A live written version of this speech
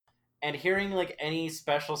And hearing like any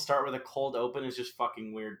special start with a cold open is just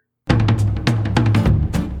fucking weird. Hey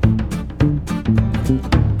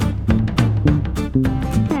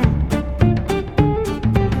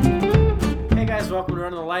guys, welcome to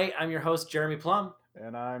Run the Light. I'm your host, Jeremy Plum.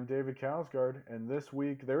 And I'm David Kalsgaard, and this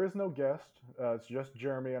week there is no guest. It's just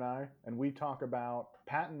Jeremy and I, and we talk about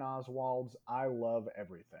Patton Oswalt's I Love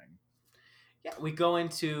Everything. Yeah, we go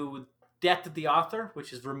into Death of the Author,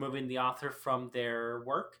 which is removing the author from their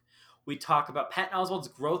work. We talk about Patton Oswalt's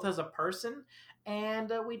growth as a person,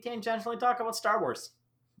 and we tangentially talk about Star Wars.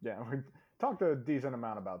 Yeah, we talked a decent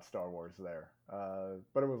amount about Star Wars there,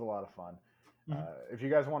 but it was a lot of fun. If you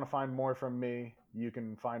guys want to find more from me, you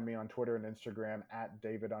can find me on Twitter and Instagram at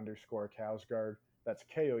David_Kalsgaard. That's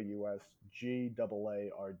KOUSGAARD.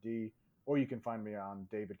 Or you can find me on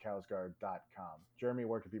davidkalsgaard.com. Jeremy,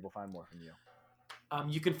 where can people find more from you?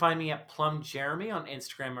 You can find me at Plum Jeremy on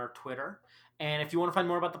Instagram or Twitter. And if you want to find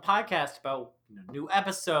more about the podcast, about new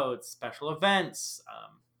episodes, special events,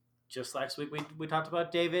 just last week we talked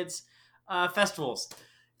about David's festivals.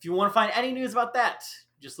 If you want to find any news about that,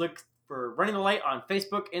 just look for Running the Light on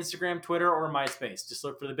Facebook, Instagram, Twitter, or MySpace. Just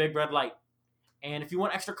look for the big red light. And if you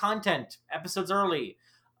want extra content, episodes early,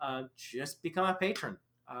 just become a patron.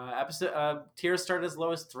 Tiers start as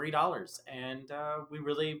low as $3, and we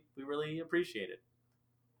really appreciate it.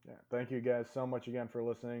 Yeah, thank you guys so much again for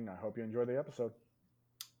listening. I hope you enjoy the episode.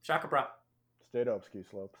 Shaka bra. Stay dope, ski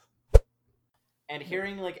slopes. And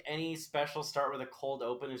hearing like any special start with a cold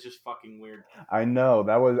open is just fucking weird. I know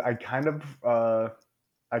that was. I kind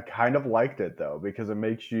of liked it though because it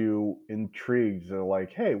makes you intrigued. So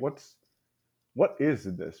like, hey, what is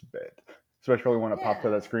this bit? Especially when it pops to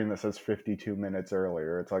that screen that says 52 minutes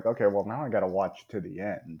earlier. It's like, okay, well now I got to watch to the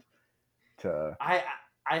end.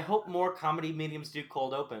 I hope more comedy mediums do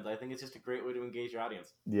cold opens. I think it's just a great way to engage your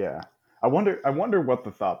audience. Yeah. I wonder what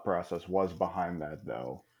the thought process was behind that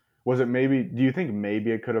though. Was it maybe, do you think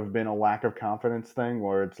maybe it could have been a lack of confidence thing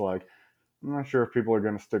where it's like, I'm not sure if people are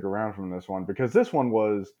going to stick around from this one because this one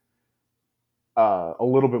was a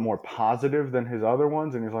little bit more positive than his other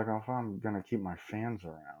ones, and he's like, "Oh, I'm going to keep my fans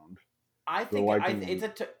around." I think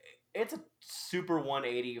it's a super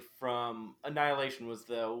 180 from Annihilation was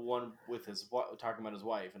the one with his talking about his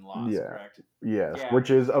wife and Lost, correct? Yes, yeah. Which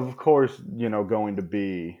is of course going to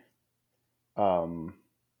be,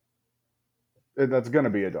 that's going to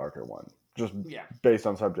be a darker one, just based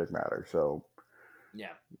on subject matter. So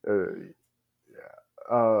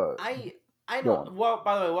I know. Well,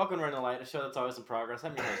 by the way, welcome to Run the Light, a show that's always in progress.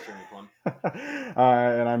 I'm your host, Jeremy Plum.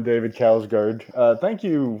 And I'm David Kalsgaard. Thank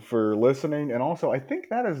you for listening. And also, I think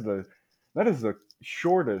that is the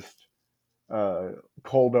shortest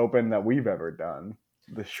cold open that we've ever done.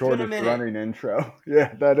 The shortest running intro.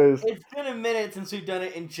 Yeah, that is. It's been a minute since we've done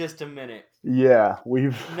it in just a minute. Yeah,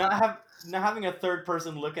 we've not having a third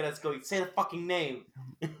person look at us going, say the fucking name.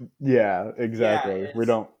 Yeah, exactly. We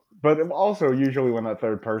don't. But also, usually when that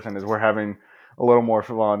third person is, we're having a little more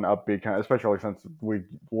fun, upbeat, especially since we've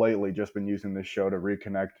lately just been using this show to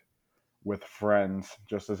reconnect with friends,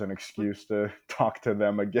 just as an excuse to talk to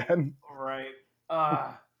them again. Right.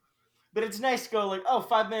 But it's nice to go like,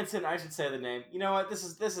 5 minutes in, I should say the name. You know what? This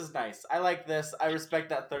is nice. I like this. I respect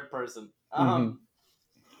that third person.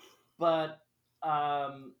 But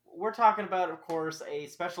we're talking about, of course, a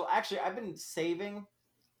special. Actually, I've been saving.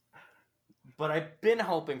 But I've been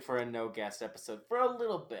hoping for a no guest episode for a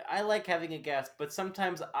little bit. I like having a guest, but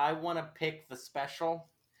sometimes I want to pick the special.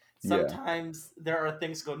 Sometimes there are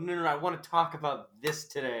things go, no, I want to talk about this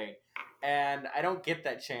today. And I don't get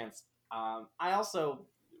that chance. I also,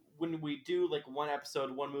 when we do like one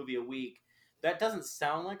episode, one movie a week, that doesn't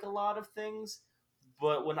sound like a lot of things.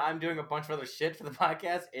 But when I'm doing a bunch of other shit for the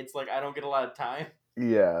podcast, it's like I don't get a lot of time.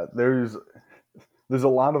 Yeah, there's a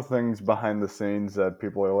lot of things behind the scenes that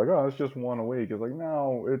people are like, oh, it's just one a week. It's like,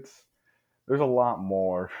 no, there's a lot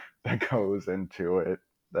more that goes into it.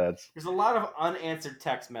 There's a lot of unanswered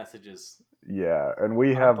text messages. Yeah, and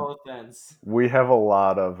we have both ends. We have a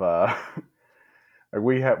lot of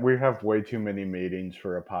we have way too many meetings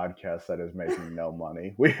for a podcast that is making no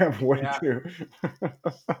money. We have way too.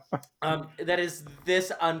 That is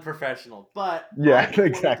this unprofessional, but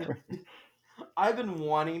exactly. I've been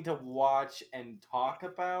wanting to watch and talk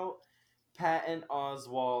about Patton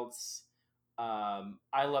Oswalt's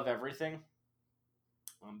I Love Everything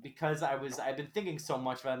because I've been thinking so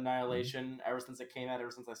much about Annihilation ever since it came out,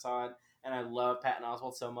 ever since I saw it, and I love Patton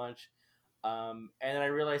Oswalt so much. And then I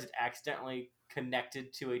realized it accidentally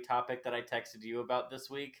connected to a topic that I texted you about this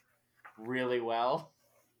week really well.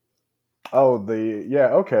 Oh,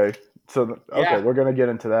 okay. So okay, Yeah, we're gonna get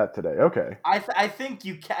into that today. Okay. I think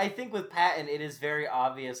I think with Patton, it is very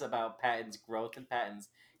obvious about Patton's growth and Patton's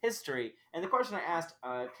history. And the question I asked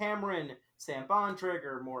Cameron, Sam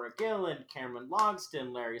Bontrager, Maura Gillen, Cameron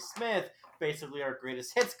Logston, Larry Smith, basically our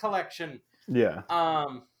greatest hits collection. Yeah.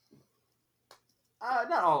 Um,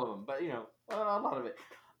 not all of them, but a lot of it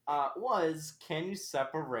was, can you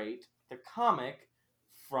separate the comic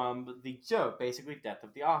from the joke? Basically, death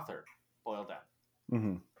of the author, boiled down.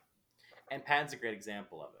 Hmm. And Patton's a great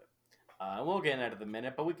example of it. We'll get into that in a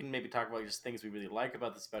minute, but we can maybe talk about just things we really like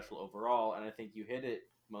about the special overall. And I think you hit it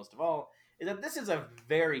most of all. Is that this is a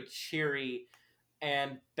very cheery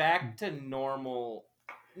and back to normal,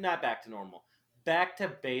 not back to normal, back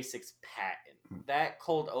to basics Patton. That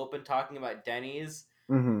cold open talking about Denny's,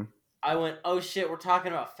 Hmm. I went, oh shit, we're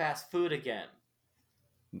talking about fast food again.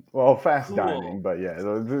 Well, fast dining, Cool. but yeah,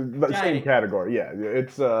 the same Dining. category. Yeah,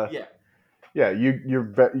 it's Yeah. yeah,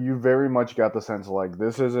 you very much got the sense like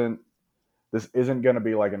this isn't going to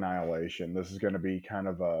be like Annihilation. This is going to be kind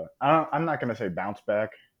of a I'm not going to say bounce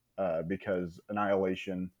back because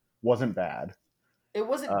Annihilation wasn't bad. It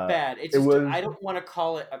wasn't Uh, bad. It's it just, was I don't want to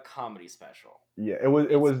call it a comedy special. yeah, it was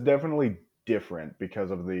It's, definitely different because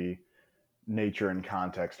of the nature and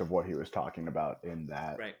context of what he was talking about in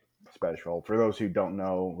that right. special. For those who don't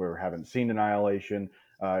know or haven't seen Annihilation,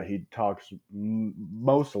 he talks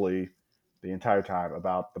mostly the entire time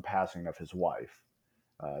about the passing of his wife.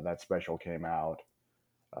 That special came out.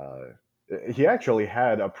 Uh, he actually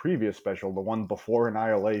had a previous special, the one before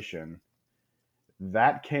Annihilation,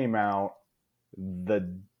 that came out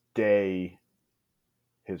the day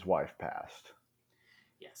his wife passed.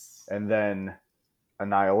 Yes. And then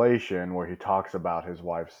Annihilation, where he talks about his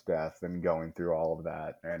wife's death and going through all of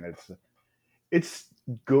that, and it's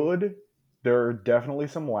good. There are definitely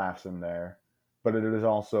some laughs in there, but it is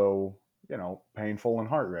also painful and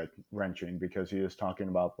heart wrenching because he is talking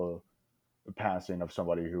about the passing of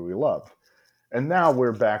somebody who he loved. And now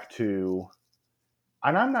we're back to,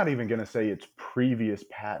 and I'm not even going to say it's previous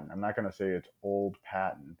Patton. I'm not going to say it's old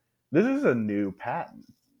Patton. This is a new Patton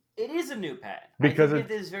It is a new patent. I because think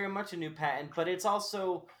it it's is very much a new patent, but it's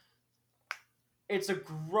also, it's a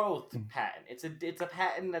growth patent. It's a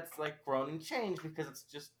patent that's like grown and changed because it's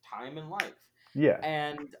just time in life. yeah,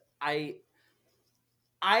 And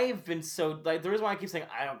I've been so, like, the reason why I keep saying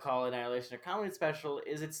I don't call Annihilation a comedy special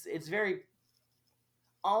is it's very,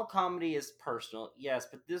 all comedy is personal, yes,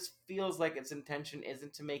 but this feels like its intention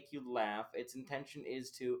isn't to make you laugh. Its intention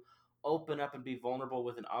is to open up and be vulnerable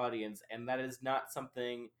with an audience, and that is not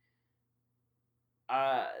something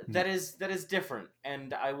that is different.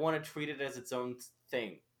 And I want to treat it as its own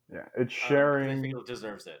thing yeah. It's because I think sharing. it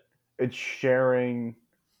deserves it. It's sharing.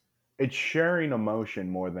 It's sharing emotion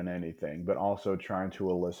more than anything, but also trying to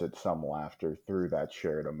elicit some laughter through that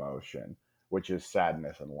shared emotion, which is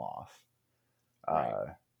sadness and loss. Right. Uh,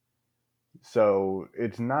 so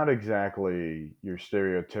it's not exactly your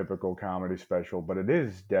stereotypical comedy special, but it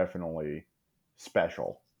is definitely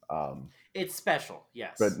special. It's special, But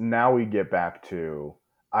yes. now we get back to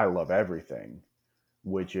I Love Everything,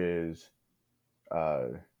 which is, uh,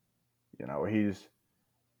 he's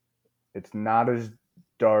it's not as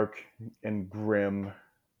dark and grim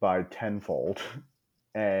by tenfold,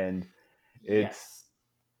 and it's Yes.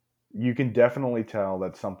 you can definitely tell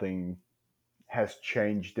that something has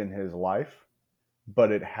changed in his life,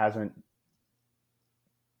 but it hasn't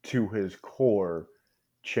to his core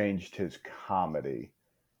changed his comedy.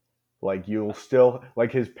 Like you'll still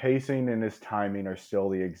like his pacing and his timing are still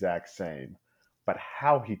the exact same, but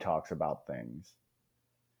how he talks about things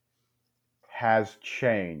has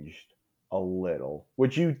changed a little,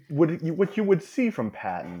 which you would see from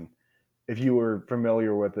Patton if you were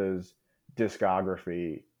familiar with his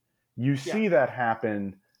discography. You Yeah. see that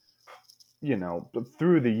happen,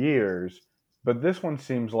 through the years, but this one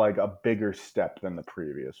seems like a bigger step than the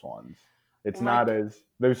previous ones. It's not Like, as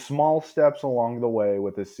there's small steps along the way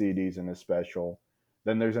with his CDs and his special.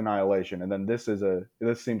 Then there's Annihilation, and then this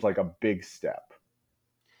seems like a big step.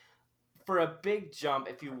 for a big jump,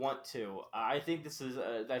 if you want to, I think this is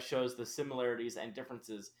that shows the similarities and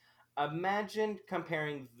differences. Imagine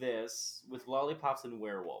comparing this with Lollipops and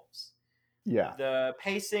Werewolves. Yeah. The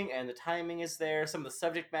pacing and the timing is there. Some of the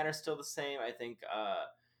subject matter is still the same. I think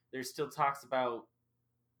there's still talks about,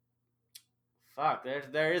 fuck.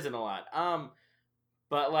 There isn't a lot.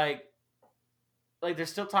 But like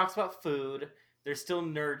there's still talks about food. There's still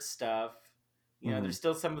nerd stuff. Hmm. There's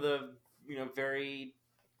still some of the very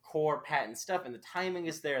core patent stuff, and the timing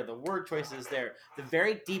is there. The word choice is there. The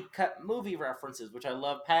very deep cut movie references, which I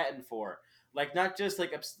love Patton for. Like not just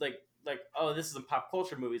like like, oh, this is some pop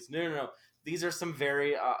culture movies. No, no, no. These are some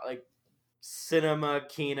very like cinema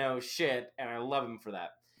kino shit, and I love him for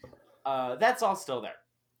that. That's all still there,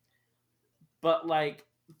 but like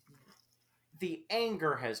the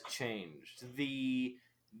anger has changed. The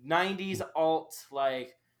 '90s alt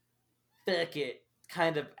like fuck it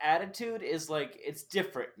kind of attitude is like it's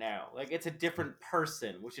different now. Like it's a different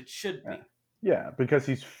person, which it should Yeah. be Yeah, because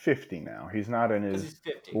he's 50 now. He's not in because his he's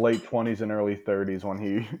 50. late 20s and early 30s when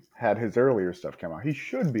he had his earlier stuff come out. He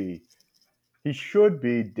should be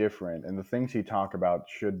different, and the things he talk about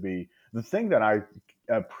should be the thing that I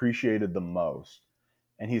appreciated the most.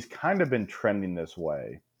 And he's kind of been trending this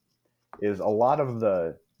way is a lot of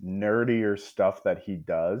the nerdier stuff that he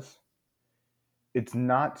does. It's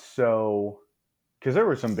not so because there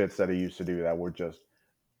were some bits that he used to do that were just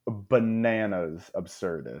bananas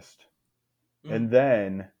absurdist. Mm. And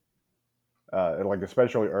then like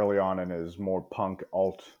especially early on in his more punk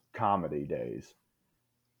alt comedy days.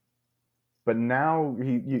 But now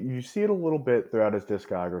you see it a little bit throughout his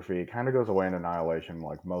discography. It kind of goes away in Annihilation,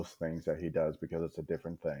 like most things that he does, because it's a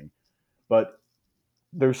different thing. But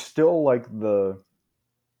there's still like the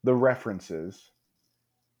references,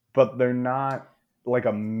 but they're not like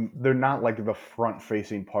the front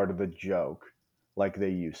facing part of the joke like they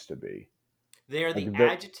used to be. They are Like the they're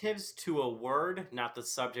adjectives to a word, not the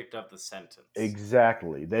subject of the sentence.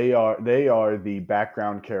 exactly they are the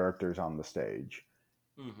background characters on the stage.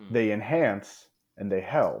 Mm-hmm. They enhance and they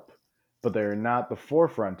help, but they're not the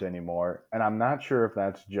forefront anymore. And I'm not sure if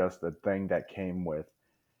that's just a thing that came with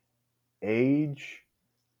age,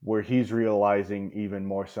 where he's realizing even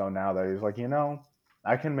more so now that he's like,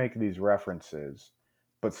 I can make these references,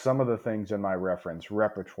 but some of the things in my reference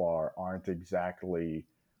repertoire aren't exactly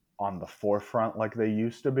on the forefront like they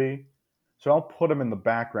used to be. So I'll put them in the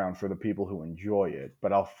background for the people who enjoy it,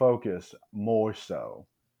 but I'll focus more so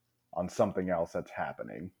on something else that's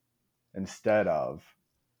happening instead of,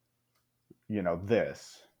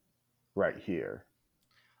 this right here.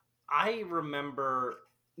 I remember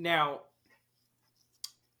now.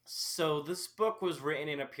 So this book was written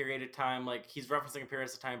in a period of time, like he's referencing a period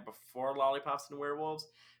of time before Lollipops and Werewolves,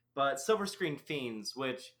 but Silver Screen Fiends,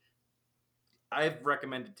 which I've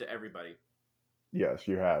recommended to everybody. Yes,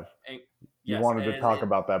 you have. And You yes, wanted and to talk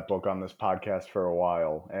about that book on this podcast for a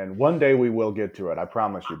while, and one day we will get to it. I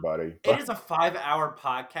promise you, buddy. it But is a 5 hour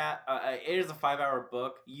podcast. It is a 5 hour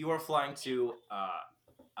book. You are flying to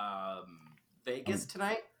Vegas um,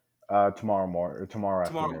 tonight. tomorrow Tomorrow.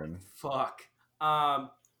 afternoon. Fuck. Um,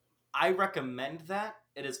 I recommend that.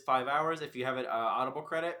 It is 5 hours. If you have an Audible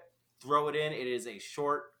credit, throw it in. It is a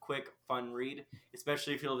short, quick, fun read,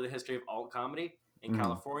 especially if you love the history of alt comedy in Mm-hmm.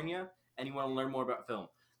 California and you want to learn more about film.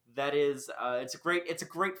 That is, it's a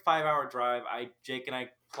great 5 hour drive. Jake and I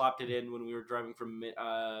plopped it in when we were driving from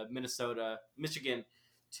Michigan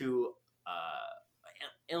to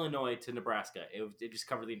Illinois to Nebraska. It just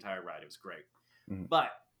covered the entire ride. It was great. Mm-hmm.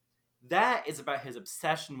 But that is about his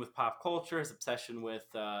obsession with pop culture, his obsession with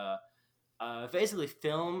basically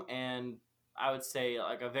film, and I would say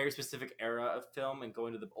like a very specific era of film, and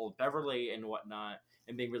going to the old Beverly and whatnot,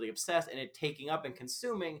 and being really obsessed, and it taking up and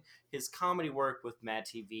consuming his comedy work with Mad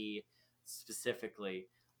TV specifically,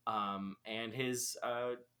 and his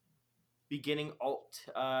beginning alt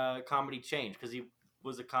comedy change because he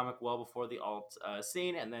was a comic well before the alt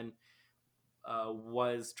scene, and then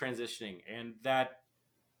was transitioning, and that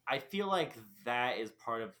I feel like that is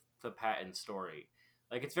part of the Patton story.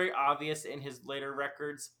 Like it's very obvious in his later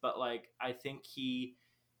records, but like I think he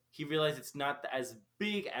realized it's not as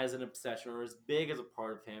big as an obsession or as big as a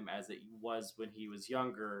part of him as it was when he was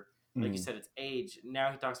younger. Like you Mm-hmm. said, it's age.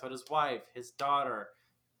 Now he talks about his wife, his daughter,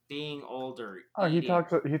 being older, Oh, eating.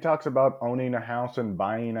 he talks about owning a house and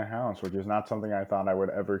buying a house, which is not something I thought I would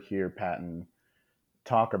ever hear Patton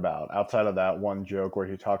talk about. Outside of that one joke where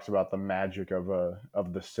he talks about the magic of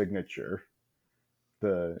the signature.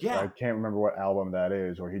 I Yeah, can't remember what album that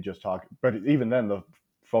is, where he just talked. But even then, the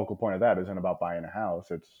focal point of that isn't about buying a house.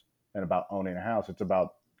 It's and about owning a house. It's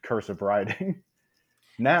about cursive writing. it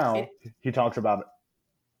Now he talks about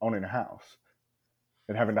owning a house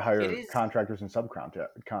and having to it hire is. contractors and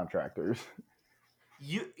subcontractors.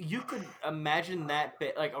 You could imagine that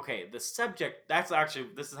bit like okay, the subject. That's actually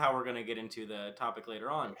this is how we're gonna get into the topic later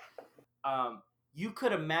on. Um, you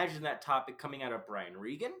could imagine that topic coming out of Brian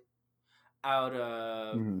Regan, out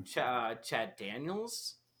of Mm-hmm. Chad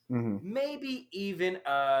Daniels, Mm-hmm. maybe even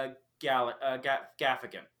Gaffigan.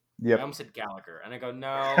 I Yep. almost said Gallagher, and I go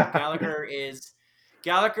no.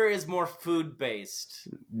 Gallagher is more food based.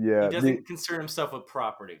 He Yeah. doesn't concern himself with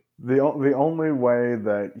property. The only way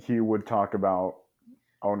that he would talk about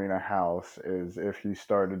owning a house is if he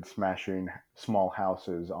started smashing small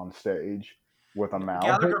houses on stage with a mallet.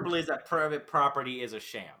 Gallagher believes that private property is a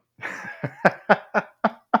sham.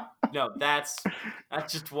 No, that's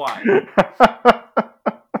just why.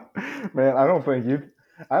 Man, I don't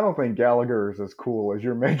think Gallagher is as cool as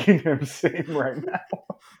you're making him seem right now.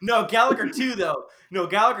 No, Gallagher 2 though. No,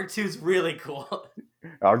 Gallagher 2 is really cool.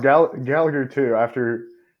 Gallagher too. After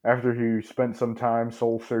he spent some time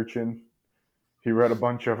soul searching, he read a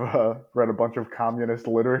bunch of communist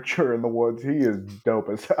literature in the woods. He is dope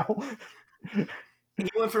as hell. He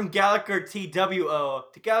went from Gallagher TWO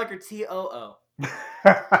to Gallagher TOO.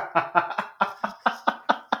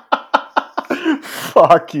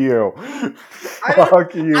 Fuck you.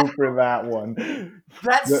 Fuck you for that one.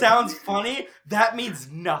 That sounds funny. That means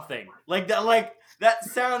nothing. Like that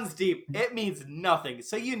sounds deep. It means nothing.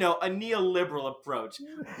 So a neoliberal approach.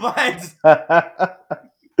 But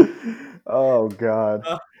Oh god.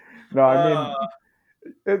 uh, No, I uh,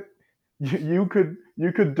 mean it, you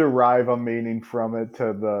could derive a meaning from it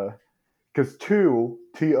to the because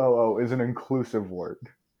TOO is an inclusive word.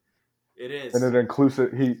 it And is. an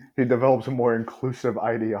inclusive he develops a more inclusive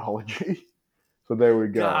ideology. So there we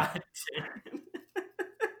go. God.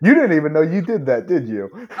 You didn't even know you did that, did you?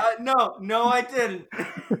 No, I didn't.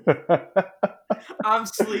 I'm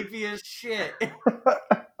sleepy as shit.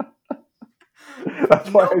 That's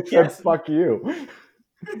why No I said guess. fuck you.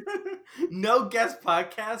 No guest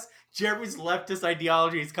podcast. Jeremy's leftist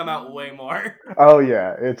ideologies come out way more. Oh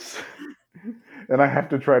yeah, it's and I have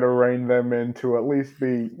to try to rein them in to at least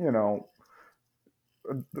be,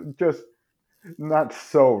 just not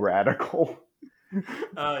so radical.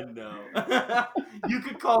 No. You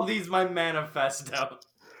could call these my manifesto.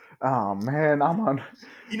 Oh man,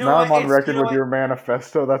 You know now I'm what? on record with your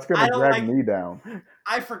manifesto. That's I gonna don't drag like. me down.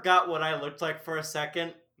 I forgot what I looked like for a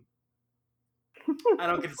second. I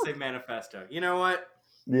don't get to say manifesto. You know what?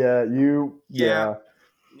 Yeah, Yeah. yeah.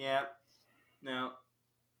 Yeah. No.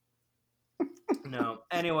 No.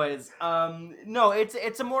 Anyways, no,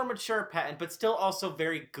 it's a more mature patent, but still also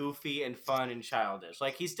very goofy and fun and childish.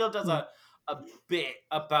 Like he still does a bit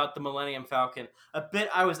about the Millennium Falcon, a bit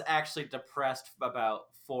I was actually depressed about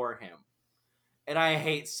for him. And I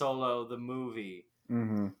hate Solo the movie.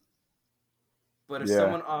 Mm-hmm. But if Yeah.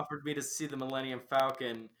 someone offered me to see the Millennium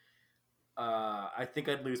Falcon, I think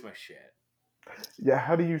I'd lose my shit. Yeah,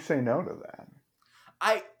 how do you say no to that?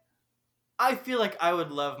 I I feel like I would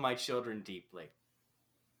love my children deeply,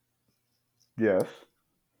 Yes.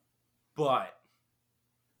 but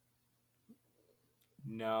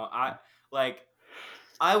no,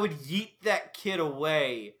 I would yeet that kid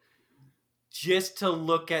away just to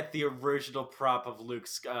look at the original prop of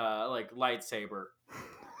Luke's lightsaber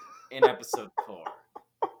in Episode 4.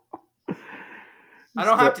 I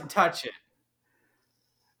don't have to touch it.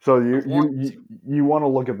 So I you want you you, to. you want to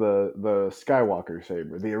look at the Skywalker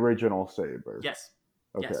saber, the original saber. Yes,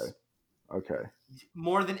 Okay. yes, Okay.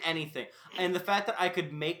 more than anything, and the fact that I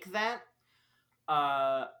could make that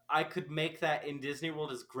in Disney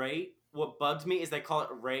World is great. What bugs me is they call it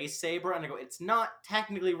Rey Saber, and I go, it's not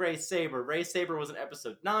technically Rey Saber. Rey Saber was in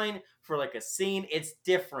Episode 9 for like a scene. It's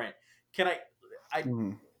different. Can I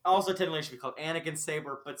Mhm. also technically it should be called Anakin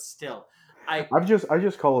Saber, but still, I I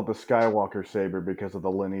just call it the Skywalker saber because of the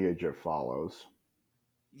lineage it follows.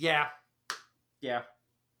 yeah, yeah,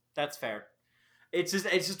 that's fair. It's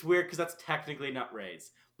just weird because that's technically not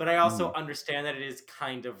Rey's, but I also Mhm. understand that it is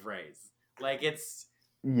kind of Rey's. Like it's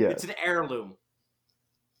Yes. an heirloom.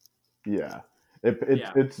 Yeah.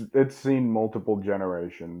 Yeah. It's seen multiple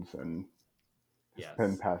generations and it's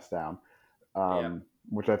been Yes. passed down. Yeah.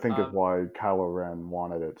 Which I think is Um, why Kylo Ren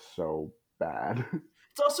wanted it so bad.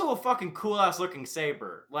 it's also a fucking cool ass looking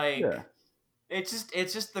saber. Yeah. Like it's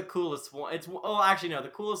just the coolest one. Actually no, the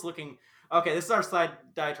coolest looking. Okay, this is our side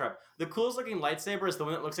diatribe. The coolest looking lightsaber is the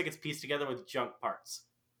one that looks like it's pieced together with junk parts.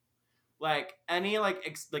 Like any like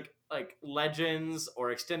legends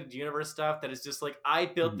or extended universe stuff that is just like I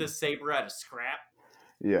built Mhm. this saber out of scrap.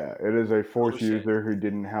 Yeah, it is a Cool force shit. user who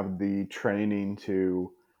didn't have the training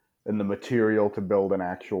to and the material to build an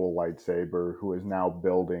actual lightsaber who is now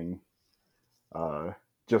building uh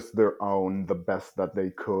just their own the best that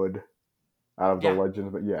they could out of the Yeah.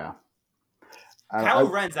 legends. But yeah. I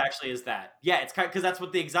Kylo Ren's actually is that. Yeah, it's because that's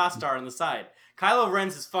what the exhaust are on the side. Kylo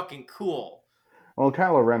Ren's is fucking cool. well,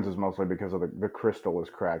 Kylo Ren's is mostly because of the crystal is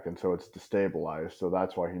cracked and so it's destabilized. So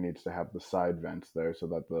that's why he needs to have the side vents there so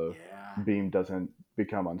that the Yeah. beam doesn't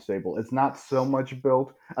become unstable. It's not so much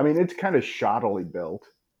built. I mean, it's kind of shoddily built,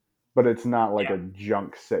 but it's not like Yeah. a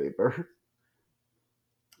junk saber.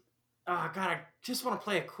 Oh god, I just want to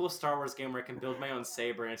play a cool Star Wars game where I can build my own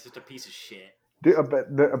saber and it's just a piece of shit.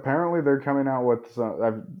 Apparently, they're coming out with some.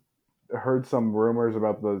 I've heard some rumors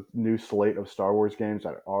about the new slate of Star Wars games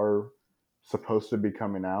that are supposed to be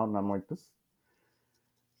coming out, and I'm like, this.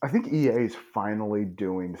 I think EA is finally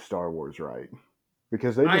doing Star Wars right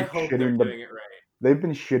because I hope they're doing it right. they've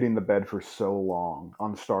been shitting the bed for so long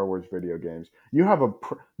on Star Wars video games. You have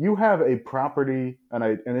a property and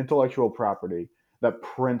an intellectual property that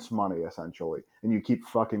prints money essentially, and you keep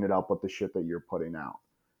fucking it up with the shit that you're putting out.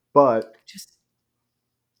 But Just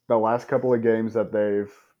the last couple of games that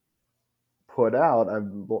they've put out,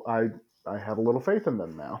 I have a little faith in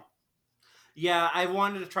them now. yeah, I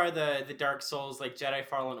wanted to try the Dark Souls like Jedi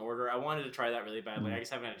Fallen Order. I wanted to try that really badly. I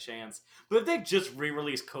just haven't had a chance. But if they just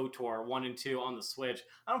re-release KOTOR 1 and 2 on the Switch,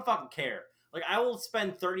 I don't fucking care. Like I will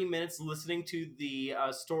spend 30 minutes listening to the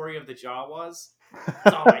story of the Jawas.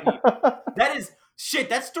 That's all I need. That is shit.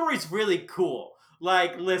 That story's really cool.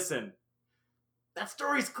 Like, listen, that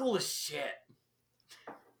story's cool as shit.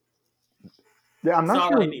 Yeah, That's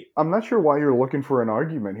all I need. I'm not sure why you're looking for an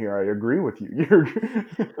argument here. I agree with you. You're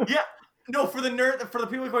Yeah. No, for the nerd, for the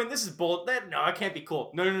people going, this is bold. That no, it can't be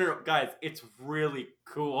cool. No, guys, it's really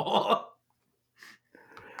cool.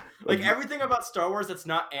 Like everything about Star Wars that's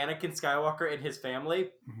not Anakin Skywalker and his family,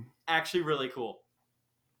 actually really cool.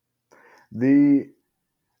 the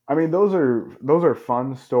I mean, those are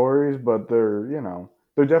fun stories, but they're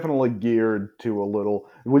definitely geared to a little.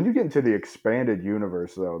 When you get into the expanded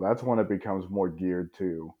universe, though, that's when it becomes more geared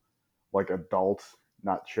to like adults,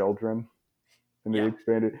 not children. In the Yeah.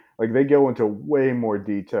 expanded, like they go into way more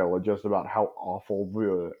detail of just about how awful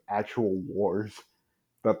the actual wars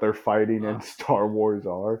that they're fighting in Star Wars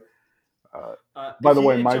are. By the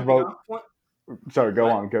way, my Jumping vote. off point. Sorry, go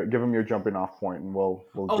What? on. Give him your jumping off point, and we'll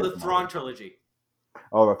Oh, get the to Thrawn mine. trilogy.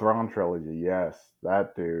 Oh, the Thrawn trilogy. Yes,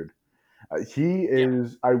 that dude. He Yeah.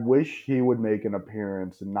 is. I wish he would make an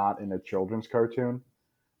appearance, not in a children's cartoon.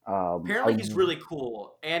 Apparently, he's really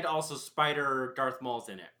cool, and also Spider Darth Maul's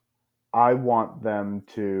in it. I want them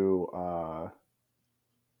to.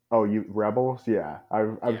 Oh, you Rebels? Yeah,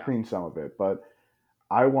 I've Yeah. seen some of it, but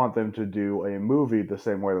I want them to do a movie the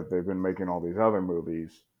same way that they've been making all these other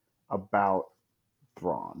movies about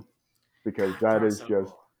Thrawn, because God, Thrawn's so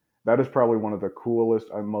cool. that is probably one of the coolest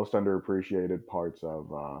and most underappreciated parts of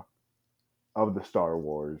the Star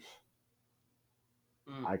Wars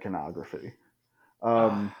iconography.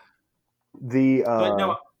 Um, the But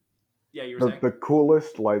no, yeah, you were saying. the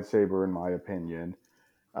coolest lightsaber, in my opinion,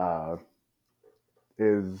 uh,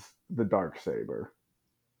 is the dark saber.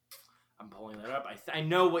 I'm pulling that up. I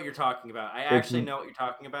know what you're talking about. I It's actually know what you're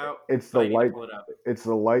talking about, it's but the I need to light pull it up. it's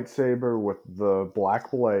the lightsaber with the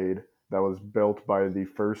black blade that was built by the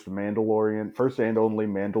first and only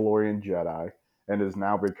Mandalorian Jedi, and has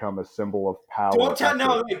now become a symbol of Don't power tell. after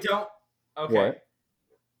No, wait, don't. Okay. what?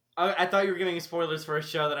 I thought you were giving spoilers for a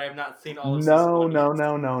show that I have not seen all of season No, one yet. no,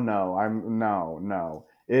 no, no, no. I'm no, no.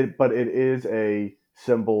 But it is a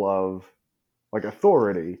symbol of like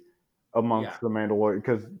authority Yeah. amongst the Mandalorian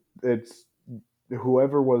because it's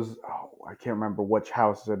whoever was. Oh, I can't remember which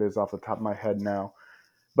house it is off the top of my head now.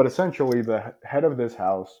 But essentially, the head of this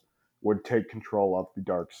house would take control of the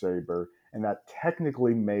dark saber, and that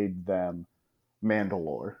technically made them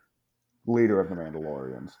Mandalore, leader of the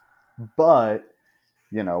Mandalorians. But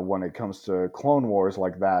when it comes to Clone Wars,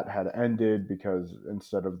 like that had ended because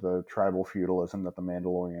instead of the tribal feudalism that the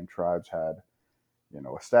Mandalorian tribes had,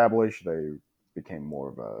 established, they became more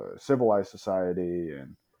of a civilized society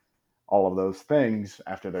and all of those things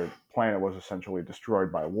after their planet was essentially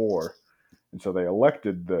destroyed by war. And so they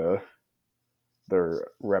elected their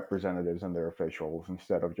representatives and their officials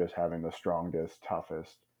instead of just having the strongest,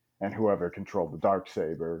 toughest, and whoever controlled the dark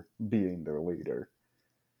saber being their leader.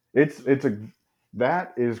 It's a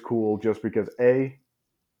that is cool just because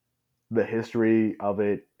the history of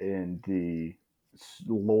it and the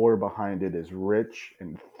lore behind it is rich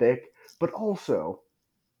and thick, but also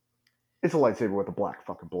it's a lightsaber with a black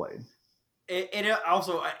fucking blade. It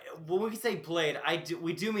also when we say blade,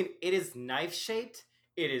 we do mean it is knife shaped.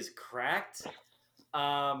 It is cracked.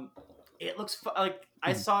 Um, it looks like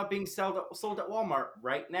I saw it being sold at Walmart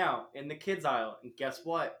right now in the kids aisle, and guess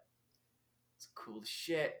what? It's cool as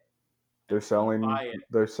shit. They're I'm gonna selling buy it.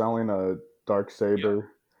 they're selling a dark Yep.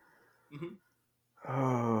 saber. Mm-hmm.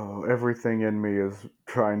 Oh, everything in me is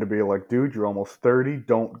trying to be like, dude, you're almost 30.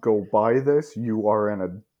 Don't go buy this. You are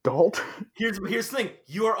an adult. Here's the thing.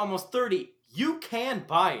 You are almost 30. You can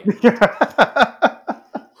buy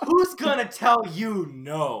it. Who's gonna tell you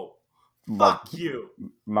no? my, Fuck you,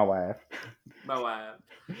 my wife. my wife.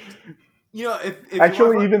 If you want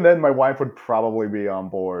Actually, to, even then, my wife would probably be on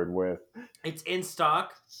board with. it's in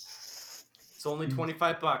stock. It's only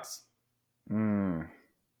 $25. Mm.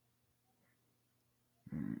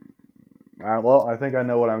 Well, I think I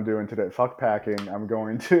know what I'm doing today. Fuck packing. I'm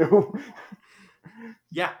going to.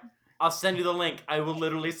 Yeah, I'll send you the link. I will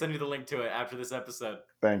literally send you the link to it after this episode.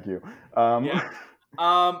 Thank you. Um, Yeah.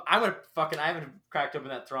 I'm gonna fucking. I haven't cracked open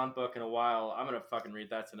that Thrawn book in a while. I'm gonna fucking read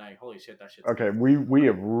that tonight. Holy shit, that shit's okay, good. we have We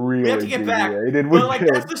have really to get back, deviated. We but like did.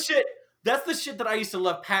 that's the shit. That's the shit that I used to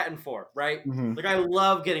love Patton for, right? Hmm. Like I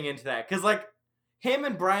love getting into that because like him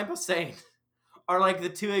and Brian Posehn are like the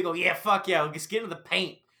two. They go, yeah, fuck yeah, let's get into the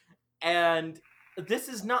paint. And this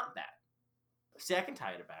is not that. See, I can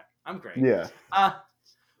tie it back. I'm great. Yeah. Uh,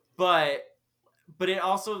 but it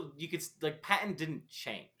also you could like Patton didn't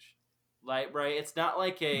change, like right. It's not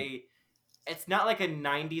like a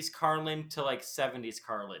 90s Carlin to like 70s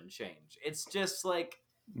Carlin change. It's just like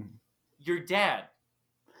your dad.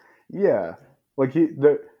 Yeah. Like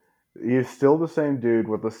he's still the same dude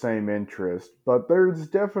with the same interest, but there's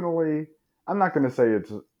definitely, I'm not going to say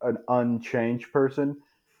it's an unchanged person,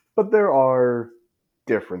 but there are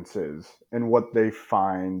differences in what they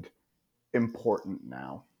find important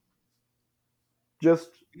now. Just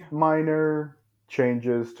Yeah. minor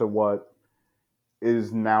changes to what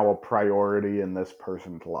is now a priority in this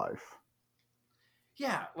person's life.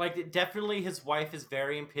 Yeah, like definitely his wife is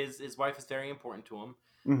his wife is very important to him.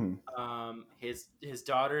 Hmm. His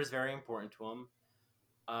daughter is very important to him.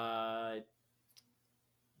 Uh,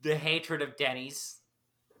 the hatred of Denny's.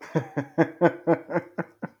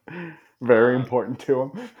 Very Uh, important to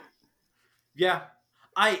him. yeah,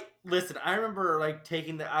 I listen. I remember like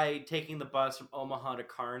taking the bus from Omaha to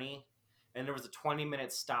Kearney, and there was a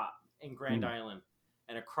 20-minute stop in Grand Island,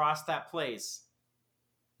 and across that place.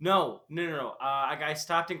 No. I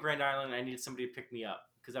stopped in Grand Island, and I needed somebody to pick me up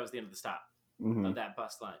because that was the end of the stop Mm-hmm. of that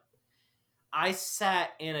bus line. I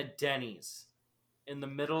sat in a Denny's in the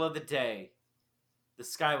middle of the day. The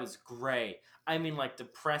sky was gray. I mean, like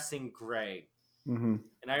depressing gray. Mm-hmm.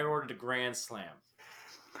 And I ordered a Grand Slam.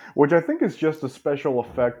 Which I think is just a special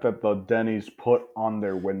effect that the Denny's put on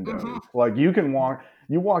their Mm-hmm. windows. Like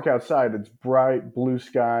you walk outside, it's bright blue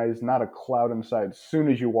skies, not a cloud in sight. As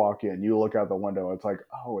soon as you walk in, you look out the window, it's like,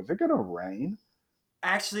 oh, is it gonna rain?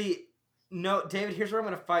 Actually, no, David. Here's where I'm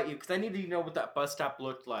going to fight you because I need to know what that bus stop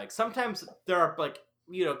looked like. Sometimes there are like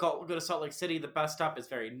go to Salt Lake City. The bus stop is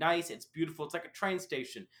very nice. It's beautiful. It's like a train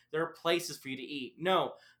station. There are places for you to eat.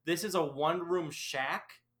 No, this is a one-room shack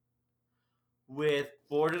with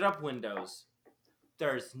boarded up windows.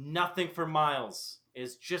 There's nothing for miles.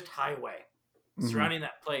 It's just highway Mm-hmm. surrounding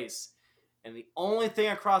that place. And the only thing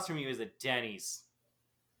across from you is a Denny's.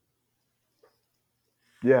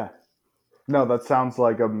 Yeah. No, that sounds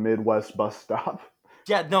like a Midwest bus stop.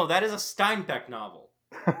 Yeah, no, that is a Steinbeck novel.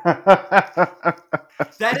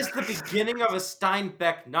 That is the beginning of a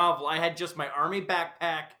Steinbeck novel. I had just my army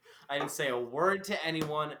backpack. I didn't say a word to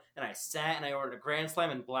anyone, and I sat and I ordered a Grand Slam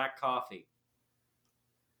and black coffee.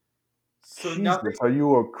 So nothing. Jesus, are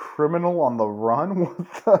you a criminal on the run? What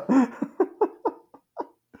the?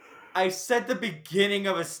 I said the beginning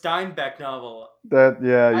of a Steinbeck novel. That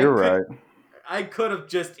yeah, I you're could right. I could have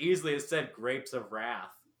just easily said Grapes of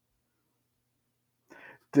Wrath.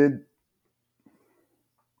 Did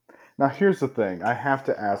Now here's the thing. I have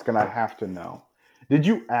to ask and I have to know. Did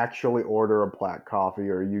you actually order a black coffee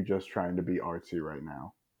or are you just trying to be artsy right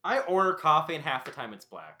now? I order coffee and half the time it's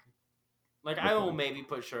black. Like I will Okay. maybe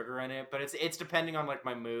put sugar in it, but it's depending on like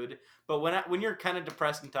my mood. But when you're kind of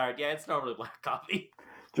depressed and tired, yeah, it's normally black coffee.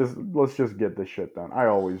 Just let's just get this shit done. I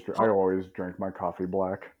Ho- always drink my coffee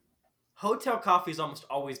black. Hotel coffee is almost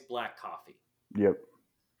always black coffee. Yep.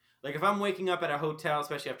 Like if I'm waking up at a hotel,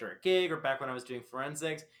 especially after a gig or back when I was doing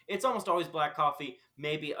forensics, it's almost always black coffee,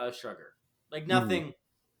 maybe a sugar. Like Mm. nothing.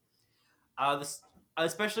 This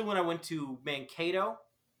especially when I went to Mankato,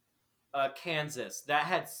 Kansas, that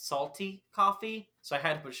had salty coffee, so I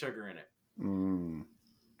had to put sugar in it. Mm.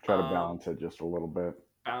 Try to Um, balance it just a little bit.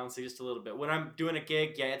 Balance it just a little bit. When I'm doing a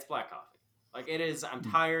gig, yeah, it's black coffee. Like it is. I'm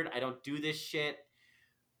tired. I don't do this shit.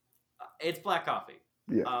 It's black coffee.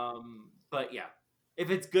 Yeah. But yeah, if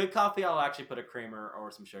it's good coffee, I'll actually put a creamer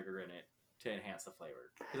or some sugar in it to enhance the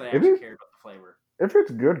flavor because I If actually it care about the flavor. if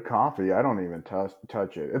it's good coffee, I don't even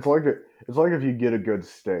touch it. It's like if you get a good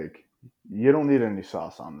steak. You don't need any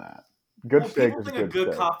sauce on that. Good Well, steak people is think a good good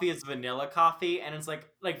steak. coffee is vanilla coffee, and it's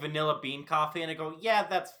like vanilla bean coffee, and I go, yeah,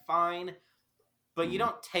 that's fine, but you Mm.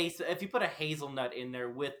 don't taste it. If you put a hazelnut in there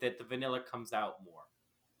with it, the vanilla comes out more.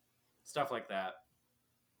 Stuff like that.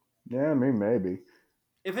 Yeah, me maybe.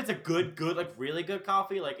 If it's a good, like really good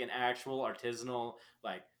coffee, like an actual artisanal,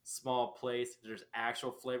 like small place, there's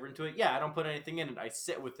actual flavor into it. Yeah, I don't put anything in it. I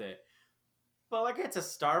sit with it. But like it's a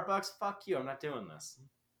Starbucks, fuck you. I'm not doing this.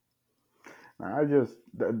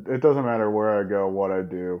 it doesn't matter where I go, what I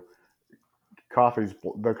do.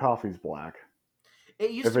 The coffee's black.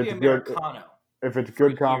 It used If to be it's good, Americano if it's for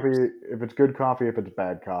good years. coffee, if it's good coffee, if it's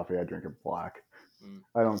bad coffee, I drink it black. Mm.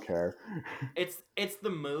 I don't care. It's the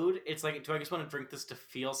mood. It's like, do I just want to drink this to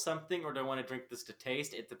feel something, or do I want to drink this to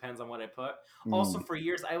taste? It depends on what I put. Also, Mm. for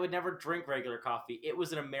years, I would never drink regular coffee. It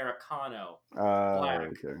was an Americano, black,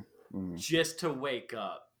 Okay. Mm. just to wake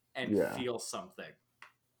up and Yeah. feel something.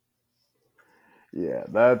 Yeah.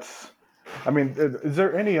 That's. I mean, is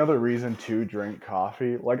there any other reason to drink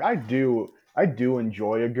coffee? Like I do. I do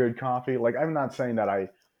enjoy a good coffee. Like I'm not saying that I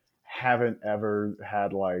haven't ever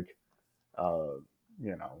had like uh,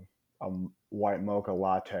 you know, a white mocha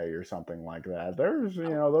latte or something like that. There's, I,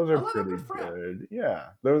 those are I love a pretty good frap. good. Yeah,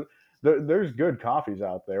 there's good coffees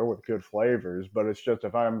out there with good flavors, but it's just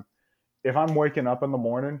if I'm waking up in the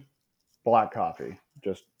morning, black coffee.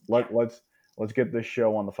 Just Yeah, let's get this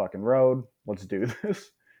show on the fucking road. Let's do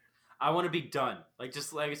this. I want to be done. I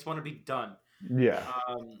just want to be done. Yeah.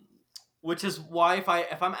 Um, which is why if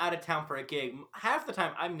I'm out of town for a gig, half the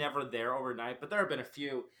time I'm never there overnight. But there have been a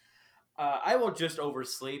few. I will just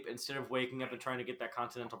oversleep instead of waking up and trying to get that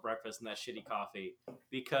continental breakfast and that shitty coffee,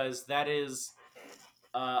 because that is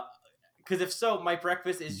because if so, my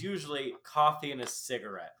breakfast is usually coffee and a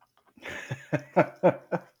cigarette.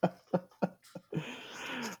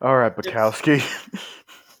 All right, It's Bukowski.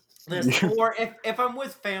 this, or if I'm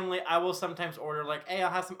with family, I will sometimes order like, hey, I'll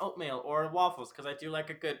have some oatmeal or waffles because I do like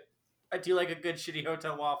a good shitty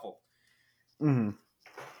hotel waffle. Mhm.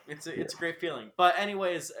 Yeah. It's a great feeling. But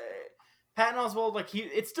anyways, Patton Oswalt, like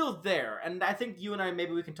it's still there, and I think you and I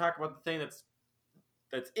maybe we can talk about the thing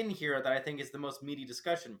that's in here that I think is the most meaty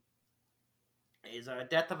discussion is a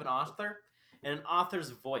death of an author and an author's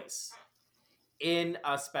voice in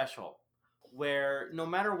a special where no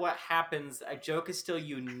matter what happens, a joke is still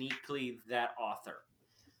uniquely that author.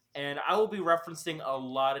 And I will be referencing a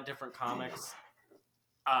lot of different comics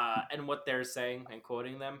and what they're saying and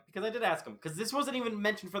quoting them because I did ask them because this wasn't even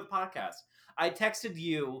mentioned for the podcast. I texted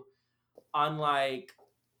you on like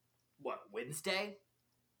what Wednesday.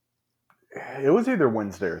 It was either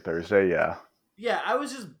Wednesday or Thursday. Yeah. Yeah, I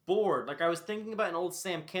was just bored. Like I was thinking about an old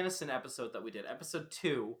Sam Kinison episode that we did, episode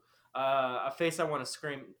 2, A Face I Want to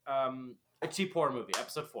Scream, a cheap horror movie,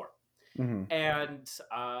 episode 4. Hmm. And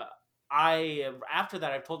I after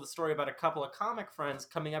that I've told the story about a couple of comic friends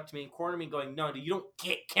coming up to me and cornering me going, no, you don't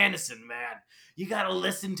get Kennison, man. You gotta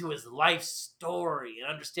listen to his life story and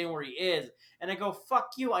understand where he is. And I go,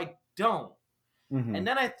 fuck you, I don't. Hmm. And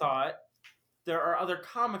then I thought there are other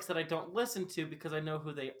comics that I don't listen to because I know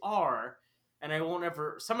who they are, and I won't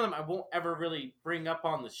ever some of them I won't ever really bring up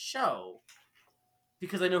on the show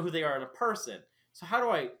because I know who they are as a person. So how do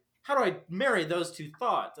I marry those two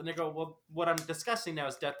thoughts? And they go, well, what I'm discussing now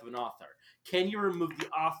is death of an author. Can you remove the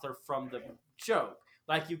author from the joke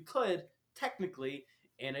like you could technically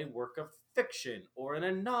in a work of fiction or in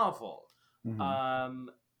a novel? Hmm. Um,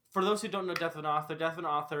 for those who don't know death of an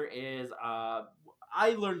author is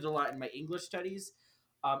I learned a lot in my English studies.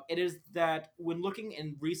 It is that when looking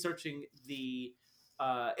and researching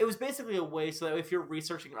it was basically a way so that if you're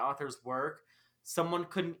researching an author's work, someone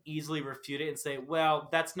couldn't easily refute it and say, well,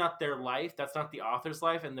 that's not their life, that's not the author's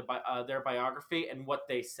life and their biography and what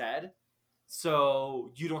they said.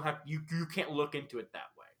 So you don't have you can't look into it that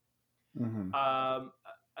Hmm. way.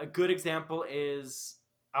 A good example is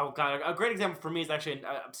oh god, a great example for me is actually an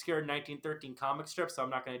obscure 1913 comic strip. So I'm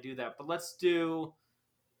not going to do that, but let's do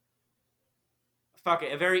fuck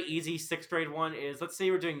it. A very easy sixth grade one is let's say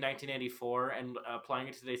we're doing 1984 and applying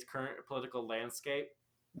it to today's current political landscape.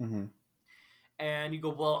 Hmm. And you go,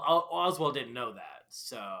 well, Oswald didn't know that,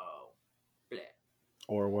 so bleh.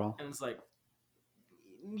 Orwell. And it's like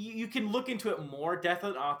you can look into it more. Death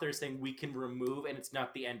of an author is saying we can remove, and it's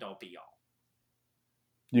not the end all be all.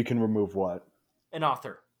 You can remove what? An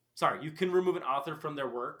author, sorry, you can remove an author from their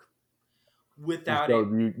work without So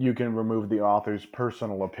it. you can remove the author's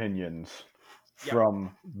personal opinions Yep,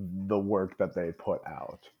 from the work that they put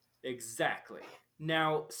out. exactly.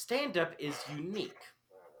 Now, stand up is unique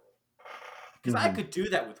because I Hmm. could do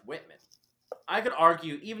that with Whitman. I could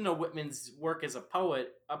argue, even though Whitman's work as a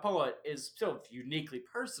poet is still uniquely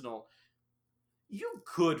personal, you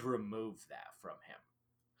could remove that from him.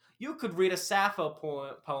 You could read a Sappho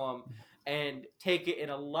poem and take it in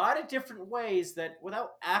a lot of different ways that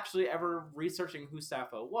without actually ever researching who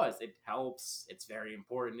Sappho was. It helps. It's very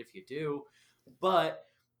important if you do, but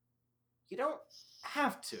you don't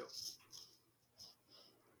have to.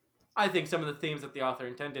 I think some of the themes that the author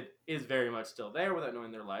intended is very much still there without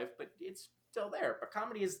knowing their life, but it's still there. But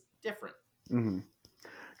comedy is different. Hmm.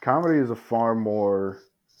 Comedy is a far more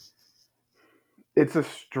it's a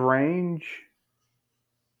strange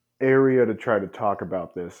area to try to talk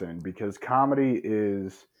about this in because comedy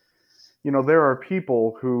is, there are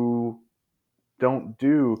people who don't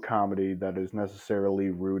do comedy that is necessarily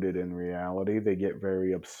rooted in reality. They get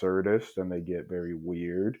very absurdist and they get very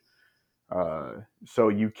weird. Mhm. So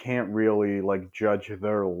you can't really like judge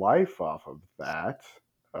their life off of that.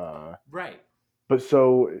 Uh, Right. but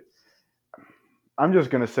so I'm just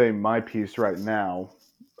gonna say my piece right now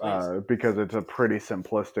Please. because it's a pretty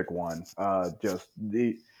simplistic one. Just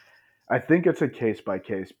the I think it's a case by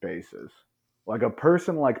case basis. Like a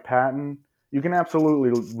person like Patton, you can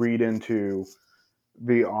absolutely read into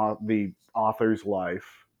the author's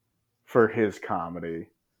life for his comedy,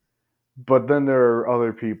 but then there are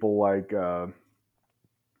other people like uh,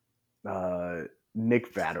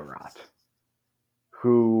 Nick Vatterott,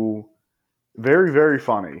 who very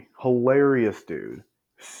funny, hilarious dude,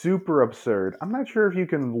 super absurd. I'm not sure if you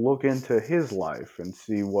can look into his life and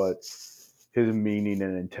see what his meaning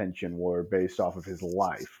and intention were based off of his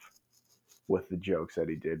life with the jokes that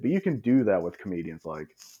he did. But you can do that with comedians like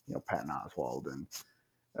Patton Oswalt and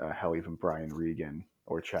hell, even Brian Regan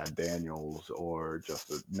or Chad Daniels, or just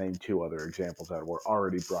to name two other examples that were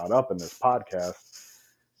already brought up in this podcast.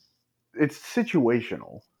 It's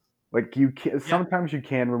situational. Like you can Yeah. sometimes you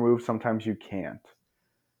can remove, sometimes you can't.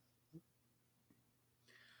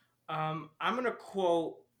 I'm gonna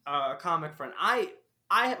quote a comic friend.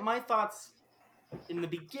 My thoughts in the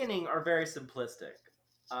beginning are very simplistic,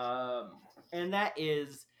 and that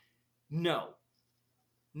is no,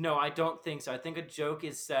 no, I don't think so. I think a joke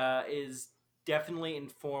is definitely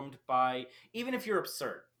informed by, even if you're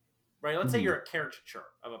absurd, right? Let's say Mm-hmm. you're a caricature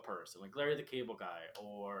of a person, like Larry the Cable Guy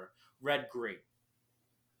or Red Green.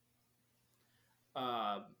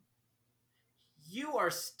 Um, you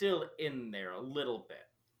are still in there a little bit.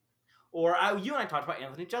 Or you and I talked about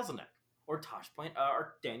Anthony Jeselnik or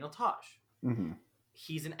or Daniel Tosh. Mm-hmm.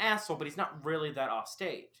 He's an asshole, but he's not really that off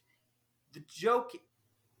stage. The joke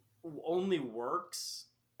only works,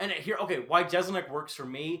 and here, okay, why Jeselnik works for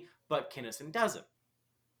me, but Kinnison doesn't.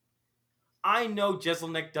 I know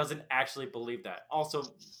Jeselnik doesn't actually believe that. Also,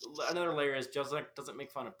 another layer is Jeselnik doesn't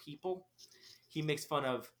make fun of people. He makes fun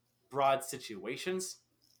of broad situations.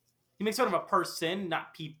 He makes fun of a person,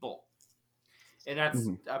 not people. And that's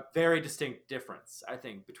Mm-hmm. a very distinct difference, I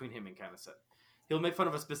think, between him and Kennison. He'll make fun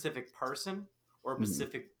of a specific person or a Mm-hmm.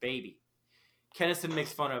 specific baby. Kennison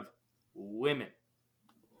makes fun of women,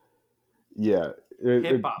 Yeah,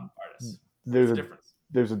 hip hop artists. There's there's a a difference.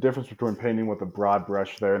 there's a difference between painting with a broad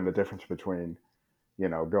brush there, and the difference between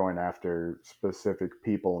going after specific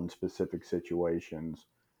people in specific situations,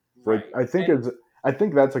 which Right. I think And is I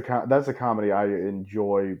think that's a comedy I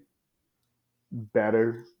enjoy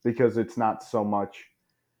better because it's not so much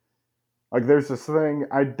like there's this thing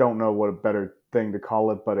I don't know what a better thing to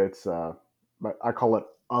call it, but but I call it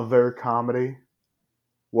other comedy,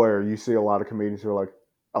 where you see a lot of comedians who are like,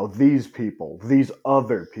 oh, these people, these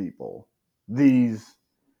other people, these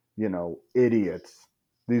idiots,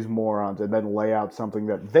 these morons, and then lay out something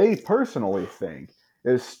that they personally think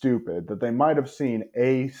is stupid that they might have seen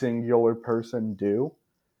a singular person do,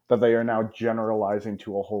 that they are now generalizing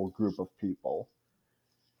to a whole group of people.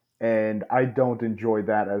 And I don't enjoy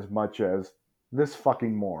that as much as this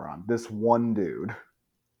fucking moron, this one dude.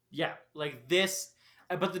 yeah, like this.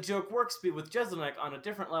 But the joke works with Jeselnik on a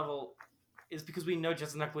different level is because we know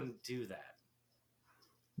Jeselnik wouldn't do that.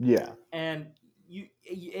 Yeah. And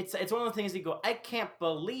it's one of the things you go, I can't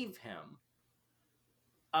believe him.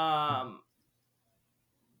 Um,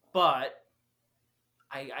 but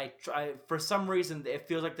I try, for some reason it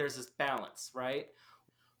feels like there's this balance, right?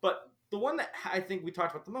 But the one that I think we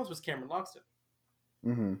talked about the most was Cameron Longston.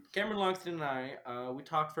 Mm-hmm. Cameron Longston and I, we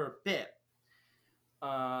talked for a bit.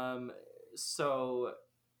 Um, so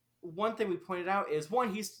one thing we pointed out is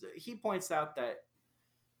one, he points out that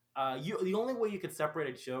the only way you could separate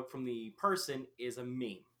a joke from the person is a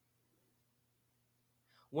meme.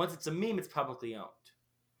 Once it's a meme, it's publicly owned.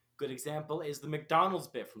 Good example is the McDonald's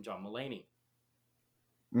bit from John Mulaney,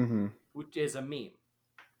 Mm-hmm. which is a meme,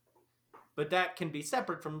 but that can be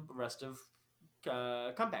separate from the rest of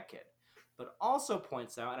Comeback Kid. But also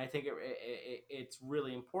points out, and I think it's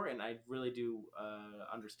really important. I really do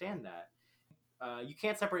understand that you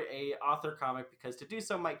can't separate a author comic because to do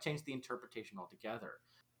so might change the interpretation altogether.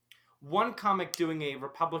 One comic doing a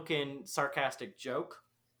Republican sarcastic joke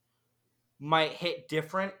might hit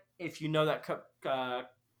different if you know that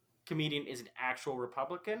comedian is an actual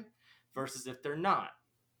Republican versus if they're not.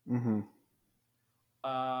 Mm-hmm.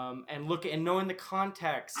 And look and knowing the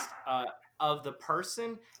context of the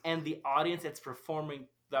person and the audience it's performing,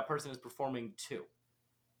 that person is performing to.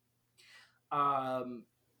 um,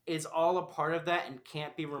 is all a part of that and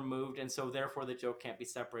can't be removed, and so therefore the joke can't be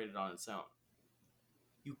separated on its own.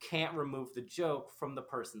 You can't remove the joke from the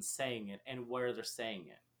person saying it and where they're saying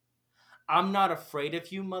it. I'm Not Afraid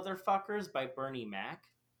of You Motherfuckers by Bernie Mac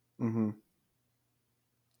Mm-hmm.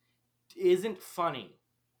 isn't funny.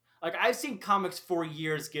 Like, I've seen comics for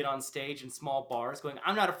years get on stage in small bars going,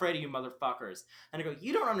 I'm not afraid of you motherfuckers. And I go,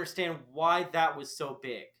 you don't understand why that was so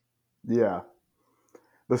big. Yeah.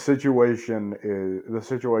 The situational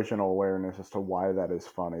awareness as to why that is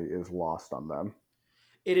funny is lost on them.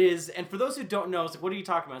 It is, and for those who don't know, it's like, what are you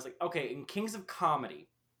talking about? It's like, okay, in Kings of Comedy,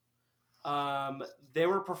 um, they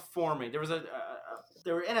were performing. They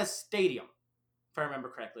were in a stadium, if I remember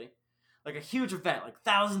correctly, like a huge event, like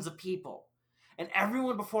thousands of people, and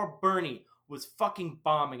everyone before Bernie was fucking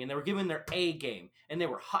bombing, and they were giving their A game, and they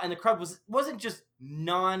were and the crowd wasn't just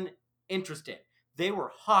non-interested; they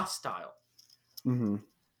were hostile, Mm-hmm.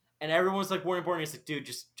 and everyone was like warning Bernie. It's like, dude,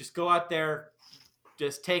 just go out there,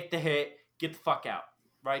 just take the hit, get the fuck out,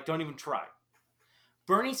 right? Don't even try.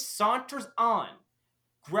 Bernie saunters on,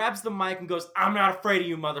 grabs the mic, and goes, I'm not afraid of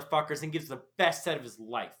you motherfuckers, and gives the best set of his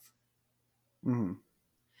life. Mm-hmm.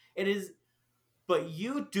 It is, but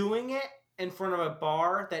you doing it in front of a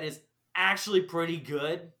bar that is actually pretty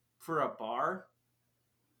good for a bar,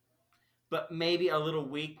 but maybe a little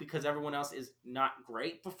weak because everyone else is not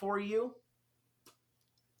great before you,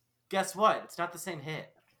 guess what? It's not the same hit.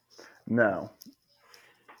 No.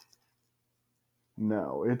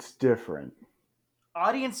 No, it's different.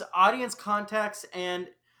 Audience context and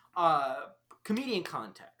uh, comedian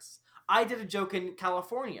context. I did a joke in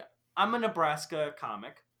California. I'm a Nebraska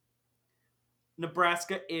comic.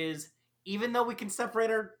 Nebraska is, even though we can separate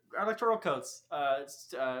our electoral codes,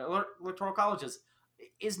 electoral colleges,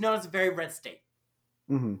 is known as a very red state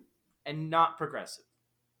Mm-hmm. and not progressive.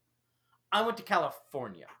 I went to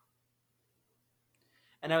California,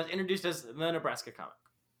 and I was introduced as the Nebraska comic,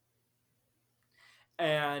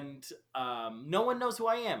 and no one knows who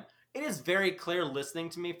I am. It is very clear listening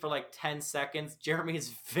to me for like 10 seconds. Jeremy is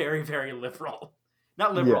very, very liberal.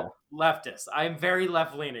 Not Yeah. liberal, leftist. I am very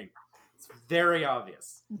left leaning. It's very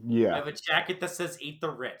obvious. I Yeah. have a jacket that says "Eat the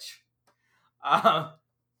Rich." Um,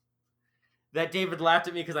 that David laughed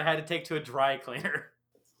at me because I had to take to a dry cleaner.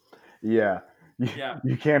 Yeah. You, Yeah.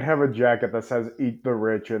 you can't have a jacket that says "Eat the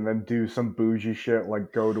Rich" and then do some bougie shit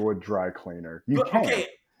like go to a dry cleaner. You But can't. okay,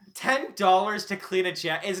 $10 to clean a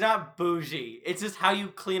jacket is not bougie. It's just how you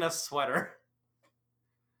clean a sweater.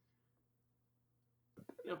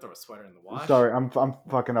 You don't throw a sweater in the wash. Sorry, I'm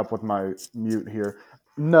fucking up with my mute here.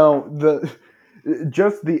 No, the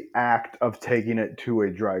just the act of taking it to a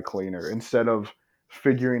dry cleaner instead of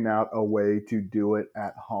figuring out a way to do it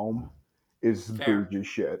at home is Fair. bougie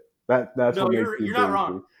shit. That's No, what makes you you're not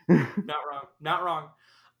wrong. bougie. Not wrong. Not wrong.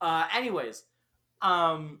 Anyways,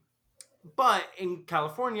 um, but in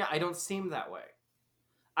California, I don't seem that way.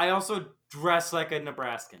 I also dress like a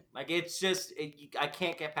Nebraskan. Like, it's just I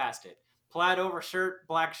can't get past it. Plaid over shirt,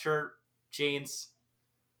 black shirt, jeans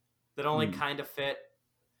that only Mm. kind of fit,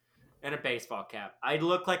 and a baseball cap. I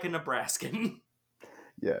look like a Nebraskan.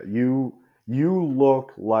 Yeah, you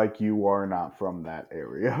look like you are not from that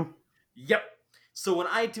area. Yep. So when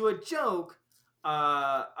I do a joke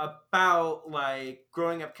about like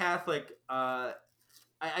growing up Catholic, I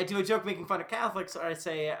do a joke making fun of Catholics. Or I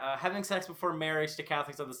say having sex before marriage to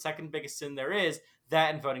Catholics are the second biggest sin there is.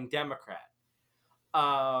 That and voting Democrat.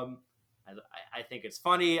 Um, I think it's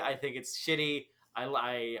funny. I think it's shitty.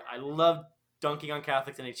 I love dunking on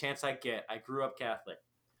Catholics any chance I get. I grew up Catholic.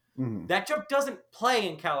 Mhm. That joke doesn't play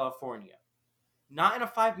in California. Not in a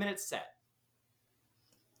 5-minute set.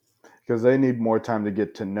 Because they need more time to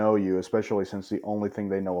get to know you, especially since the only thing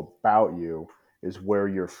they know about you is where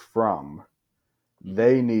you're from.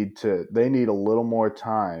 They need a little more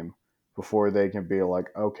time before they can be like,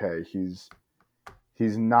 okay, he's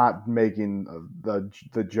not making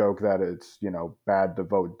the joke that it's bad to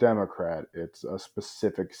vote Democrat. It's a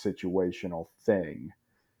specific situational thing,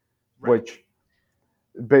 Right. which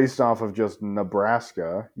based off of just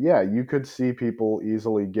Nebraska, yeah, you could see people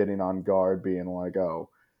easily getting on guard, being like, oh,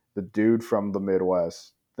 the dude from the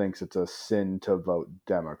Midwest thinks it's a sin to vote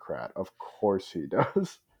Democrat. Of course he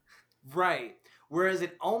does. Right. Whereas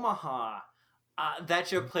in Omaha, that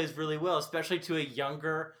joke plays really well, especially to a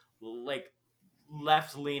younger, like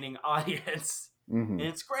left leaning audience. Hmm. And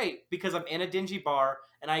it's great because I'm in a dingy bar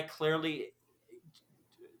and I clearly,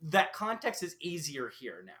 that context is easier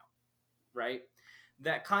here now, right?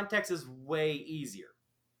 That context is way easier.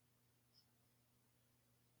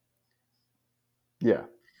 Yeah.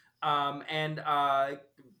 And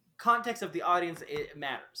context of the audience, it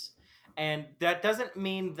matters. And that doesn't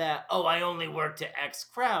mean that, oh, I only work to X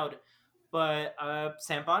crowd. But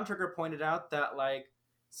Sam Bontrager pointed out that like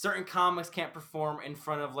certain comics can't perform in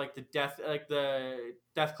front of like the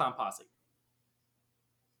Death Clown Posse.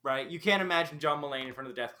 Right? You can't imagine John Mulaney in front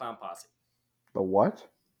of the Death Clown Posse. The what?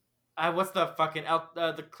 What's the fucking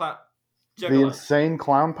the clown The Juggalos? Insane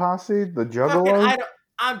Clown Posse? The Fucking Juggalos?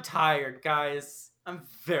 I'm tired, guys. I'm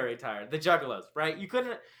very tired. The Juggalos, right? You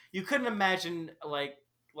couldn't imagine like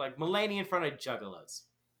Mulaney in front of Juggalos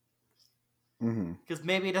Mm-hmm. because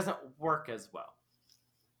maybe it doesn't work as well.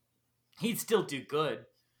 He'd still do good,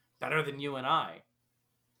 better than you and I,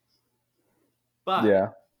 but Yeah.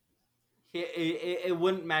 it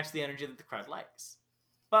wouldn't match the energy that the crowd likes.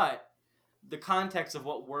 But the context of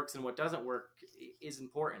what works and what doesn't work is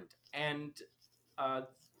important. And uh,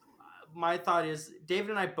 my thought is,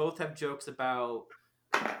 David and I both have jokes about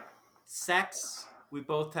sex. We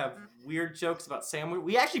both have weird jokes about sandwich.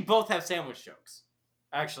 We actually both have sandwich jokes.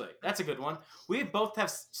 Actually, that's a good one. We both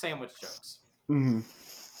have sandwich jokes. Mm-hmm.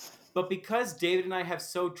 But because David and I have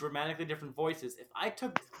so dramatically different voices, if I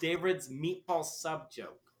took David's meatball sub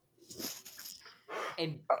joke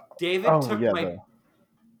and David Oh took yeah, my, the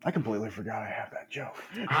I completely forgot I have that joke.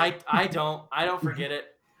 I don't forget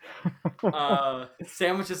it.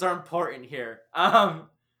 Sandwiches are important here.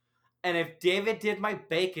 And if David did my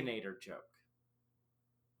baconator joke,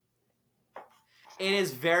 it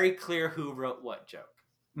is very clear who wrote what joke.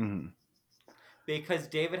 Mm-hmm. Because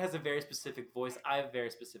David has a very specific voice, I have a very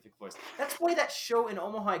specific voice. That's why that show in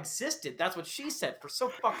Omaha existed. That's what she said for so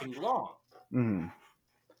fucking long. Mm-hmm.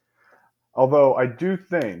 Although I do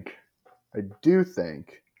think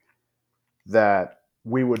that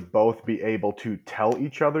we would both be able to tell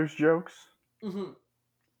each other's jokes. Mm-hmm.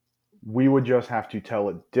 We would just have to tell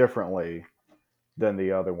it differently than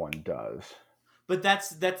the other one does. But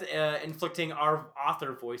that's inflicting our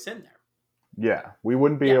author voice in there. Yeah, we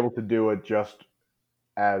wouldn't be Yeah. able to do it just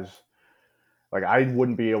as like I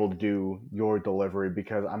wouldn't be able to do your delivery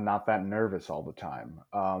because I'm not that nervous all the time.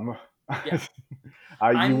 Yeah. You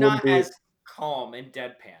I'm wouldn't not be as calm and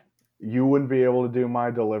deadpan. you wouldn't be able to do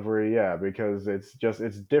my delivery, yeah, because it's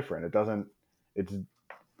different. It doesn't it's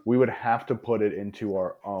we would have to put it into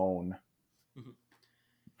our own Mm-hmm.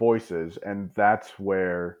 voices, and that's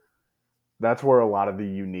where a lot of the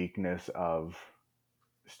uniqueness of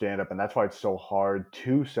stand up, and that's why it's so hard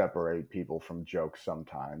to separate people from jokes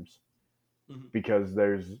sometimes, Mm-hmm. because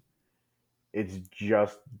it's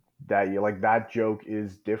just that you like that joke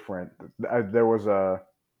is different. There was a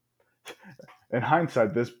in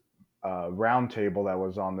hindsight, this roundtable that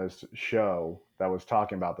was on this show that was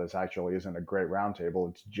talking about this actually isn't a great roundtable.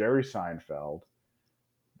 It's Jerry Seinfeld,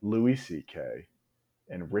 Louis C.K.,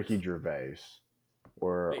 and Ricky Gervais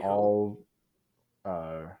were Wait, who? all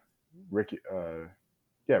uh, Ricky.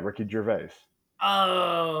 Yeah, Ricky Gervais.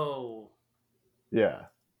 Oh, Yeah,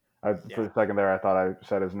 for yeah. a second there, I thought I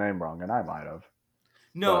said his name wrong, and I might have.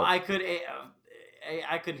 No, But I could.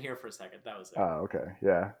 I couldn't hear for a second. That was it. okay,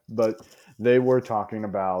 yeah. But they were talking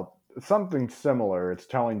about something similar. It's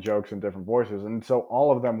telling jokes in different voices, and so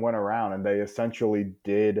all of them went around and they essentially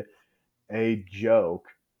did a joke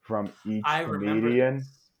from each I remember comedian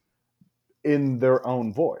this. in their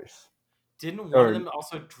own voice. Didn't one of Or them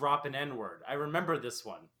also drop an N word? I remember this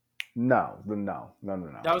one. no.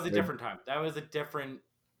 That was a different time. That was a different.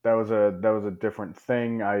 That was a different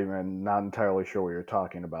thing. I'm not entirely sure what you're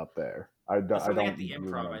talking about there. That's I something at don't the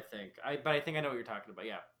improv, I remember. think. But I think I know what you're talking about.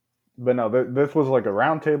 Yeah. But no, this was like a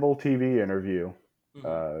roundtable TV interview, Mm-hmm.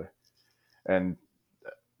 uh, and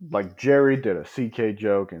like Jerry did a CK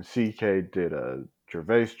joke, and CK did a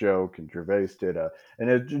Gervais joke, and Gervais did and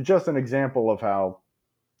it's just an example of how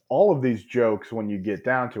all of these jokes, when you get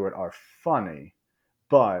down to it, are funny,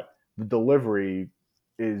 but the delivery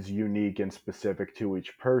is unique and specific to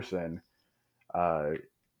each person. Uh,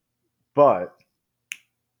 but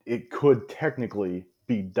it could technically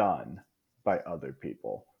be done by other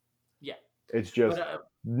people. Yeah. It's But just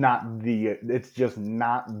it's just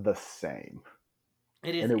not the same,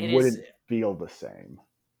 it is. and it It is. wouldn't feel the same.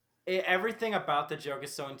 Everything about the joke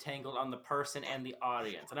is so entangled on the person and the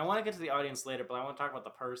audience. And I want to get to the audience later, but I want to talk about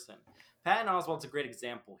the person. Patton Oswalt's a great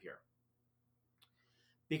example here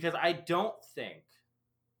because I don't think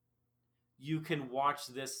you can watch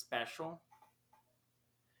this special.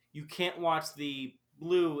 You can't watch the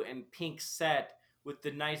blue and pink set with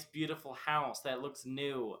the nice, beautiful house that looks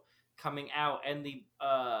new coming out and the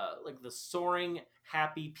like the soaring,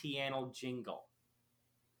 happy piano jingle,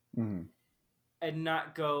 Mm-hmm. and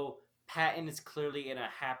not go. Patton is clearly in a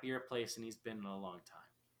happier place than he's been in a long time.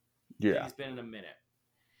 Than Yeah. he's been in a minute.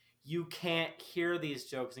 You can't hear these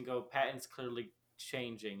jokes and go, Patton's clearly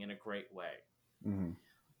changing in a great way. Mm-hmm.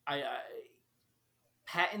 I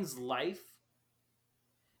Patton's life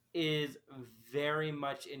is very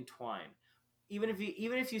much entwined. Even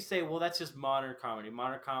if you say, well, that's just modern comedy.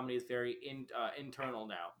 Modern comedy is very internal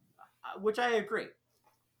now, which I agree.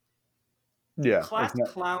 Yeah, Class it's not.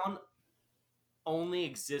 Clown only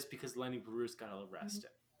exists because Lenny Bruce got arrested.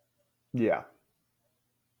 Yeah,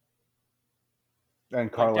 and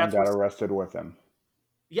Like Carlin that's got what's arrested with him.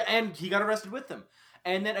 Yeah, and he got arrested with them.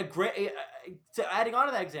 And then to adding on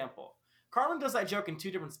to that example, Carlin does that joke in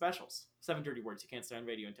two different specials. 7 dirty words you can't say on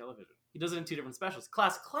radio and television. He does it in two different specials.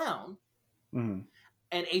 Class Clown Mm-hmm.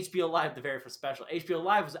 and HBO Live, the very first special. HBO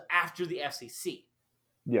Live was after the FCC.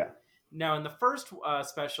 Yeah. Now, in the first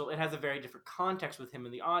special, it has a very different context with him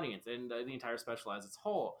in the audience, and the entire special as its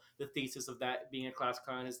whole. The thesis of that being a class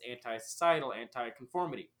clown is anti-societal,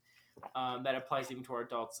 anti-conformity. That applies even to our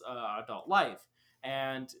adult life.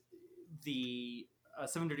 And the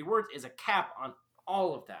 7 dirty words is a cap on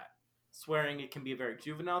all of that. Swearing, it can be a very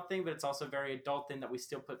juvenile thing, but it's also a very adult thing that we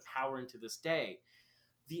still put power into this day.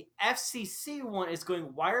 The FCC one is going,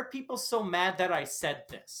 why are people so mad that I said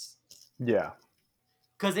this? Yeah.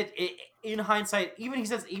 Because it in hindsight, even he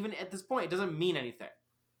says, even at this point, it doesn't mean anything.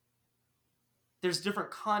 There's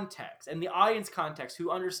different context, and the audience context, who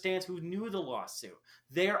understands, who knew the lawsuit,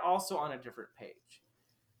 they're also on a different page.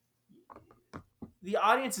 The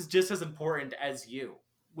audience is just as important as you,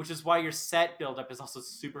 which is why your set buildup is also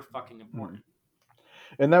super fucking important.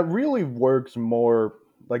 And that really works more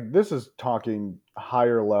like this is talking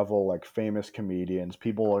higher level, like famous comedians.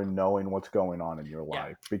 People are knowing what's going on in your Yeah.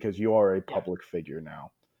 life because you are a Yeah. public figure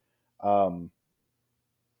now.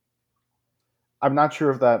 I'm not sure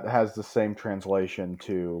if that has the same translation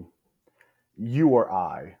to you or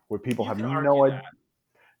I, where people You have can argue that.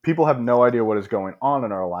 people have no idea what is going on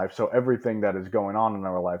in our life. So everything that is going on in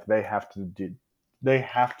our life, they have to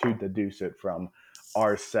deduce it from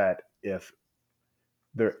our set if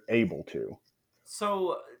they're able to.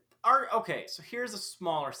 So, so here's a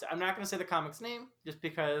smaller set. I'm not going to say the comic's name just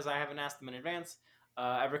because I haven't asked them in advance.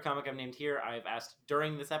 Every comic I've named here, I've asked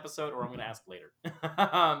during this episode, or I'm going to ask later.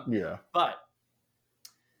 Yeah. But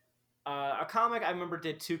a comic I remember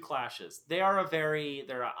did two clashes. They're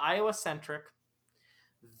Iowa centric.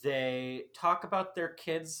 They talk about their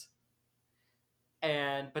kids,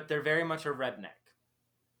 but they're very much a redneck,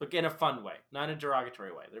 but in a fun way, not in a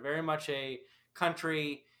derogatory way. They're very much a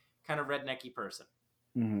country kind of rednecky person.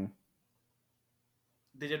 Mm-hmm.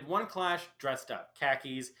 They did one clash dressed up,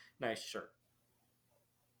 khakis, nice shirt.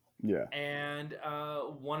 Yeah. And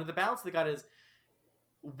one of the balance they got is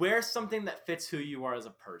wear something that fits who you are as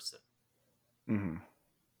a person. Mm-hmm.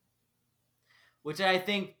 Which I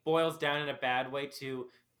think boils down in a bad way to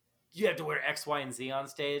you have to wear X, Y, and Z on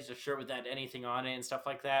stage, a shirt without anything on it and stuff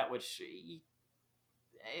like that, which,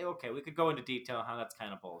 okay, we could go into detail on how that's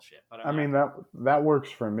kind of bullshit. But I mean that works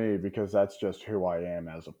for me because that's just who I am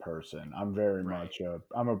as a person. I'm very right. much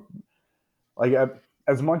like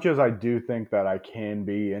as much as I do think that I can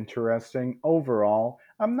be interesting overall,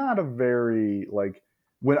 I'm not a very like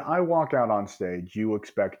when I walk out on stage, you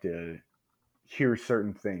expect to hear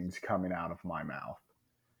certain things coming out of my mouth.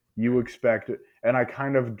 You expect, and I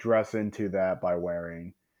kind of dress into that by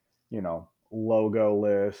wearing,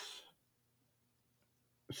 logoless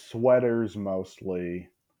sweaters mostly,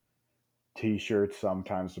 t-shirts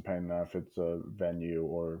sometimes, depending on if it's a venue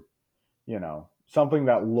or, something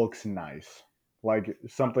that looks nice. Like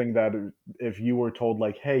something that if you were told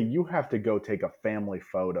like, hey, you have to go take a family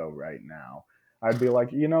photo right now, I'd be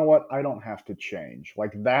like, you know what? I don't have to change.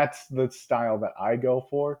 Like that's the style that I go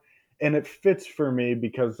for. And it fits for me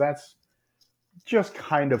because that's just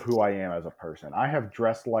kind of who I am as a person. I have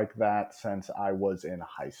dressed like that since I was in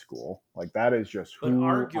high school. Like that is just But who I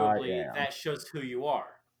arguably, am. that shows who you are.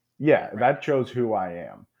 Yeah, Right. that shows who I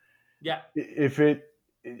am. Yeah. If it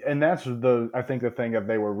and that's I think the thing that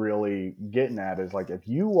they were really getting at is like if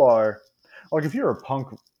you are like if you're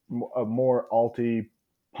a more alty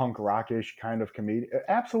punk rockish kind of comedian,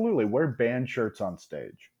 absolutely wear band shirts on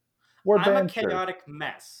stage. Wear I'm a band shirts. chaotic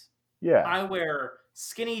mess. Yeah. I wear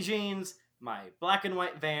skinny jeans, my black and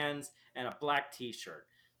white Vans, and a black T-shirt.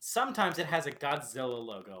 Sometimes it has a Godzilla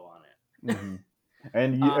logo on it. Hmm.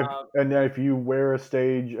 And uh, if you wear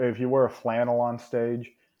if you wear a flannel on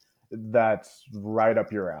stage, that's right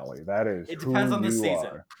up your alley. That is it depends who on the you season.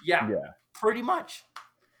 are. Yeah, Yeah. pretty much.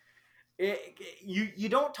 You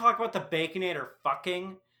don't talk about the Baconator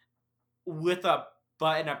fucking with a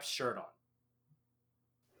button-up shirt on,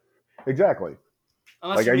 Exactly.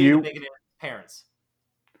 unless Like you're are meeting the you Baconator's parents.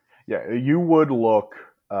 yeah, you would look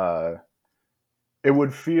it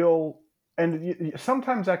would feel and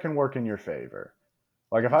sometimes that can work in your favor.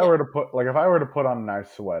 Like if Yeah. if I were to put on a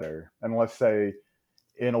nice sweater, and let's say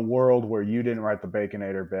in a world where you didn't write the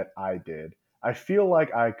Baconator bit, I did. I feel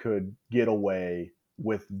like I could get away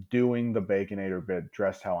with doing the Baconator bit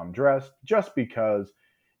dressed how I'm dressed, just because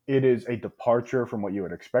it is a departure from what you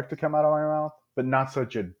would expect to come out of my mouth, but not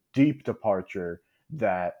such a deep departure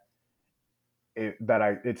that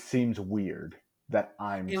it seems weird that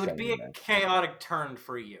I'm It would be saying a it. chaotic turn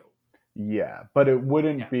for you. Yeah, but Yeah. it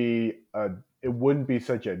wouldn't be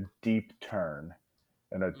such a deep turn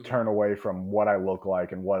and a Hmm. turn away from what I look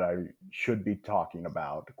like and what I should be talking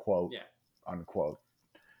about, quote Yeah. unquote,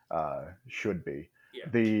 should be. Yeah.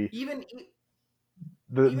 The Even even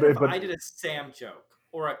the if but I did a Sam joke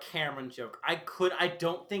or a Cameron joke, I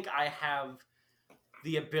don't think I have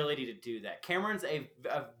the ability to do that. Cameron's a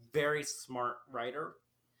very smart writer,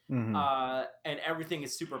 mhm, and everything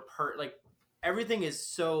is like everything is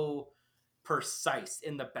so precise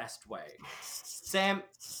in the best way. Sam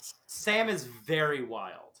is very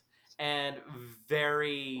wild and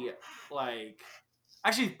very like.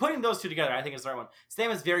 Actually, putting those two together, I think is the right one. Sam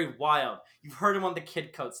is very wild. You've heard him on the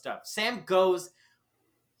Kid Code stuff. Sam goes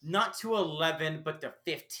not to 11, but to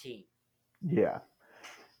 15. yeah.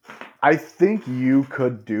 I think you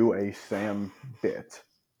could do a Sam bit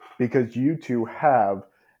because you two have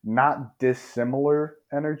not dissimilar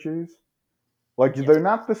energies. Like Yes. they're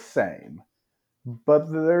not the same,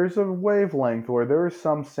 but there's a wavelength where there are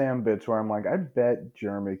some Sam bits where I'm like, I bet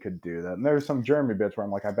Jeremy could do that, and there's some Jeremy bits where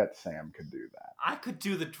I'm like, I bet Sam could do that. I could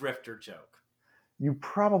do the Drifter joke. You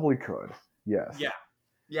probably could, yes. Yeah.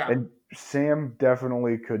 Yeah. And Sam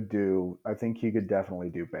definitely could do. I think he could definitely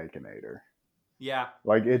do Baconator. Yeah.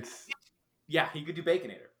 Like it's Yeah. He could do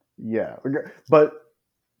Baconator. yeah, but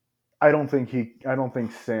I don't think he. I don't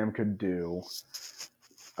think Sam could do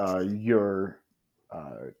your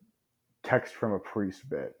uh, text from a priest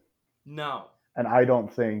bit, No. and I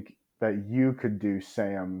don't think that you could do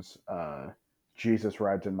Sam's Jesus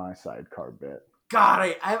rides in my sidecar bit.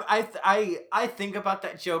 God, I think about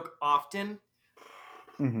that joke often.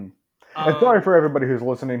 Hmm. And sorry Um, for everybody who's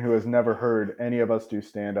listening who has never heard any of us do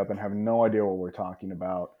stand up and have no idea what we're talking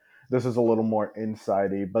about. This is a little more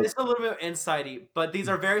insidey, but it's a little bit insighty, but these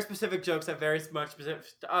are very specific jokes that very much specific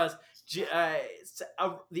to us.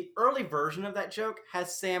 The early version of that joke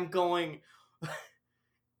has Sam going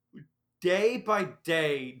day by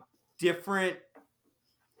day, different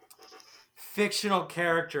fictional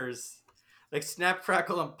characters like Snap,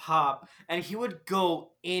 Crackle, and Pop, and he would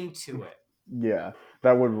go into it. yeah,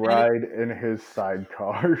 that would And it, ride in his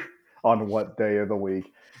sidecar on what day of the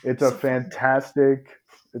week. It's a so fucking fantastic.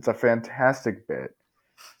 It's a fantastic bit.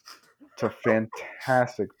 It's a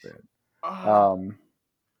fantastic bit. oh, Um,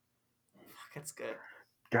 fuck, it's good.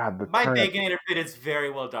 God, the My turnip. Baconator bit is very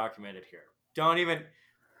well documented here. Don't even.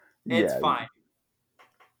 It's Yeah, fine.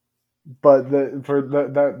 but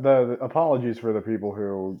the apologies for the people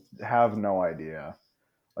who have no idea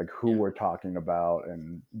like who Yeah. we're talking about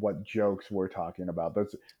and what jokes we're talking about.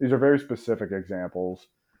 These are very specific examples.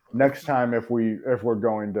 Next time, if we're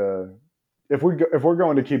going to if we're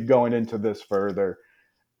going to keep going into this further,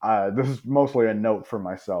 this is mostly a note for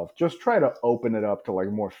myself. Just try to open it up to like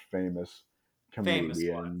more famous Famous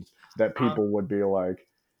comedians ones. that Um, people would be like,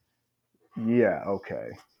 yeah, okay.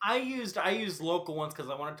 I used local ones because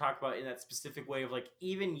I want to talk about in that specific way of like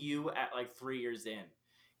even you at like 3 years in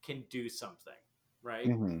can do something, right?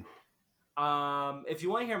 Hmm. If you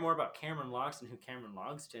want to hear more about Cameron Logston, who Cameron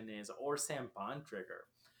Logston is, or Sam Bondtrigger,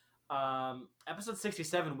 episode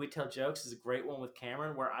 67, We Tell Jokes, is a great one with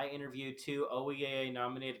Cameron, where I interviewed two OEAA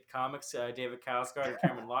nominated comics, David Kalsgaard and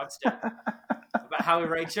Cameron Logston, about how we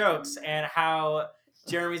write jokes and how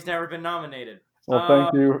Jeremy's never been nominated. Well,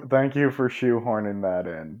 Um, thank you for shoehorning that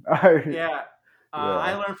in. I yeah, I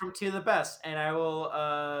yeah. learned from two of the best, and I will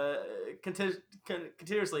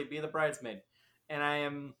continuously be the bridesmaid. And I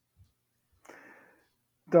am.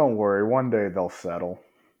 Don't worry, one day they'll settle.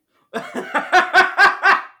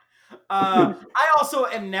 I also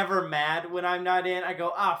am never mad when I'm not in. I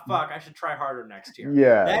go, ah, fuck, I should try harder next year.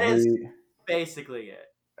 Yeah, That is the basically it.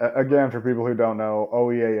 again for people who don't know,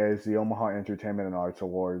 OEAA is the Omaha Entertainment and Arts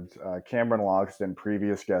Awards. Cameron Logston,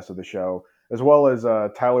 previous guest of the show, as well as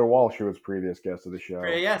Tyler Walsh, who was previous guest of the show,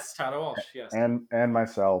 Yes, Tyler Walsh. Yes, and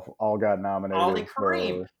myself, all got Ollie nominated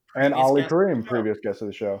Kareem, for, and previous Ali guest of Kareem, the show. previous guest of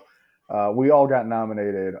the show. We all got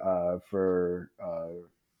nominated for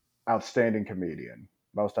outstanding comedian,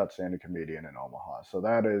 most outstanding comedian in Omaha. So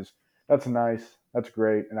that's nice. That's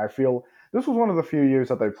great. And I feel this was one of the few years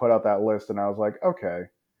that they put out that list, and I was like, okay,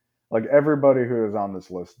 like everybody who is on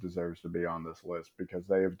this list deserves to be on this list because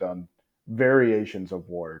they have done variations of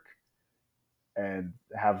work and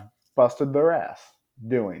have busted their ass.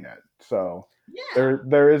 doing it. So Yeah,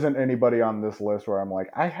 there isn't anybody on this list where I'm like,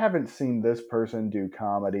 I haven't seen this person do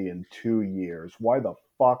comedy in 2 years. Why the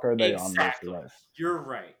fuck are they on this exactly. list? You're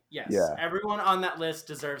right. Yes, Yeah. everyone on that list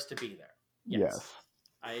deserves to be there. Yes, Yes.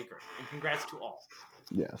 I agree. And congrats to all.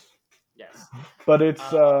 Yes. Yes. But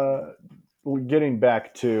it's Um, getting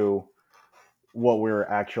back to what we were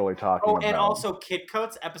actually talking oh, and about. also Kid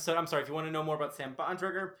Coats episode. I'm sorry if you want to know more about Sam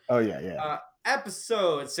Bontrager. Oh yeah, yeah.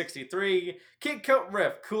 Episode 63, Kid Coat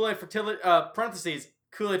riff, Kool-Aid fertility, parentheses,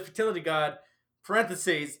 Kool-Aid fertility god,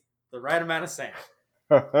 parentheses, the right amount of sand.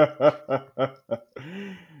 Yeah,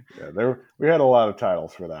 there we had a lot of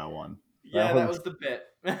titles for that one. That Yeah, that was was the bit.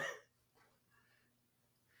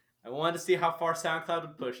 I wanted to see how far SoundCloud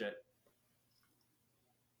would push it.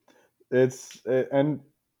 and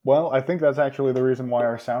well, I think that's actually the reason why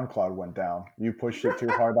our SoundCloud went down. You pushed it too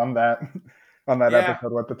hard on that on that Yeah,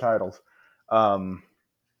 episode with the titles. Um,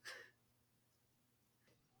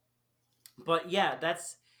 but yeah,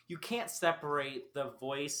 that's you can't separate the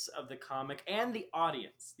voice of the comic and the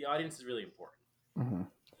audience. The audience is really important mhm.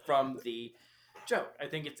 from the joke. I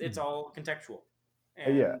think it's all contextual.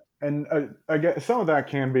 Yeah, And and I guess some of that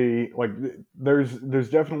can be like there's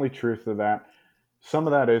definitely truth to that. Some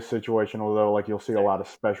of that is situational though. Like you'll see a lot exactly. of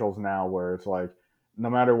specials now where it's like no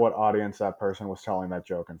matter what audience that person was telling that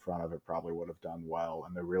joke in front of, it probably would have done well,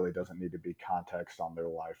 and there really doesn't need to be context on their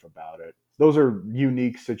life about it. Those are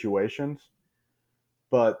unique situations,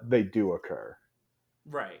 but they do occur.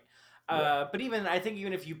 Right. Yeah. But even I think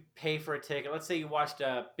even if you pay for a ticket, let's say you watched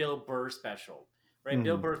a Bill Burr special, right?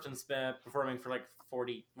 Bill Hmm. Burr's been performing for like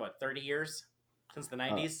 30 years since the Uh,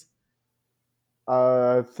 90s.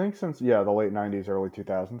 I think since the late '90s, early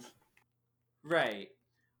 2000s. Right.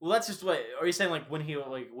 Well, that's just what. Are you saying when he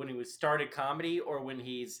was started comedy or when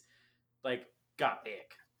he's like got big?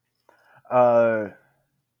 Uh,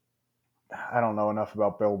 I don't know enough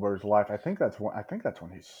about Bill Burr's life. I think that's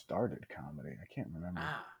when he started comedy. I can't remember.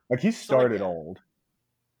 Ah. Like he So like started old.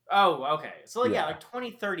 oh okay. So like yeah, Yeah. like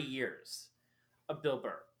 20, 30 years of Bill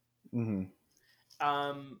Burr. Hmm.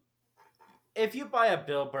 Um if you buy a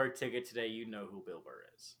Bill Burr ticket today, you know who Bill Burr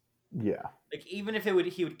is. Yeah. Like even if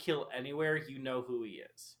he would kill anywhere, you know who he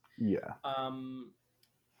is. Yeah. Um,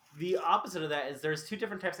 the opposite of that is there's two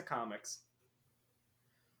different types of comics.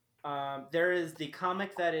 There is the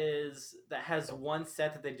comic that has one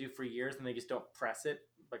set that they do for years and they just don't press it,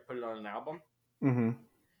 like put it on an album. Hmm.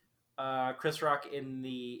 Chris Rock in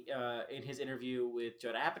his interview with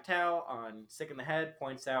Judd Apatow on Sick in the Head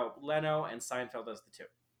points out Leno and Seinfeld as the two,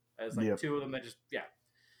 as like Yep. two of them that just yeah.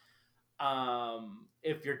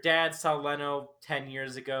 If your dad saw Leno 10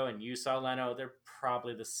 years ago and you saw Leno, they're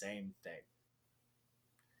probably the same thing.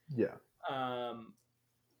 Yeah. Um,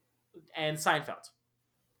 and Seinfeld.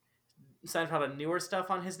 Seinfeld had newer stuff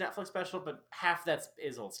on his Netflix special, but half that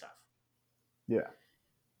is old stuff. Yeah.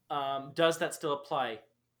 Does that still apply?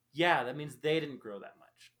 Yeah, that means they didn't grow that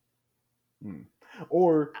much. Mm.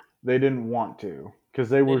 Or they didn't want to because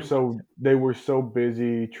They didn't want they were so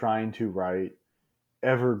busy trying to write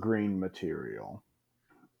evergreen material.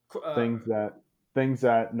 to. Things that things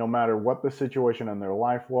that no matter what the situation in their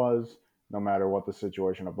life was, no matter what the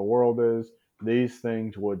situation of the world is, these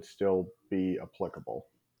things would still be applicable.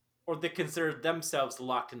 Or they consider themselves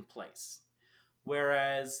locked in place.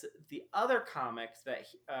 Whereas the other comic that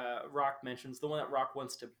Rock mentions, the one that Rock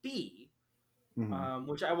wants to be, Hmm.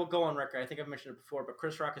 which I will go on record. I think I've mentioned it before, but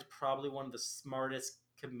Chris Rock is probably one of the smartest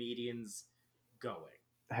comedians going,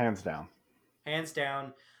 Hands down. hands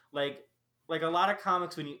down. Like like a lot of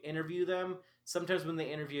comics, when you interview them, sometimes when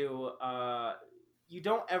they interview, you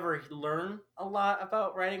don't ever learn a lot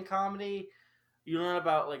about writing comedy. You learn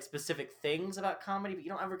about like specific things about comedy, but you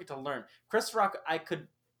don't ever get to learn. Chris Rock, I could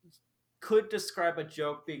describe a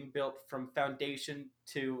joke being built from foundation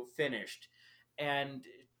to finished, and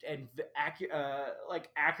like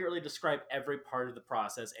accurately describe every part of the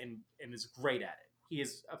process, and is great at it. He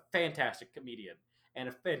is a fantastic comedian and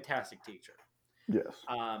a fantastic teacher. Yes.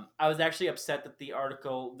 I was actually upset that the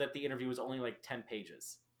interview was only like 10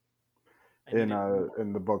 pages. I needed more.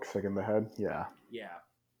 In the book Sick in the Head. Yeah. Yeah,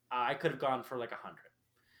 I could have gone for like 100,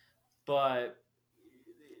 but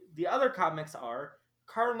the other comics are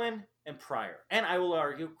Carlin and Pryor, and I will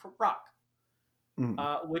argue Rock, Hmm.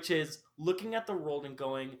 which is looking at the world and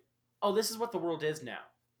going, "Oh, this is what the world is now.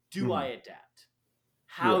 Do I Hmm. adapt?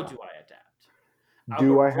 How Yeah. do I adapt?"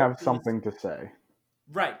 Do I Albert have Brooks is something to say?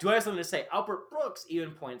 right. Do I have something to say? Albert Brooks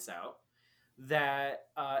even points out that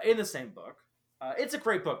in the same book, it's a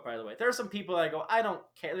great book, by the way. There are some people that go, I don't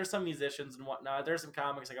care. There's some musicians and whatnot. There's some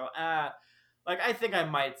comics that go, like I think I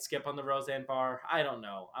might skip on the Roseanne Barr. I don't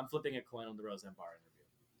know. I'm flipping a coin on the Roseanne Barr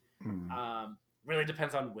interview. Mm. Really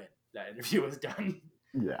depends on when that interview was done.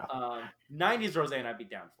 Yeah. 90s Roseanne, I'd be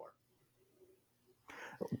down for.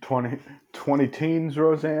 20 teens,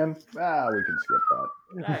 Roseanne. We can skip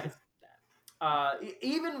I that. guess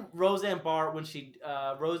even Roseanne Barr, when she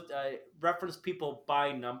referenced people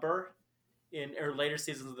by number in her later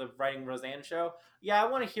seasons of the Writing Roseanne show, yeah, I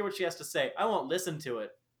want to hear what she has to say. I won't listen to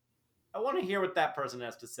it. I want to hear what that person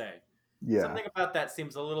has to say. Yeah. Something about that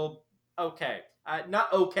seems a little okay.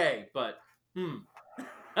 Not okay, but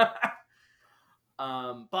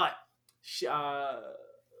but she,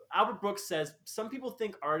 Albert Brooks says some people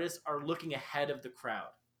think artists are looking ahead of the crowd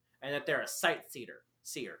and that they're a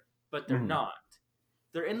seer, but they're Mhm. not.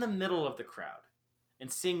 They're in the middle of the crowd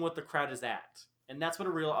and seeing what the crowd is at, and that's what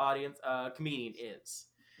a real audience comedian is.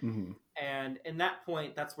 Mhm. And in that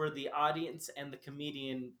point, that's where the audience and the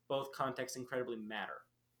comedian both contexts incredibly matter,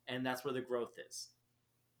 and that's where the growth is.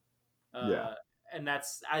 Yeah. Uh, and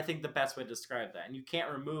that's I think the best way to describe that. And you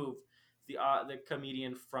can't remove the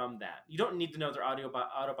comedian from that. You don't need to know their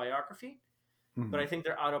autobiography, but Mhm. I think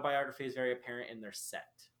their autobiography is very apparent in their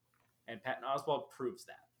set, and Patton Oswalt proves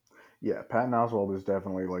that. Yeah, Patton Oswalt is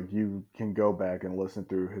definitely like you can go back and listen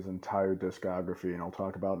through his entire discography, and he'll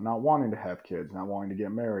talk about not wanting to have kids, not wanting to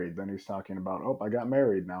get married. Then he's talking about, oh, I got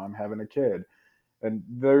married, now I'm having a kid, and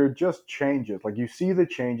they're just changes. Like you see the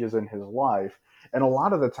changes in his life, and a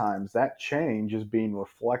lot of the times that change is being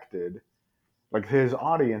reflected. Like his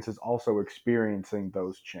audience is also experiencing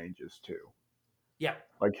those changes too. Yeah.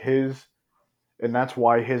 Like his, and that's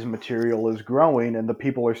why his material is growing, and the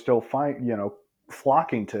people are still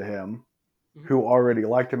flocking to him Mm-hmm. who already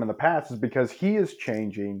liked him in the past is because he is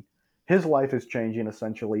changing. His life is changing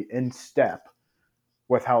essentially in step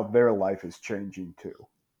with how their life is changing too.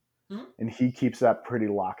 Mm-hmm. And he keeps that pretty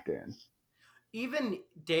locked in. Even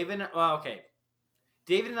David. Well, okay.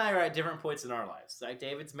 David and I are at different points in our lives. Like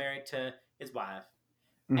David's married to his wife,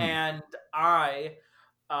 Mhm. and I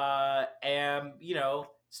am,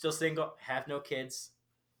 still single, have no kids.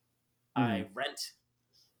 I Mhm. rent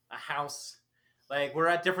a house. Like we're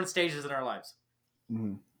at different stages in our lives.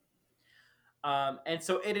 Mhm. And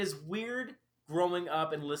so it is weird growing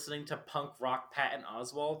up and listening to punk rock Patton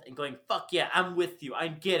Oswalt and going, fuck yeah, I'm with you. I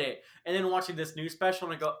get it. And then watching this new special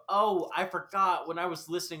and I go, oh, I forgot when I was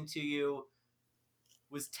listening to you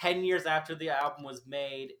was 10 years after the album was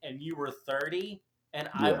made and you were 30 and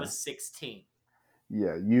I Yeah. was 16.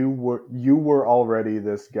 Yeah, you were already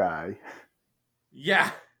this guy,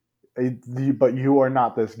 Yeah, but you are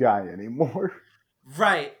not this guy anymore.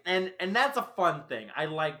 right. And that's a fun thing. I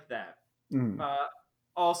like that. Mhm. Uh,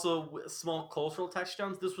 Also, small cultural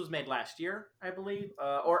touchdowns. This was made last year, I believe,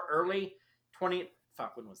 or early 20.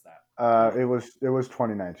 Fuck, when was that? It was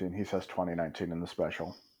 2019. He says 2019 in the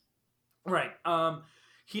special. Right.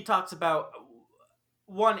 He talks about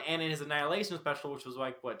one, and in his Annihilation special, which was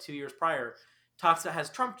like what 2 years prior, talks about has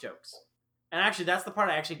Trump jokes, and actually that's the part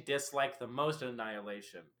I actually dislike the most in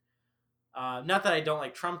Annihilation. Not that I don't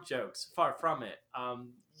like Trump jokes, far from it.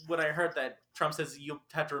 When I heard that Trump says you'll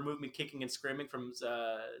have to remove me kicking and screaming from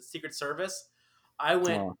Secret Service, I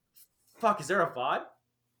went, Oh. "Fuck, is there a VOD?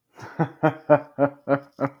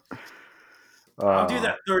 I'll do uh,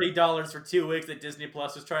 that $30 for 2 weeks that Disney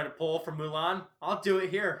Plus was trying to pull from Mulan. I'll do it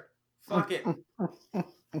here. Fuck it.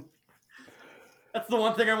 That's the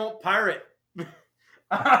one thing I won't pirate.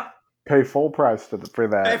 Pay full price for Pay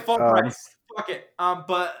that. full price. Fuck it.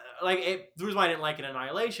 But like the reason why I didn't like it in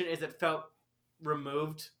Annihilation is it felt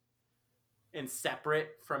removed and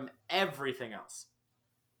separate from everything else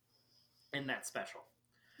in that special.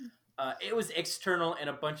 It was external and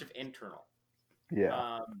a bunch of internal.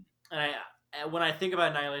 Yeah. And when I think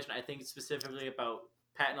about Annihilation, I think specifically about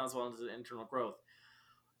Patton Oswalt's internal growth.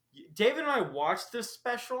 David and I watched this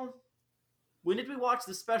special. When did we watch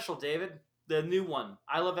the special, David? The new one,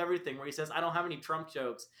 I Love Everything, where he says, I don't have any Trump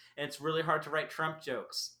jokes, and it's really hard to write Trump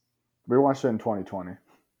jokes. We watched it in 2020.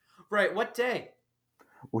 Right, what day?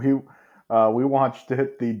 We watched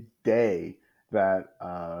it the day that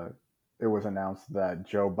it was announced that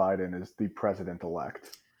Joe Biden is the president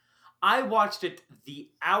elect. I watched it the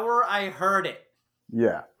hour I heard it.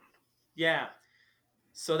 Yeah. Yeah.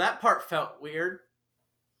 So that part felt weird.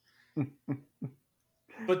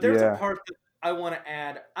 But there's a Yeah. part that I want to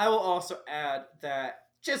add. I will also add that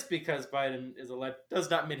just because Biden is elected does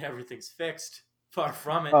not mean everything's fixed. Far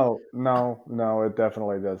from it. Oh, no, no, it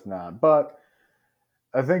definitely does not. But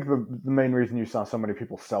I think the main reason you saw so many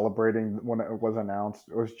people celebrating when it was announced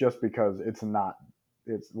was just because it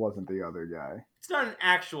wasn't the other guy. It's not an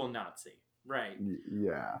actual Nazi. Right.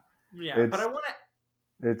 Yeah. Yeah, but I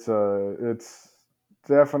It's want to. it's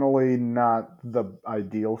definitely not the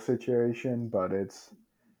ideal situation, but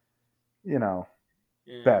you know,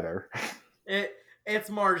 Yeah. better. It it's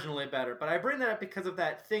marginally better, but I bring that up because of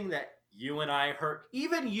that thing that you and I heard.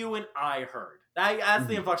 Even you and I heard. That's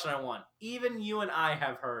the Mhm. inflection I want. Even you and I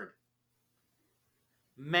have heard.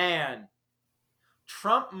 Man,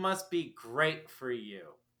 Trump must be great for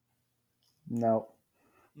you. No,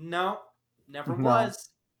 No, never no. was.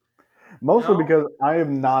 Mostly No. because I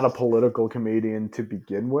am not a political comedian to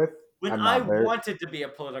begin with. When I'm I not very. wanted to be a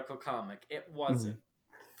political comic, it wasn't Mhm.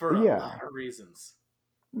 for a Yeah, lot of reasons.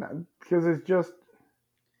 because it's just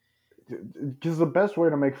because the best way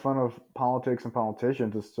to make fun of politics and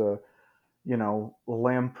politicians is to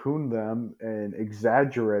lampoon them and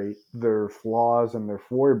exaggerate their flaws and their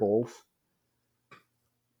foibles.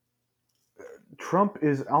 Trump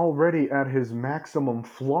is already at his maximum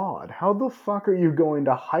flawed. How the fuck are you going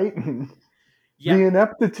to heighten Yeah. the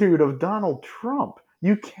ineptitude of Donald Trump?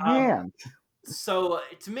 You Um. can't. So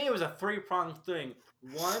to me, it was a three-pronged thing.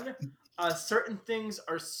 One, certain things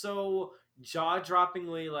are so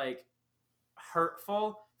jaw-droppingly like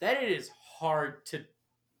hurtful that it is hard to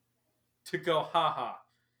go haha.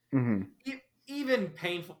 Hmm. Even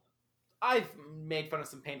painful. I've made fun of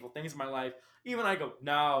some painful things in my life. Even I go,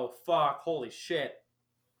 no, fuck, holy shit.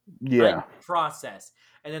 I Yeah. need to process.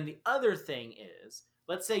 And then the other thing is,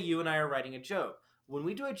 let's say you and I are writing a joke. When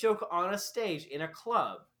we do a joke on a stage in a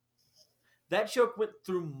club, that joke went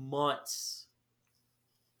through months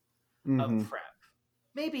of Hmm. prep,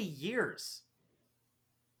 maybe years.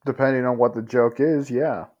 Depending on what the joke is,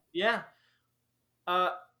 yeah. Yeah.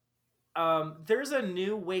 Uh, there's a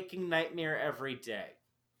new waking nightmare every day.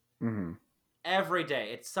 Hmm. Every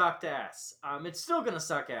day, it sucked ass. It's still gonna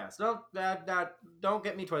suck ass. Don't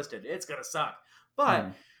get me twisted. It's gonna suck, but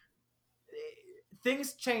Hmm.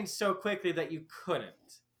 things changed so quickly that you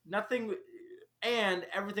couldn't. Nothing, and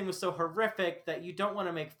everything was so horrific that you don't want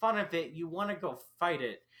to make fun of it. You want to go fight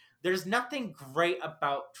it. There's nothing great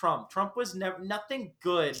about Trump. Trump was never nothing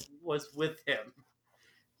good was with him.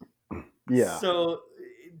 Yeah. So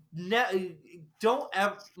don't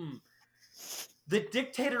ever. The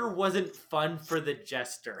dictator wasn't fun for the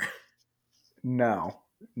jester. No.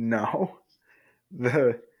 No.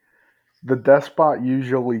 The the despot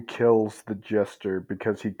usually kills the jester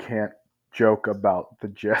because he can't joke about the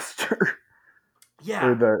jester. Or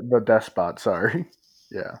Yeah. the despot, sorry.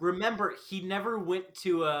 Yeah. Remember, he never went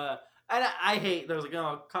to a. And I hate there's like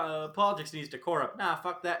politics needs decorum. Nah,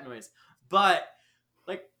 fuck that noise. But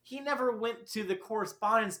like he never went to the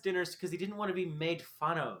correspondence dinners because he didn't want to be made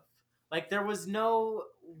fun of. Like there was no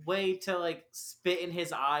way to like spit in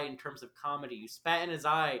his eye in terms of comedy. You spat in his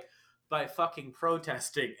eye by fucking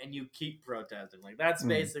protesting, and you keep protesting. Like that's Mm-hmm.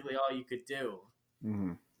 basically all you could do.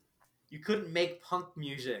 Mm-hmm. You couldn't make punk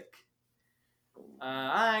music.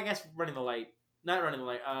 I guess running the light, not running the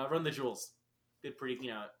light. Run the jewels. Did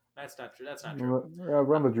pretty. That's not true. That's not true. Uh,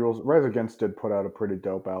 Run the Jewels. Rise Against did put out a pretty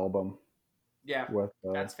dope album yeah, with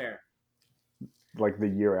that's fair. like the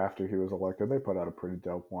year after he was elected. They put out a pretty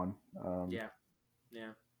dope one. Yeah, yeah.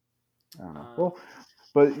 I don't know. Uh, Well,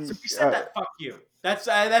 but so if you said that, fuck you. That's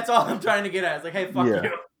all I'm trying to get at. It's like, hey, fuck yeah,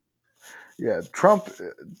 you. yeah. Trump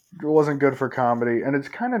wasn't good for comedy, and it's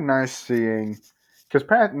kind of nice seeing because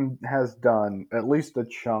Patton has done at least a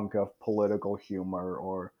chunk of political humor,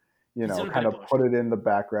 or He's done a bit kind of of put bullshit. it in the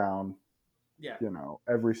background. Yeah.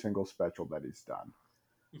 Every single special that he's done.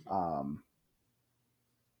 Um,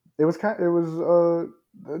 it was kind. It was.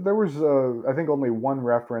 There was. I think only one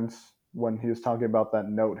reference when he was talking about that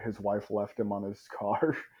note his wife left him on his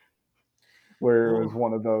car, where it was Ooh.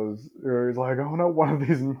 one of those. Where he's like, "Oh no, one of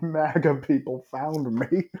these MAGA people found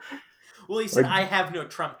me." Well, he said, Like, I have no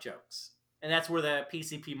Trump jokes. And that's where the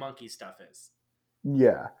PCP monkey stuff is.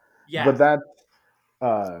 yeah, Yeah. but that.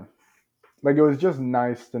 Uh, like, it was just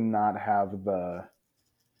nice to not have the.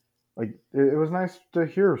 Like, it was nice to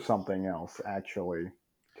hear something else actually,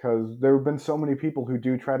 because there have been so many people who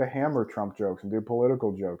do try to hammer Trump jokes and do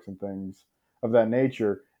political jokes and things of that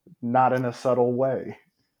nature, not in a subtle way.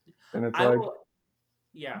 And it's I like, will.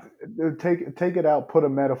 Yeah. take it out, put a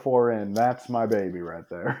metaphor in. That's my baby right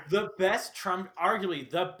there. Arguably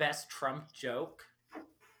the best Trump joke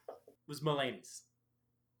was Mulaney's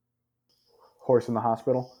Horse in the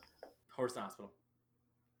hospital. horse in the hospital.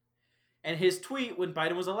 And his tweet when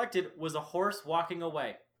Biden was elected was a horse walking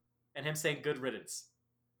away and him saying good riddance.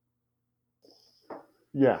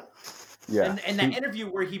 Yeah, yeah. And that interview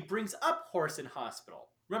where he brings up horse in hospital.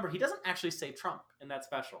 Remember, he doesn't actually say Trump in that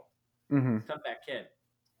special. Hmm. Comeback Kid.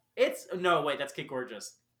 It's no wait, that's Kid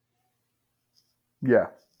Gorgeous. Yeah.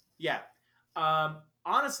 Yeah.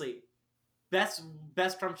 Honestly, best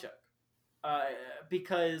Trump joke. Uh,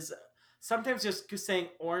 because sometimes just saying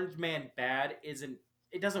Orange Man bad isn't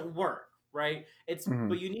it doesn't work. right? Hmm.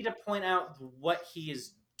 But you need to point out what he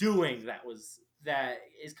is doing that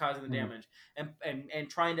is causing the Hmm. damage, and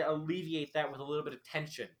trying to alleviate that with a little bit of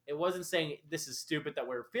tension. It wasn't saying this is stupid that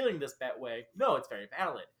we're feeling this that way. No, it's very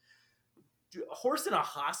valid. Horse in a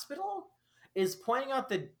Hospital is pointing out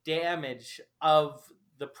the damage of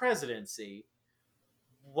the presidency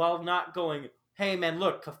while not going, "Hey man,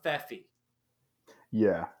 look, Kafefi."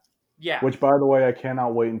 Yeah. Yeah, Which, by the way, I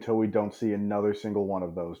cannot wait until we don't see another single one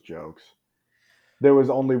of those jokes. There was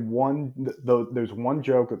only one. There's one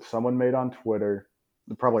joke that someone made on Twitter.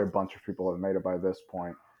 Probably a bunch of people have made it by this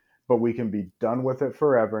point, but we can be done with it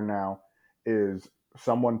forever now. Is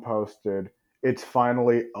someone posted? It's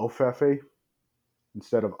finally Ofefe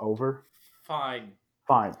instead of over. fine.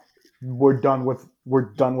 Fine, we're done with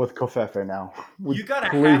Kofefe now. You got a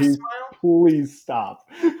half Please, smile. please stop.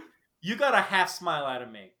 You got a half smile out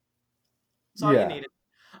of me. That's all you Yeah. needed.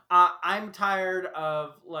 I'm tired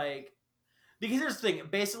of like because here's the thing.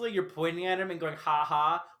 Basically, you're pointing at him and going "ha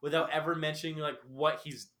ha" without ever mentioning like what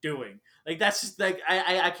he's doing. Like that's just like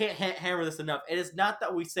I can't hammer this enough. It is not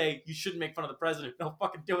that we say you shouldn't make fun of the president. No,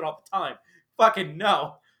 fucking do it all the time. Fucking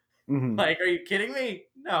no. Hmm. Like, are you kidding me?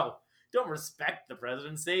 No. Don't respect the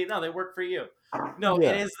presidency. No, they work for you. No, it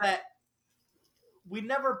Yeah. is that we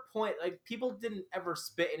never point like people didn't ever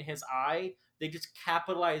spit in his eye. They just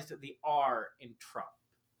capitalized the R in Trump.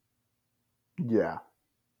 Yeah.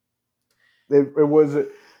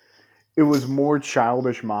 It was more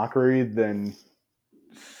childish mockery than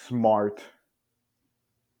smart,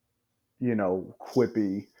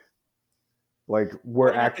 quippy. Like we're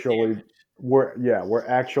Pointing out the actually damage. we're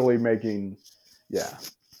actually making, yeah.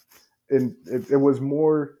 And it was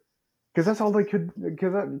more because that's all they could,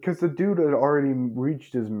 because the dude had already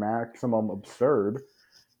reached his maximum absurd,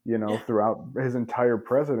 Yeah. throughout his entire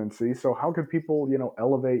presidency. So how could people,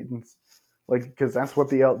 elevate and like, because that's what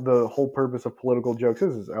the whole purpose of political jokes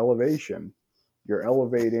is elevation. You're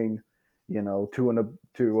elevating,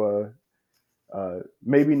 to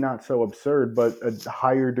maybe not so absurd, but a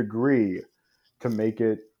higher degree to make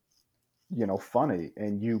it, funny.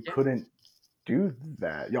 And you Yeah. couldn't do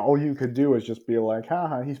that. All you could do is just be like,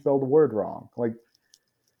 haha, he spelled the word wrong. Like,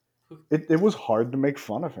 it was hard to make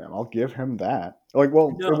fun of him. I'll give him that. Like,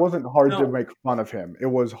 well, No, it wasn't hard to no. make fun of him. It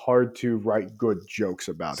was hard to write good jokes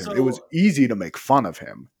about him. It was So easy to make fun of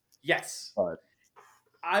him, yes, but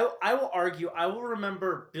I will argue. I will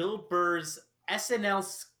remember Bill Burr's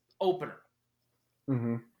SNL opener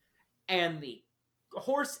hmm and the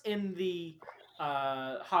horse in the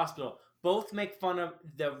hospital both make fun of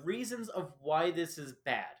the reasons of why this is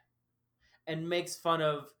bad and makes fun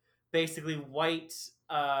of basically white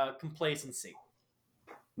complacency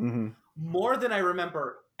hmm more than I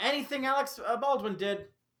remember anything Alex Baldwin did.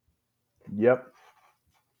 yep,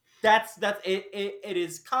 That's it. It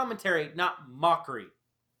is commentary, not mockery,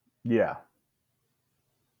 yeah,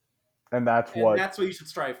 and that's and what that's what you should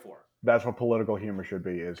strive for. that's what political humor should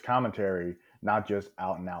be: is commentary, not just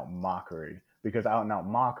out and out mockery. Because out and out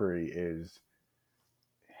mockery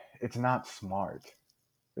it's not smart.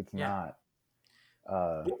 It's Yeah, not.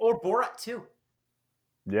 Uh, or Borat too.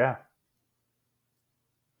 yeah,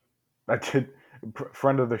 I did.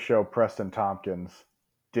 Friend of the show, Preston Tompkins,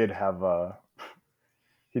 did have a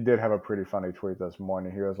he did have a pretty funny tweet this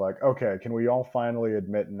morning. He was like, "Okay, can we all finally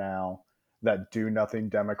admit now that Do Nothing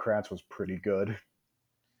Democrats was pretty good?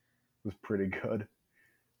 Was pretty good."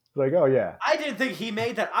 It's like, oh yeah, I didn't think he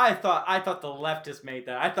made that. I thought the leftists made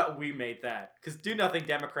that. I thought we made that because do nothing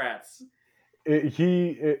Democrats.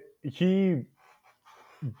 he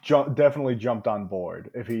definitely jumped on board.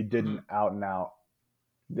 If he Hmm. didn't out and out,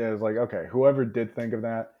 it was like, okay, whoever did think of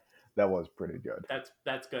that, that was pretty good.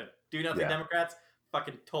 That's good. Do nothing Yeah. Democrats.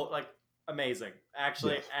 Fucking like amazing.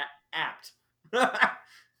 Actually, Yes. apt.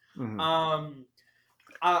 Hmm. um,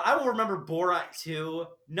 I will remember Borat too.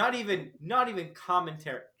 Not even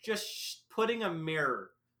commentary. Just putting a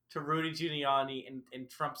mirror to Rudy Giuliani and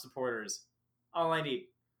Trump supporters. All I need.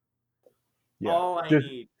 Yeah. All I Just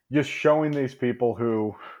need. just showing these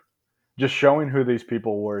people just showing who these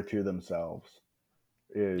people were to themselves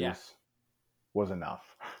Yeah. is was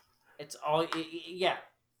enough. It's all. Yeah.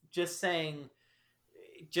 Just saying.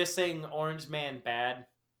 Just saying. Orange Man bad.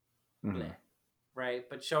 Bleh, Hmm. right?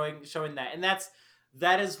 But showing that, and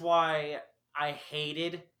that is why I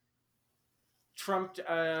hated Trump.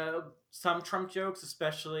 Some Trump jokes,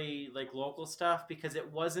 especially like local stuff, because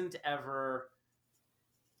it wasn't ever.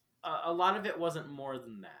 A lot of it wasn't more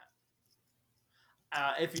than that.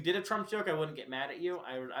 If you did a Trump joke, I wouldn't get mad at you.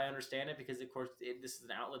 I understand it because, of course, this is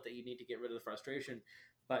an outlet that you need to get rid of the frustration.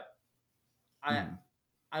 But I Hmm.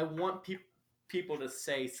 I want people to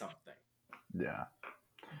say something. Yeah.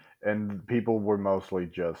 and people were mostly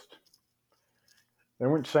just they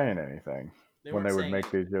weren't saying anything They when weren't they would saying make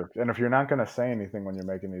it. these jokes. And if you're not going to say anything when you're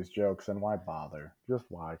making these jokes, then why bother? Just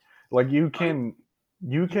why? Like you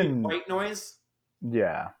You mean can, white noise?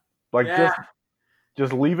 yeah, like Yeah.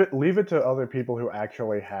 just leave it to other people who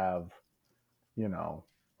actually have, you know,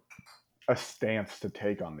 a stance to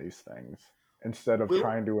take on these things instead of Will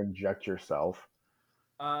trying to inject yourself.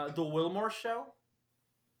 the Wilmore Show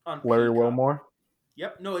on Larry Peacock. Wilmore?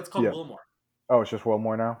 Yep. No, it's called Yeah. Wilmore. Oh, it's just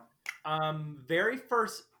Wilmore now? Very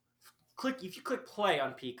first click if you click play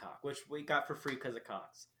on Peacock, which we got for free because of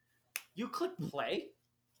Cox. You click play.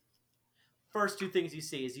 First two things you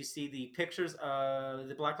see is you see the pictures of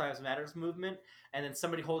the Black Lives Matters movement, and then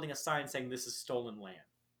somebody holding a sign saying this is stolen land.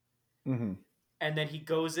 Mm-hmm. And then he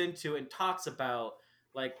goes into and talks about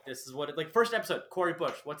like this is what it like first episode Corey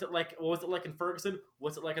Bush, what's it like, what was it like in Ferguson,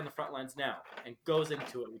 what's it like on the front lines now, and goes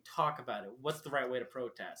into it. We talk about it, what's the right way to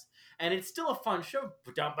protest, and it's still a fun show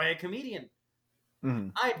done by a comedian. Mm-hmm.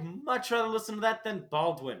 I'd much rather listen to that than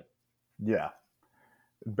Baldwin. Yeah.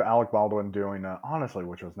 Alec Baldwin doing, honestly,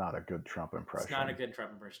 which was not a good Trump It's not a impression. good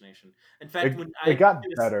Trump impersonation. In fact, It, when it I got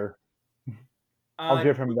did better. I'll uh,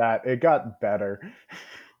 give him that. It got better,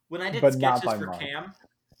 when I did but not sketches by for much. Cam,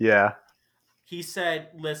 Yeah. he said,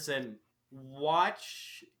 "Listen,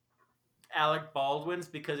 watch Alec Baldwin's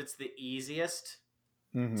because it's the easiest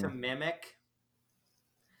Mm-hmm. to mimic,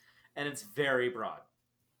 and it's very broad."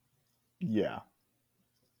 Yeah.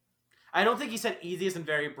 I don't think he said easiest and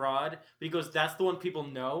very broad, but he goes, "That's the one people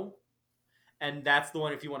know, and that's the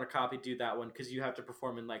one if you want to copy, do that one because you have to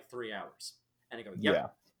perform in like 3 hours." And I go, "Yep." Yeah.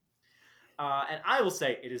 And I will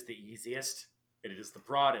say it is the easiest, it is the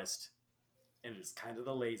broadest, and it is kind of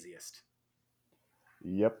the laziest.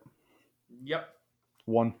 Yep. Yep.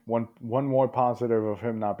 One more positive of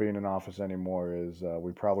him not being in office anymore is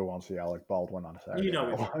we probably won't see Alec Baldwin on You Saturday know we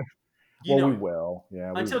Night won't. Live. You Well, know we we won't. will.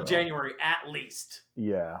 Yeah, we Until will. January at least.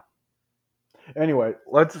 Yeah. Anyway,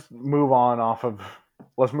 let's move on off of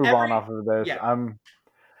this. Yeah,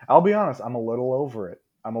 I'll be honest, I'm a little over it.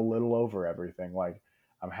 I'm a little over everything. Like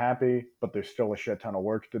I'm happy, but there's still a shit ton of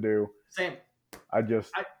work to do. same. I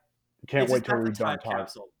just I, can't it's wait just till time we're for done time talking.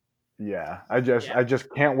 capsule. Yeah, Yeah. I just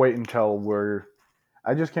can't wait until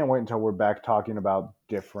we're back talking about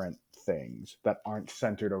different things that aren't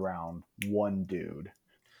centered around one dude.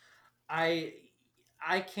 I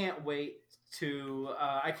I can't wait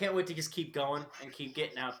I can't wait to just keep going and keep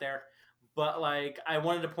getting out there. But like I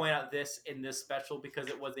wanted to point out this in this special because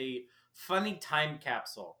it was a funny time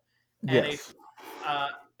capsule and a Yes. uh,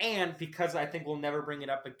 and because I think we'll never bring it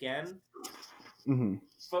up again. Hmm.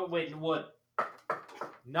 But wait, wood.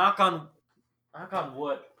 Knock on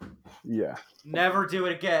wood. Yeah. Never do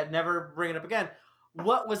it again. Never bring it up again.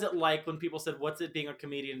 What was it like when people said, "What's it being a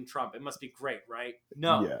comedian in Trump?" It must be great, right?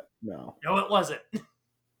 No, Yeah. No. no, it wasn't.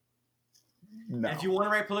 And if No. you want to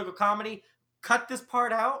write political comedy, cut this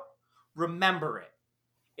part out. Remember it.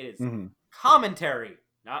 It is Hmm. commentary,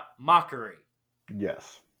 not mockery.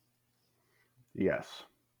 Yes. Yes.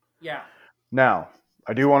 Yeah, Now,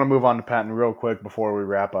 I do want to move on to Patton real quick before we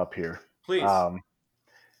wrap up here. please. Um,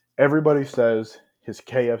 Everybody says his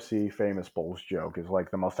KFC famous bowls joke is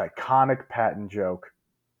like the most iconic Patton joke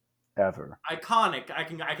ever. Iconic.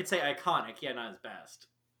 I could say iconic. Yeah, not his best.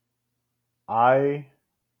 I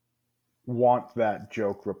want that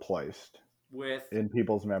joke replaced With in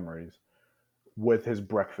people's memories with his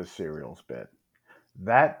breakfast cereals bit.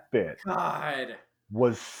 That bit God.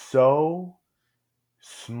 was so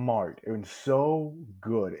smart and so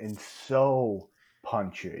good and so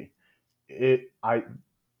punchy. It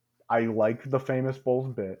I like the famous Bulls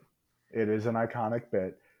bit. It is an iconic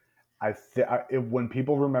bit. When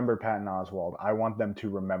people remember Patton Oswalt, I want them to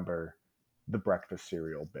remember the breakfast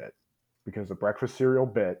cereal bit because the breakfast cereal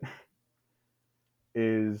bit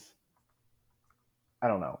is I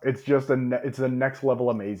don't know. It's just it's a next level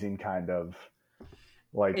amazing kind of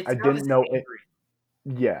like It's I not as didn't know it. angry.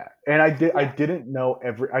 Yeah, and I Yeah. didn't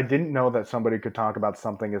know that somebody could talk about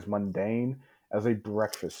something as mundane as a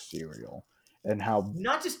breakfast cereal and how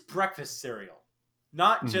Not just breakfast cereal.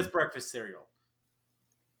 Not mhm, just breakfast cereal.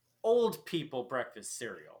 Old people breakfast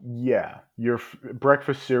cereal. yeah, your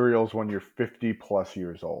breakfast cereals when you're 50 plus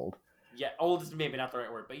years old Yeah, old is maybe not the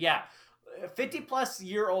right word, but yeah,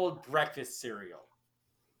 50-plus-year-old breakfast cereal.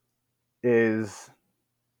 is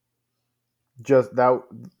just that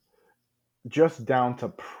just down to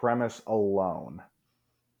premise alone.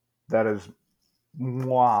 That is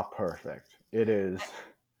perfect. It is.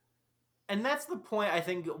 And that's the point I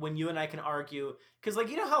think when you and I can argue, because like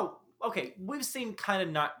you know how okay, we've seen kind of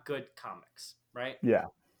not good comics, right? Yeah.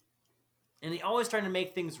 And they always trying to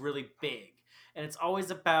make things really big. and it's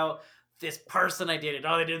always about this person I dated.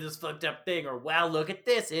 Oh, they did this fucked up thing, or wow, look at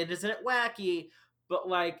this. Isn't it wacky? But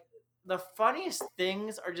like the funniest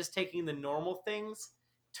things are just taking the normal things,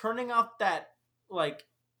 turning off that like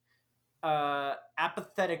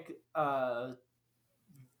apathetic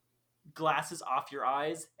glasses off your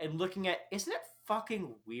eyes and looking at, isn't it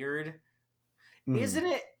fucking weird? Mm. Isn't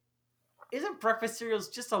it? Isn't breakfast cereals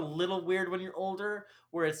just a little weird when you're older,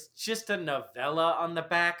 where it's just a novella on the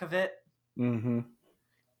back of it, Mm-hmm.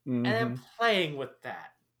 and then Mm-hmm. playing with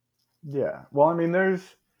that? Yeah. Well, I mean,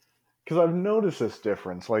 because I've noticed this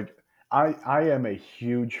difference. Like, I am a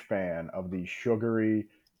huge fan of the sugary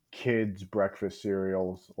kids breakfast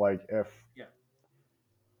cereals. Like, if Yeah,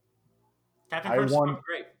 Captain I Crunch is want, fucking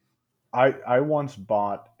great. I once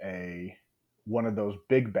bought a one of those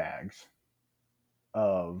big bags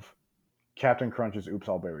of Captain Crunch's Oops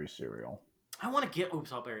All Berries cereal. I want to get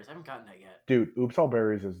Oops All Berries. I haven't gotten that yet. Dude, Oops All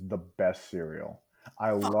Berries is the best cereal.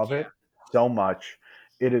 I Fuck love yeah! it so much.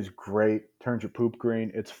 It is great. Turns your poop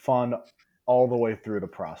green. It's fun all the way through the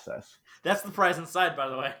process. That's the prize inside, by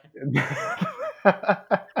the way.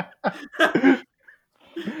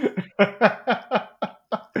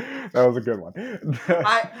 That was a good one.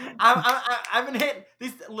 I, I've been hitting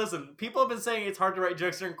these. Listen, people have been saying it's hard to write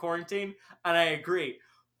jokes during quarantine, and I agree.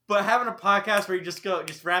 But having a podcast where you just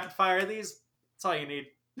rapid fire these, that's all you need.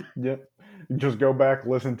 Yep. Just go back,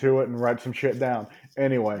 listen to it, and write some shit down.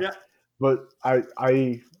 Anyway, Yeah, but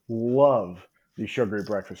I love these sugary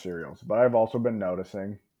breakfast cereals. But I've also been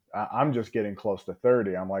noticing I'm just getting close to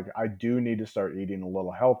 30. I'm like, I do need to start eating a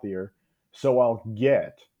little healthier, so I'll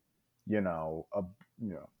get a you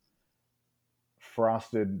know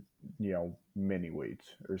frosted mini wheats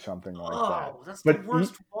or something like that. oh, that's the But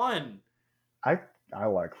worst one. I I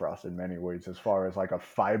like frosted mini wheats as far as like a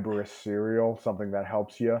fibrous cereal, something that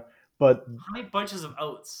helps you. But How many bunches of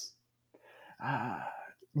oats? uh,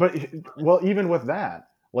 but well, even with that,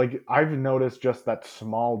 like I've noticed just that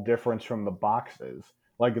small difference from the boxes,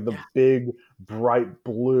 like the Yeah, big bright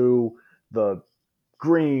blue, the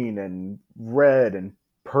green and red and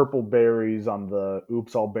purple berries on the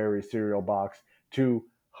Oops All Berry cereal box to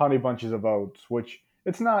Honey Bunches of Oats, which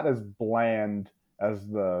it's not as bland as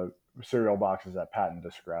the cereal boxes that Patton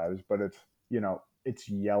describes, but it's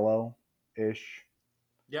yellow ish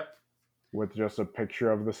yep. with just a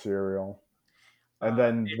picture of the cereal. And Uh,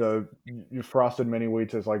 then it's the frosted mini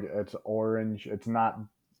wheats is like it's orange. It's not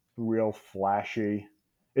real flashy.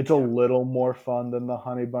 It's a yeah, little more fun than the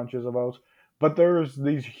honey bunches of oats, but there's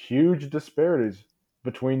these huge disparities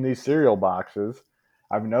between these cereal boxes.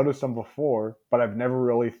 I've noticed them before, but I've never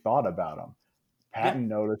really thought about them. yeah, Patton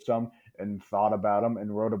noticed them and thought about them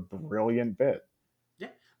and wrote a brilliant bit. yeah.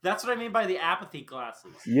 That's what I mean by the apathy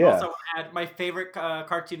glasses. Also, Yeah. I want to add my favorite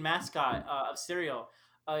cartoon mascot of cereal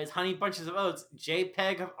is Honey Bunches of Oats,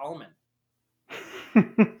 JPEG of Almond.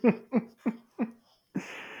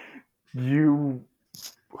 you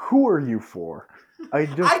Who are you for? I I,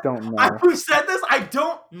 just don't I know. who said this? I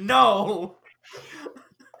don't know.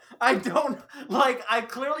 I don't like. I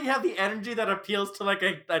clearly have the energy that appeals to like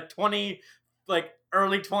a 20, like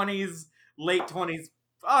early 20s, late 20s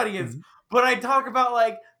audience. But I talk about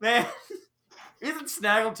like, man, isn't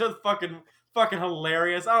Snaggletooth fucking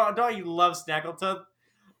hilarious? Don't you love Snaggletooth?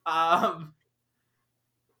 Um,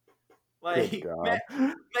 Good like man,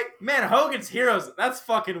 God. man, Hogan's Heroes. That's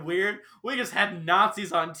fucking weird. We just had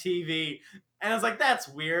Nazis on TV, and I was like, that's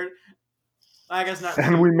weird. I guess not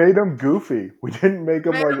And too. we made him goofy. We didn't make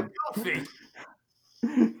him Man, like. I'm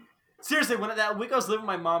goofy. Seriously, when that week I was living with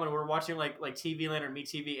my mom and we were watching like TV Land or Me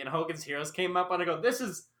TV, and Hogan's Heroes came up, and I go, "This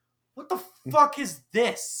is what the fuck is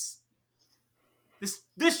this?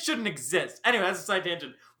 This shouldn't exist." Anyway, that's a side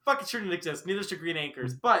tangent. Fuck, it shouldn't exist. Neither should Green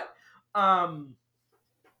Acres. But um,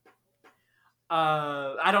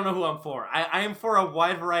 I don't know who I'm for. I am for a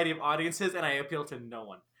wide variety of audiences, and I appeal to no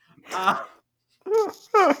one. Uh,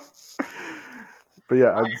 But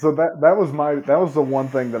yeah, so that was the one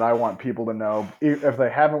thing that I want people to know if they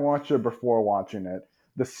haven't watched it before watching it.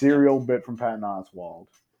 The yeah. serial bit from Patton Oswalt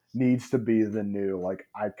needs to be the new like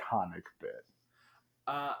iconic bit.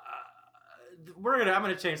 Uh, I'm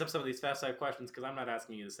gonna change up some of these fast side questions because I'm not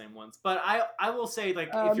asking you the same ones. But I will say like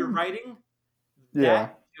if you're Um, writing yeah.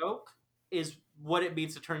 that joke is what it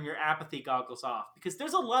means to turn your apathy goggles off because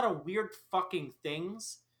there's a lot of weird fucking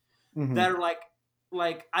things Hmm. that are like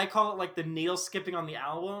I call it like the needle skipping on the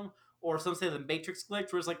album or some say the matrix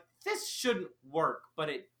glitch where it's like this shouldn't work but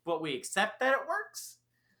we accept that it works.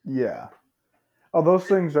 Yeah. Oh, those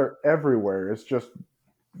things are everywhere. It's just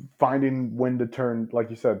finding when to turn, like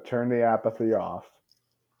you said, turn the apathy off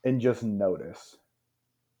and just notice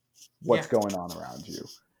Yeah, what's going on around you.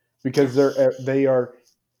 because they are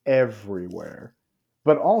everywhere.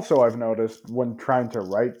 But also, I've noticed when trying to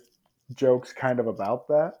write jokes kind of about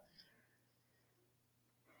that,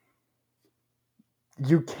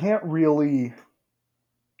 you can't really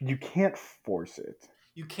you can't force it.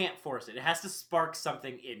 You can't force it. It has to spark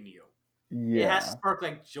something in you. It has to Yeah, spark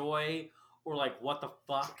like joy or like what the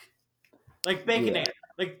fuck. Like yeah, Baconator.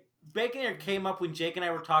 Like Baconator came up when Jake and I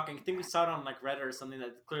were talking. I think we saw it on like Reddit or something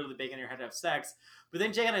that clearly Baconator had to have sex. But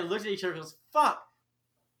then Jake and I looked at each other and goes, "Fuck,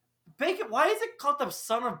 Bacon. Why is it called the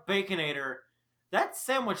son of Baconator? That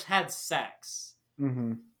sandwich had sex."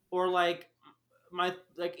 hmm Or like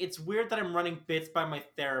it's weird that I'm running bits by my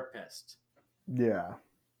therapist yeah.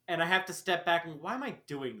 and I have to step back and why am I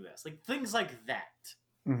doing this? Like things like that.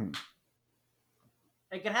 hmm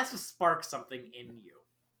Like it has to spark something in you.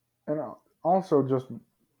 And also, just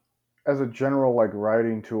as a general like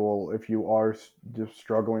writing tool, if you are just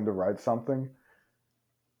struggling to write something,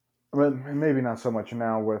 I mean, maybe not so much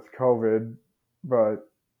now with COVID, but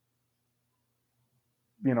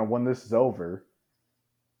when this is over,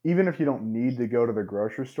 even if you don't need to go to the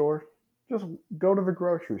grocery store, just go to the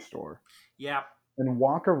grocery store Yeah, and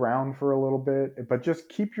walk around for a little bit, but just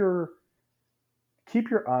keep your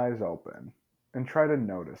eyes open and try to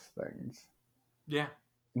notice things yeah,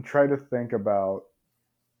 and try to think about,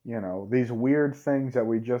 these weird things that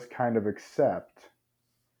we just kind of accept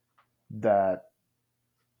that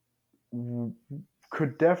w-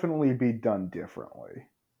 could definitely be done differently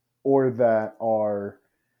or that are,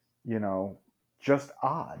 you know, just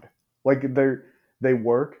odd. Like they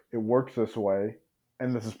work, it works this way,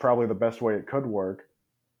 and this is probably the best way it could work,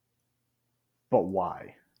 but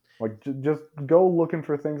why? Like just go looking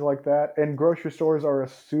for things like that. And grocery stores are a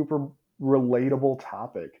super relatable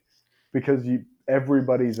topic because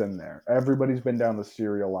everybody's in there. Everybody's been down the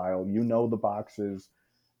cereal aisle. You know the boxes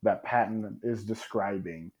that Patton is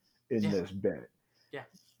describing in yeah, this bit. yeah.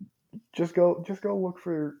 Just go look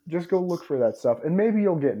for that stuff, and maybe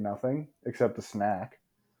you'll get nothing except a snack,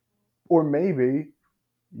 or maybe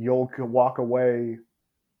you'll walk away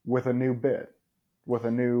with a new bit, with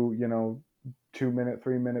a new 2 minute,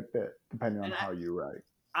 3 minute bit, depending on And how you write.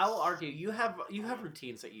 I will argue you have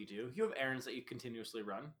routines that you do. You have errands that you continuously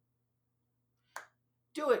run.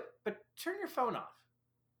 Do it, but turn your phone off.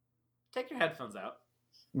 Take your headphones out.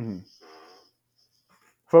 hmm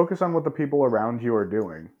Focus on what the people around you are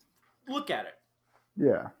doing. Look at it.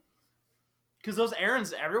 Yeah. Because those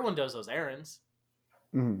errands, everyone does those errands.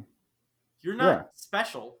 hmm You're Yeah. not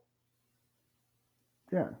special.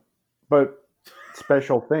 Yeah. But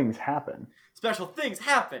special things happen. Special things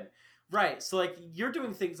happen. Right. So like you're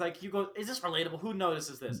doing things like you go, is this relatable? Who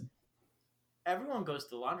notices this? Everyone goes to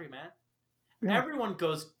the laundromat. Yeah. Everyone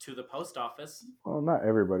goes to the post office. Well, not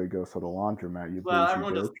everybody goes to the laundromat, you Well, bougie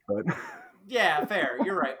everyone does. bitch, but Yeah, fair.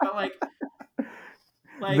 You're right. But like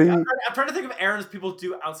the I'm trying to think of errands people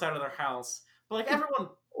do outside of their house. But like everyone,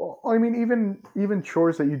 well, I mean, even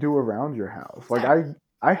chores that you do around your house. Like exactly.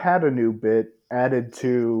 I had a new bit added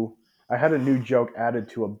to, I had a new joke added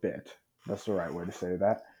to a bit. That's the right way to say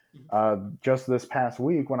that. Just this past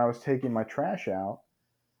week, when I was taking my trash out,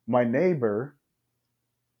 my neighbor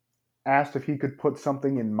asked if he could put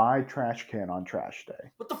something in my trash can on trash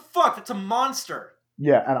day. What the fuck? That's a monster.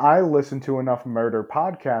 Yeah, and I listened to enough murder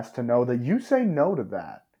podcasts to know that you say no to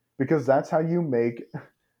that because that's how you make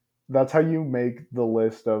the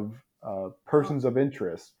list of Oh. persons of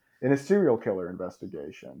interest in a serial killer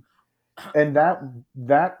investigation, and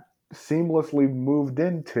that seamlessly moved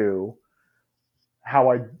into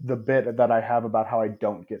the bit that I have about how I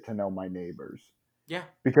don't get to know my neighbors. Yeah.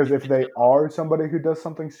 Because You if get to they get off. are somebody who does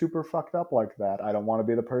something super fucked up like that, I don't want to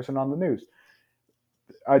be the person on the news.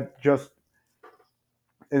 I just,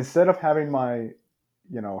 instead of having my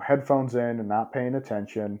headphones in and not paying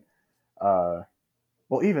attention, uh,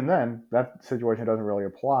 well, even then, that situation doesn't really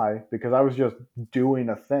apply because I was just doing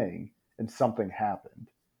a thing and something happened.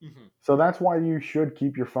 Mm-hmm. So that's why you should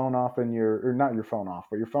keep your phone off or not your phone off,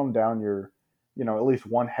 but your phone down, at least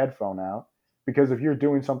one headphone out. Because if you're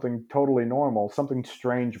doing something totally normal, something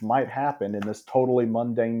strange might happen in this totally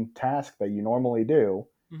mundane task that you normally do,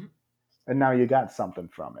 Mm-hmm. and now you got something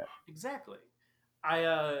from it. Exactly.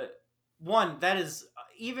 I one that is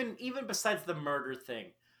even besides the murder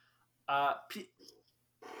thing. Uh, pe-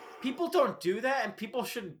 People don't do that, and people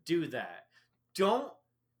shouldn't do that. Don't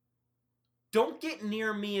don't get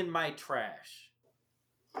near me in my trash.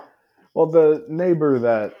 Well, the neighbor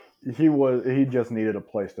that he just needed a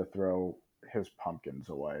place to throw his pumpkins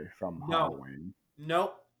away from No, Halloween.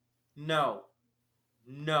 nope, no,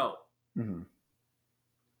 no. hmm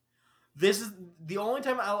This is the only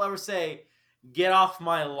time I'll ever say, "Get off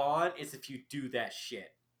my lawn," is if you do that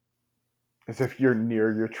shit. As if you're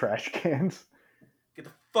near your trash cans. Get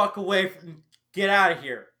the fuck away from. Get out of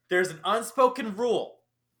here. There's an unspoken rule.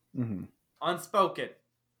 Hmm. Unspoken.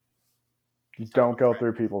 You Talk don't about go trash.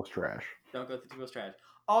 through people's trash. Don't go through people's trash.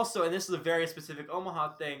 Also, and this is a very specific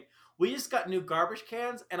Omaha thing, we just got new garbage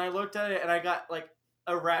cans, and I looked at it and I got like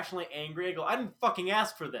irrationally angry. I go, I didn't fucking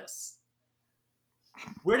ask for this.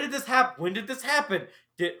 Where did this happen? When did this happen?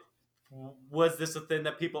 Did Was this a thing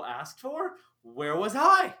that people asked for? Where was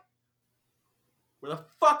I? Where the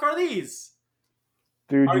fuck are these?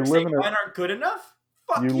 Dude, Are you you live saying in a mine aren't good enough?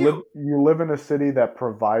 Fuck you live you. you live in a city that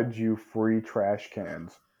provides you free trash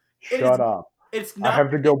cans. It is. Shut up. It's I not.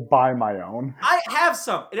 have to go buy my own. I have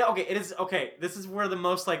some. Okay, it is okay. This is where the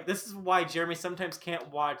most like. This is why Jeremy sometimes can't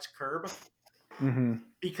watch Curb Hmm.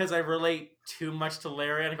 because I relate too much to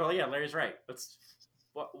Larry, and I go, yeah, Larry's right. That's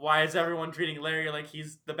why is everyone treating Larry like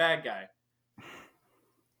he's the bad guy?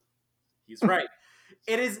 He's right.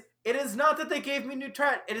 It is. It is not that they gave me new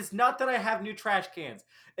trash. It is not that I have new trash cans.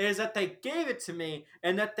 It is that they gave it to me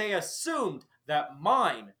and that they assumed that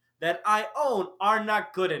mine that I own are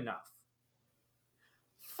not good enough.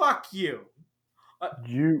 Fuck you.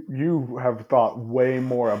 You have thought way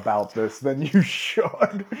more about this than you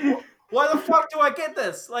should. Why the fuck do I get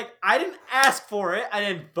this? Like, I didn't ask for it. I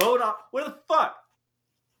didn't vote on. What the fuck?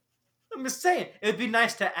 I'm just saying, it'd be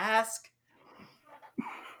nice to ask.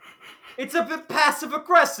 It's a bit passive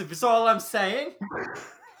aggressive, is all I'm saying.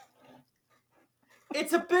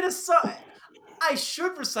 It's a bit of I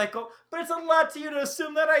should recycle, but it's a lot to you to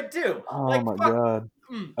assume that I do. Oh Like, my fuck. god.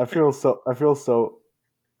 Mm. I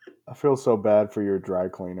feel so bad for your dry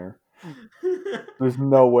cleaner. There's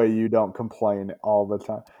no way you don't complain all the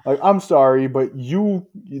time. Like, I'm sorry, but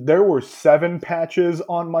there were 7 patches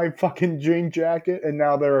on my fucking jean jacket, and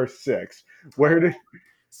now there are 6. Where did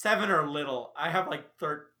 7 are little. I have like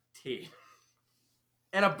 13.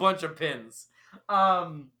 And a bunch of pins.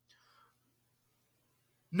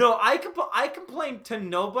 No, I complain to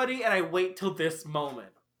nobody, and I wait till this moment.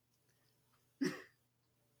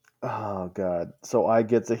 Oh god. So I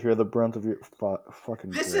get to hear the brunt of your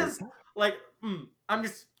fucking This great. is like, I'm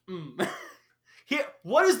just here.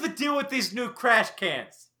 What is the deal with these new crash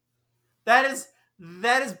cans? That is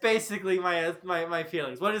basically my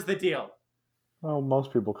feelings. What is the deal? Well,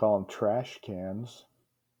 most people call them trash cans,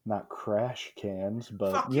 not crash cans,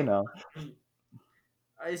 but Fuck you. you know.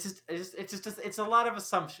 It's a lot of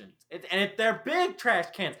assumptions. And if they're big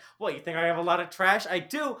trash cans, what, you think I have a lot of trash? I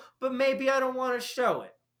do, but maybe I don't want to show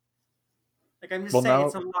it. Like, I'm just Well saying, now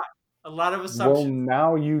it's a lot of well assumptions.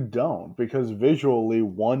 now you don't, because visually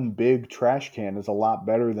one big trash can is a lot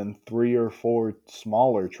better than 3 or 4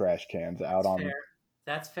 smaller trash cans out That's on. fair.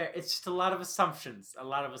 That's fair. It's just a lot of assumptions. A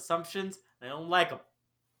lot of assumptions. I don't like them.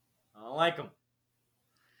 I don't like them.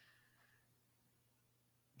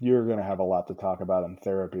 You're going to have a lot to talk about in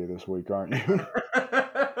therapy this week, aren't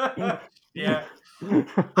you? Yeah.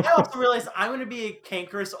 I also realized I'm going to be a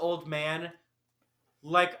cankerous old man,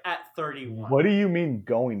 like at 31. What do you mean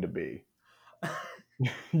going to be?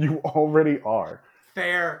 You already are.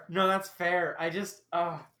 Fair. No, that's fair. I just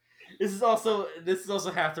this is also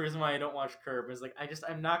half the reason why I don't watch Curb. Is like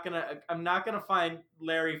I'm not gonna find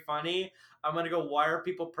Larry funny. I'm gonna go, why are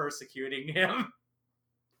people persecuting him?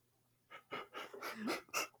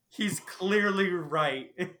 He's clearly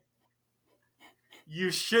right. You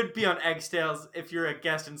should be on eggshells if you're a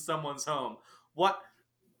guest in someone's home. What?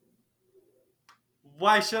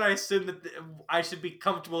 Why should I assume that I should be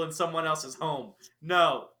comfortable in someone else's home?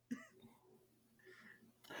 No.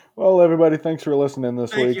 Well, everybody, thanks for listening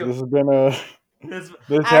this Thank week. you. This has been a This,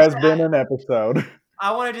 this has actually, been an episode.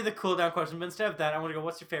 I want to do the cool down question, but instead of that, I want to go,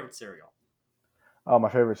 what's your favorite cereal? Oh, my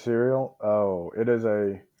favorite cereal? Oh, it is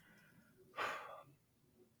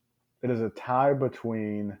a tie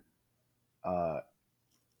between uh,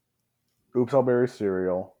 Oops All Berry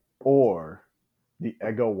cereal or the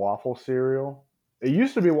Eggo waffle cereal. It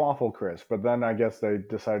used to be Waffle Crisp, but then I guess they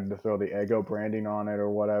decided to throw the Eggo branding on it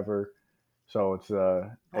or whatever. So it's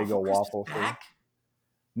Waffle Eggo Crisp is waffle cereal. back?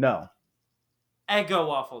 No, Eggo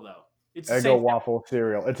waffle, though. It's the Eggo same thing. waffle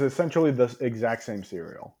cereal. It's essentially the exact same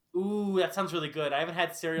cereal. Ooh, that sounds really good. I haven't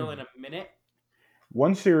had cereal in a minute.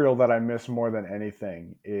 One cereal that I miss more than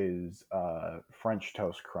anything is French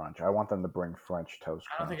Toast Crunch. I want them to bring French Toast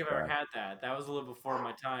I don't think Crunch I've ever back. had that. That was a little before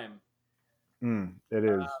my time. It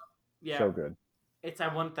is Yeah, so good.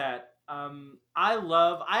 I want that.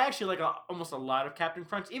 I actually like almost a lot of Captain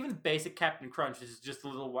Crunch. Even basic Captain Crunch is just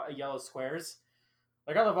little yellow squares.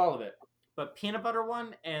 Like, I love all of it. But peanut butter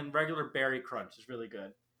one and regular berry crunch is really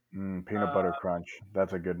good. Peanut butter crunch.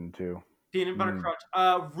 That's a good one too. Peanut butter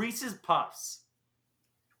crunch. Reese's Puffs.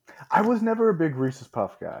 I was never a big Reese's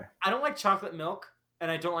Puff guy. I don't like chocolate milk, and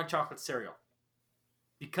I don't like chocolate cereal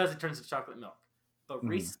because it turns into chocolate milk. But Mm.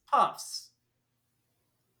 Reese's Puffs,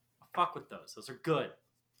 I fuck with those. Those are good.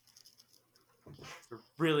 They're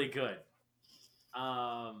really good.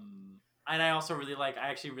 And I also really like. I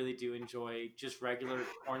actually really do enjoy just regular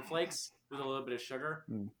cornflakes with a little bit of sugar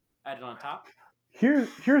Mm. added on top.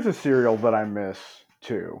 Here's a cereal that I miss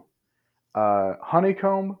too.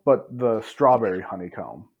 Honeycomb, but the strawberry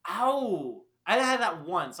honeycomb. Ow! I had that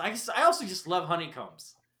once. I also just love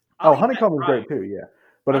honeycombs. I'll Oh, eat that honeycomb is dry. great too. Yeah,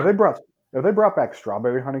 but I don't. if they brought back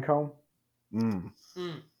strawberry honeycomb, mm,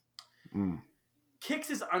 Mm. mm. Kix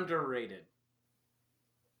is underrated.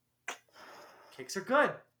 Kix are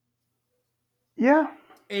good. Yeah,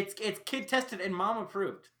 It's kid tested and mom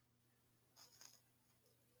approved.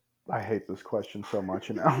 I hate this question so much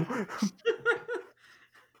now.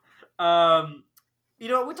 um,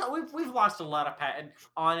 we've lost a lot of patent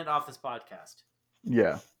on and off this podcast.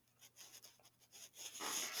 Yeah,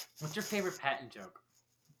 What's your favorite patent joke?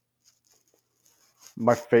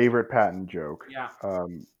 my favorite patent joke. Yeah.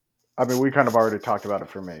 I mean, we kind of already talked about it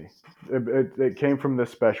for me. It came from this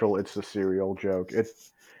special. It's the cereal joke.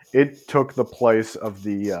 It took the place of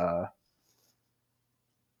the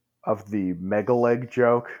Mega Leg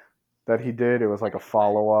joke that he did. It was like a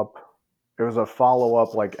follow up. It was a follow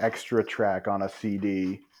up like extra track on a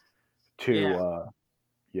CD to Yeah.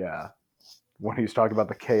 yeah, when he's talking about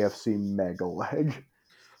the KFC Mega Leg.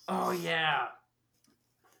 Oh yeah.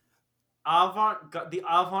 The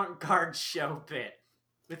avant-garde show bit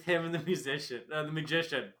with him and the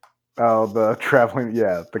magician. Oh, the traveling,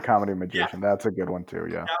 yeah, the comedy Yeah. magician. That's a good one too.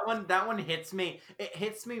 Yeah. That one hits me. It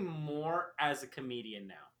hits me more as a comedian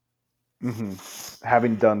now. Hmm.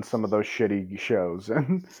 Having done some of those shitty shows,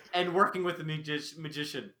 and And working with the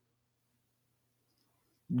magician.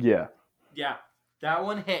 yeah, Yeah. That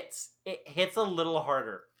one hits. It hits a little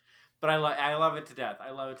harder. But I love it to death.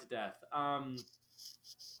 I love it to death.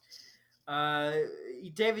 Uh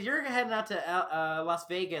David, you're heading out to Las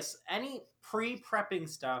Vegas. Any pre-prepping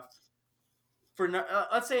stuff for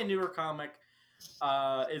let's say a newer comic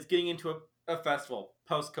is getting into a festival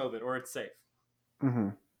post COVID or it's safe. hmm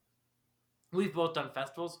We've both done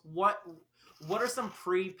festivals. What are some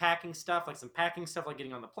pre-packing stuff, like some packing stuff, like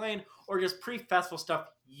getting on the plane, or just pre-festival stuff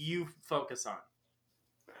you focus on?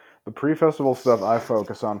 the pre-festival stuff I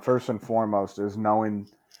focus on first and foremost is knowing,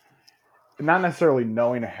 not necessarily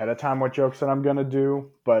knowing ahead of time what jokes that I'm gonna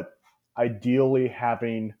do, but ideally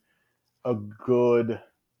having a good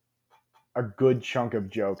a good chunk of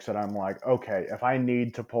jokes that I'm like, okay, if I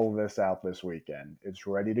need to pull this out this weekend, it's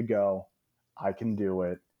ready to go. I can do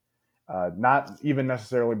it. Not even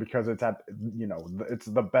necessarily because it's at, it's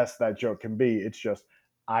the best that joke can be. It's just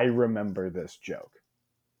I remember this joke.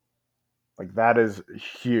 Like that is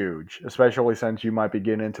huge, especially since you might be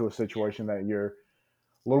getting into a situation that you're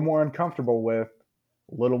a little more uncomfortable with,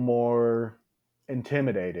 a little more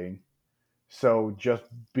intimidating. So just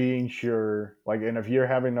being sure, like, and if you're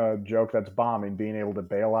having a joke that's bombing, being able to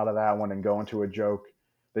bail out of that one and go into a joke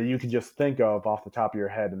that you can just think of off the top of your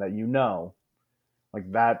head and that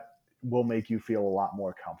like that will make you feel a lot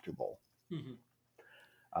more comfortable. Mhm.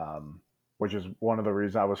 Which is one of the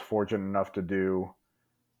reasons I was fortunate enough to do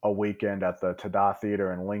a weekend at the Tada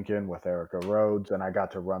Theater in Lincoln with Erica Rhodes, and I got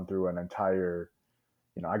to run through an entire,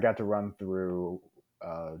 I got to run through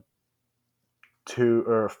uh, two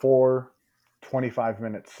or four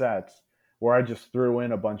 25-minute sets where I just threw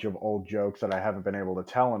in a bunch of old jokes that I haven't been able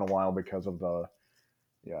to tell in a while because of the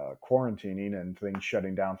quarantining and things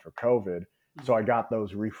shutting down for COVID. So I got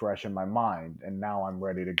those refresh in my mind, and now I'm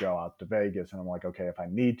ready to go out to Vegas. And I'm like, okay, if I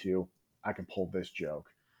need to, I can pull this joke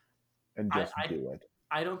and I, just do it.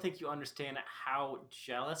 I don't think you understand how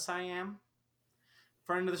jealous I am.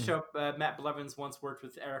 Friend of the Mm. show, Matt Blevins, once worked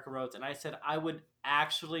with Erica Rhodes, and I said I would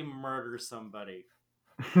actually murder somebody.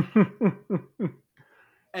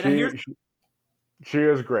 And here's she, she she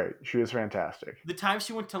is great. She is fantastic. the time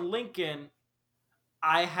she went to Lincoln.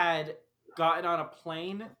 I had gotten on a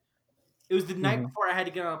plane. It was the night Hmm. before I had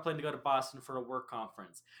to get on a plane to go to Boston for a work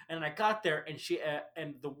conference, and I got there,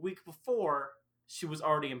 and the week before she was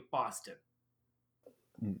already in Boston,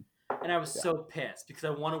 and I was Yeah. so pissed because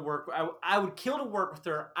I want to work. I would kill to work with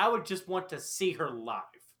her. I would just want to see her live.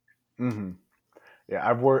 Hmm. Yeah.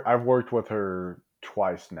 I've worked with her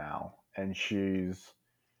twice now, and she's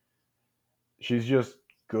just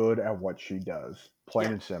good at what she does, plain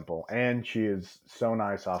Yeah, and simple. And she is so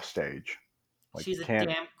nice off stage. Like she's a can't.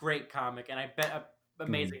 damn great comic, and I bet an Mhm.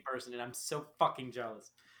 amazing person, and I'm so fucking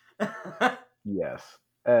jealous. Yes.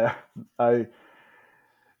 I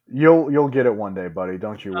you'll get it one day, buddy.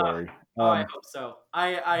 Don't you worry. Oh, I Um, hope so.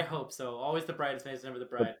 I hope so. Always the bridesmaids, never the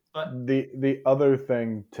but bride. But the other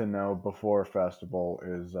thing to know before festival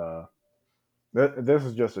is this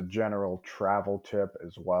is just a general travel tip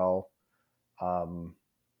as well. Um,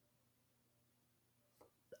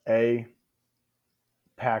 a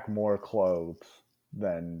pack more clothes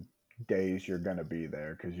than days you're gonna be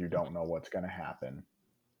there because you don't know what's gonna happen.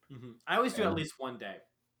 I always do at And least one day.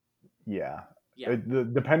 yeah, Yeah,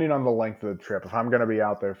 depending on the length of the trip, if I'm gonna be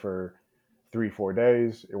out there for 3 4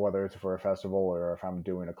 days, whether it's for a festival or if I'm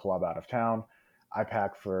doing a club out of town, I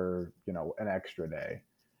pack for an extra day.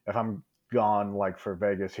 If I'm gone like for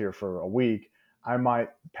Vegas here for a week, I might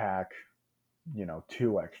pack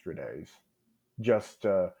 2 extra days just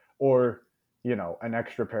or an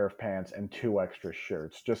extra pair of pants and 2 extra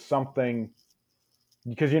shirts, just something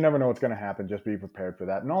because you never know what's going to happen. Just be prepared for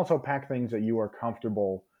that, and also pack things that you are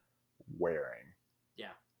comfortable wearing.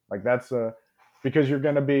 yeah, Like that's because you're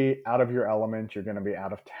going to be out of your element, you're going to be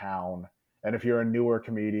out of town, and if you're a newer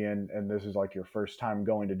comedian and this is like your first time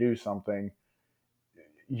going to do something,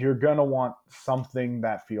 you're going to want something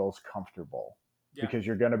that feels comfortable yeah. because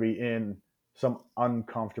you're going to be in some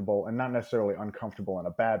uncomfortable, and not necessarily uncomfortable in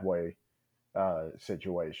a bad way,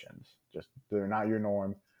 situations. Just they're not your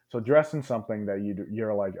norm. So dress in something that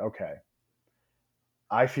you're like, okay,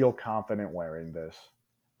 I feel confident wearing this.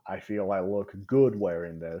 I feel I look good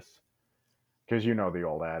wearing this because you know the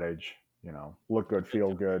old adage, look good,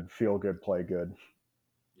 feel good, play good.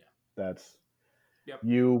 Yeah. That's Yep.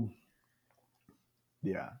 you.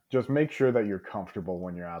 Yeah, just make sure that you're comfortable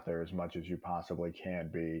when you're out there as much as you possibly can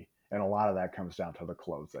be, and a lot of that comes down to the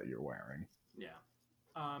clothes that you're wearing. Yeah.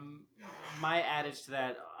 Um, my adage to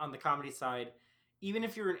that on the comedy side, even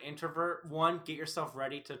if you're an introvert, one, get yourself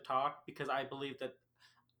ready to talk because I believe that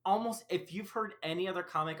almost if you've heard any other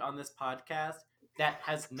comic on this podcast that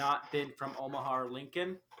has not been from Omaha or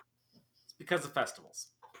Lincoln, it's because of festivals.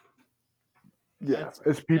 Yeah, That's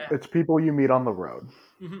it's that. it's people you meet on the road.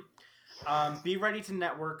 Mhm. Be ready to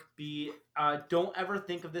network. Be don't ever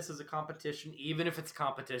think of this as a competition, even if it's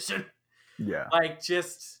competition. Yeah, Like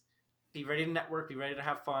just be ready to network, be ready to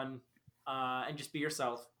have fun, and just be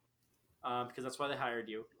yourself because that's why they hired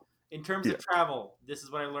you. In terms yeah, of travel, this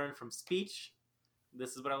is what I learned from speech.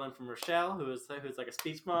 This is what I learned from Rochelle, who's like a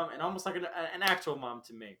speech mom and almost like an actual mom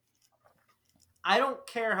to me. I don't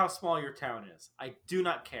care how small your town is. I do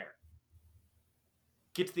not care.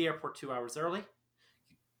 Get to the airport 2 hours early.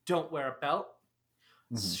 Don't wear a belt.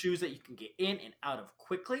 hmm Shoes that you can get in and out of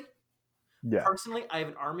quickly. yeah, Personally, I have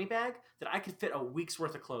an army bag that I could fit a week's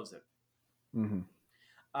worth of clothes in. hmm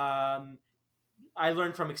Um, I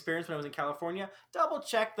learned from experience when I was in California. Double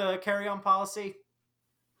check the carry-on policy.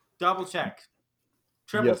 Double check.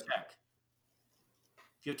 Triple yep, check.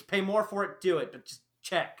 If you have to pay more for it, do it, but just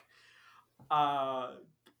check. Uh,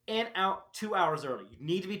 in out 2 hours early. You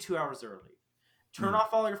need to be 2 hours early. Turn hmm off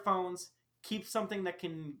all your phones. Keep something that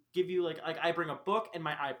can give you like I bring a book and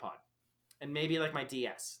my iPod and maybe like my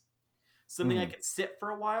DS. Something I hmm can sit for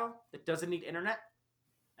a while that doesn't need internet.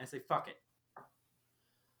 And I say fuck it.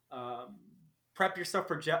 Um, Prep yourself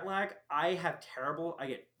for jet lag. I have terrible. I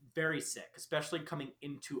get very sick, especially coming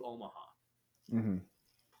into Omaha. hmm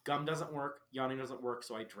Gum doesn't work. Yawning doesn't work,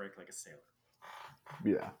 so I drink like a sailor.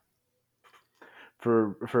 yeah.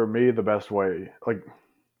 For me, the best way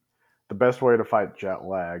to fight jet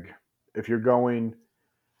lag, if you're going,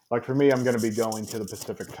 like for me, I'm going to be going to the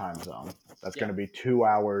Pacific time zone. That's Yeah. going to be 2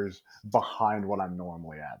 hours behind what I'm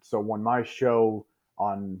normally at. So when my show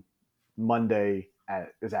on Monday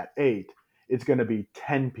is at 8, it's going to be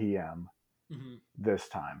 10 p.m. Mm-hmm. this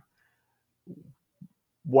time.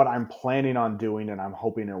 What I'm planning on doing, and I'm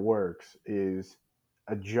hoping it works, is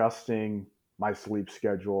adjusting my sleep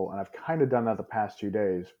schedule. And I've kind of done that the past 2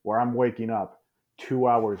 days where I'm waking up 2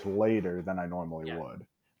 hours later than I normally Yeah. would.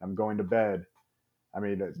 I'm going to bed. I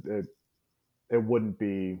mean, it wouldn't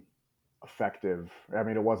be effective. I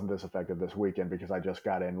mean, it wasn't this effective this weekend because I just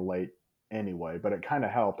got in late anyway, but it kind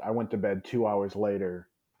of helped. I went to bed 2 hours later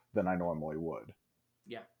than I normally would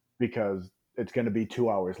Yeah. because it's going to be 2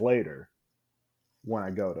 hours later when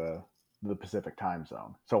I go to the Pacific time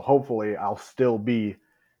zone. So hopefully I'll still be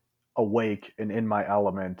awake and in my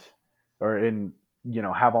element or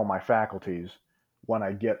have all my faculties when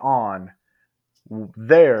I get on.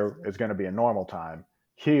 There is going to be a normal time.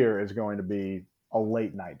 Here is going to be a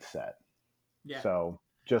late night set. Yeah. So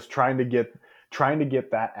just trying to get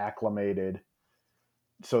that acclimated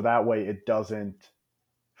so that way it doesn't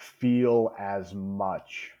feel as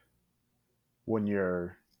much when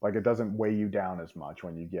you're like it doesn't weigh you down as much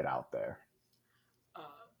when you get out there.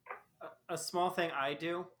 A small thing I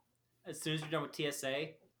do as soon as you're done with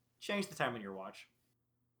TSA, change the time on your watch.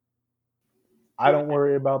 I don't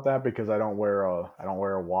worry about that because I don't wear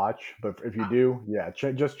a watch. But if you do, yeah,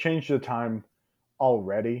 just change the time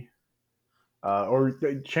already, or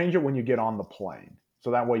change it when you get on the plane,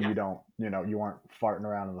 so that way Yeah, you don't, you aren't farting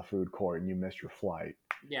around in the food court and you miss your flight.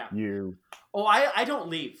 yeah. You. Oh, I don't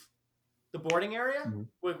leave the boarding area. Mhm.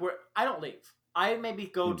 Where I don't leave. I maybe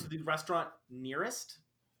go to Mhm. the restaurant nearest.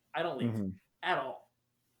 I don't leave Mhm. at all.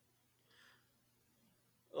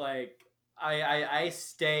 Like I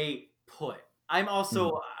stay put. I'm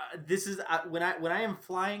also Mhm. this is when I am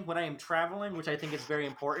flying, when I am traveling, which I think is very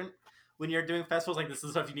important. When you're doing festivals like this is the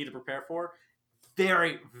stuff you need to prepare for.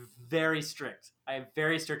 Very very strict. I have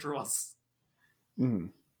very strict rules.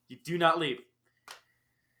 Mhm. You do not leave.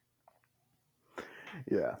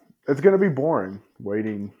 Yeah, it's gonna be boring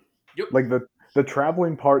waiting. Yep. Like the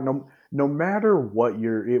traveling part, no matter what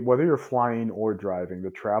whether you're flying or driving,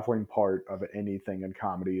 the traveling part of anything in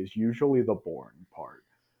comedy is usually the boring part.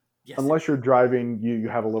 Yes. Unless you're driving, you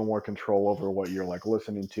have a little more control over what you're like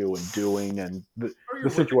listening to and doing, and Or the you're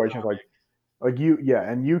with a situations like you, yeah,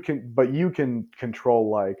 and you can control,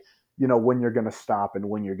 like, when you're gonna stop and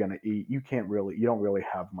when you're gonna eat. You don't really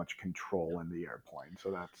have much control in the airplane,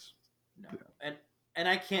 so that's no. yeah. And and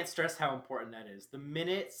I can't stress how important that is.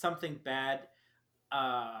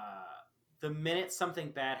 Uh the minute something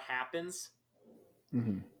bad happens,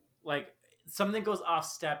 Hmm. like something goes off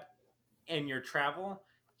step in your travel,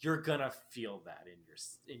 you're gonna feel that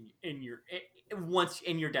in your once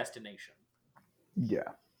in your destination. Yeah.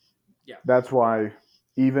 Yeah. That's why,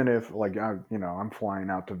 even if, like, I'm flying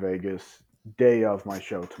out to Vegas day of my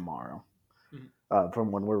show tomorrow, Mhm.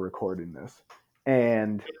 from when we're recording this,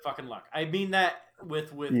 and Good fucking luck. I mean that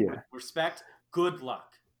with yeah, respect. Good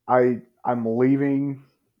luck. I'm leaving.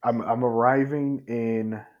 I'm arriving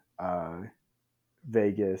in uh,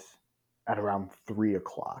 Vegas at around 3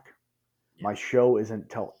 o'clock. Yeah. My show isn't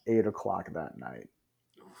till 8 o'clock that night,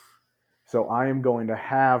 Oof. so I am going to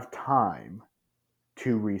have time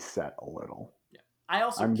to reset a little. Yeah. I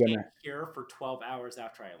also I'm can't gonna. hear for 12 hours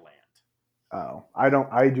after I land. Oh, I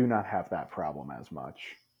don't. I do not have that problem as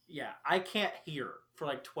much. Yeah, I can't hear for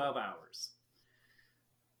like 12 hours.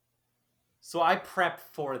 So I prep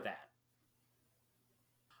for that.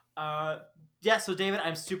 Uh, yeah. So David,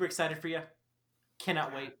 I'm super excited for you.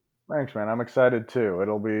 Cannot wait. Thanks, man. I'm excited too.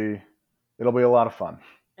 It'll be a lot of fun.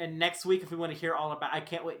 And next week, if we want to hear all about, I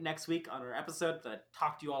can't wait next week on our episode to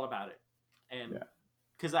talk to you all about it. And Yeah.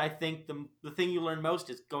 because I think the thing you learn most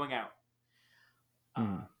is going out.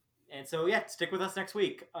 Mhm. And so yeah, stick with us next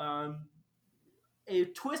week. A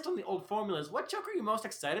twist on the old formulas. What joke are you most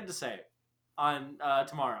excited to say on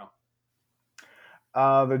tomorrow?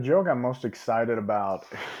 The joke I'm most excited about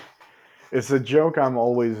is a joke I'm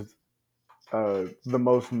always the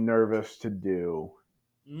most nervous to do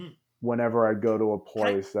Mm, whenever I go to a can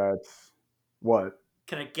I place that's what?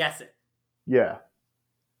 can I guess it? Yeah,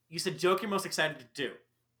 You said joke you're most excited to do.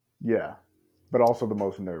 yeah, but also the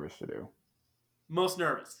most nervous to do. Most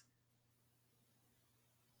nervous.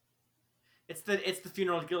 It's the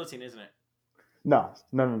funeral guillotine, isn't it? No,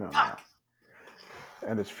 no, no, no, no, no. Fuck.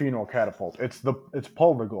 And it's funeral catapult. It's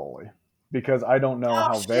pull the goalie, because I don't know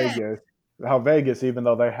Oh shit! how Vegas, even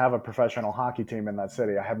though they have a professional hockey team in that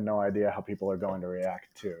city, I have no idea how people are going to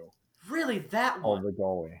react to Really, that pull one? the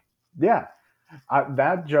goalie. Yeah,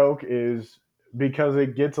 that joke is because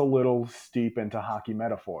it gets a little steep into hockey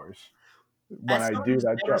metaphors when As I someone do who's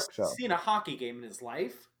that never joke. So, seen a hockey game in his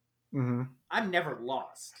life, hmm I'm never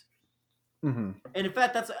lost. hmm And in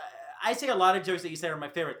fact, that's I say a lot of jokes that you say are my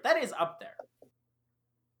favorite. That is up there.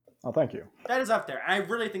 oh, thank you. That is up there. And I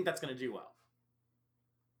really think that's going to do well.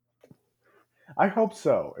 I hope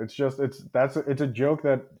so. It's just it's a joke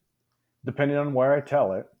that, depending on where I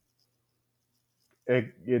tell it,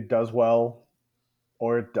 it does well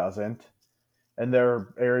or it doesn't, and there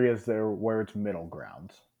are areas there where it's middle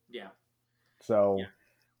ground. Yeah. Yeah. So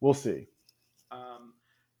we'll see. Um,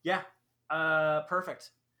 yeah.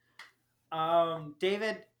 Perfect.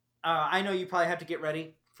 David, I know you probably have to get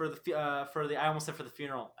ready for the I almost said for the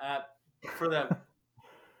funeral for the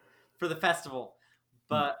for the festival,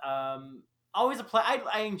 but always a play.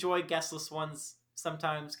 I enjoy guestless ones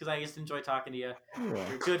sometimes because I just enjoy talking to you. Yeah.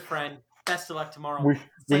 You're a good friend. Best of luck tomorrow. We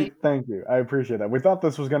Say thank you. I appreciate that. We thought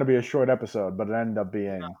this was going to be a short episode, but it ended up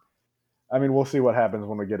being. I mean, we'll see what happens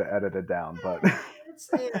when we get it edited down. But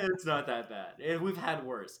it's not that bad. We've had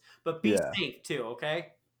worse, but be yeah, safe too. Okay,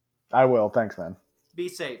 I will. Thanks, man. be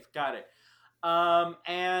safe. Got it.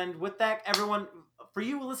 And with that, everyone, for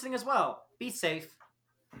you listening as well, be safe.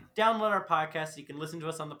 Download our podcast so you can listen to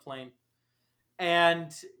us on the plane.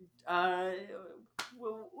 And uh,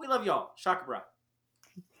 we love y'all. Shaka bra.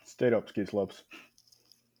 Stay up, ski slopes.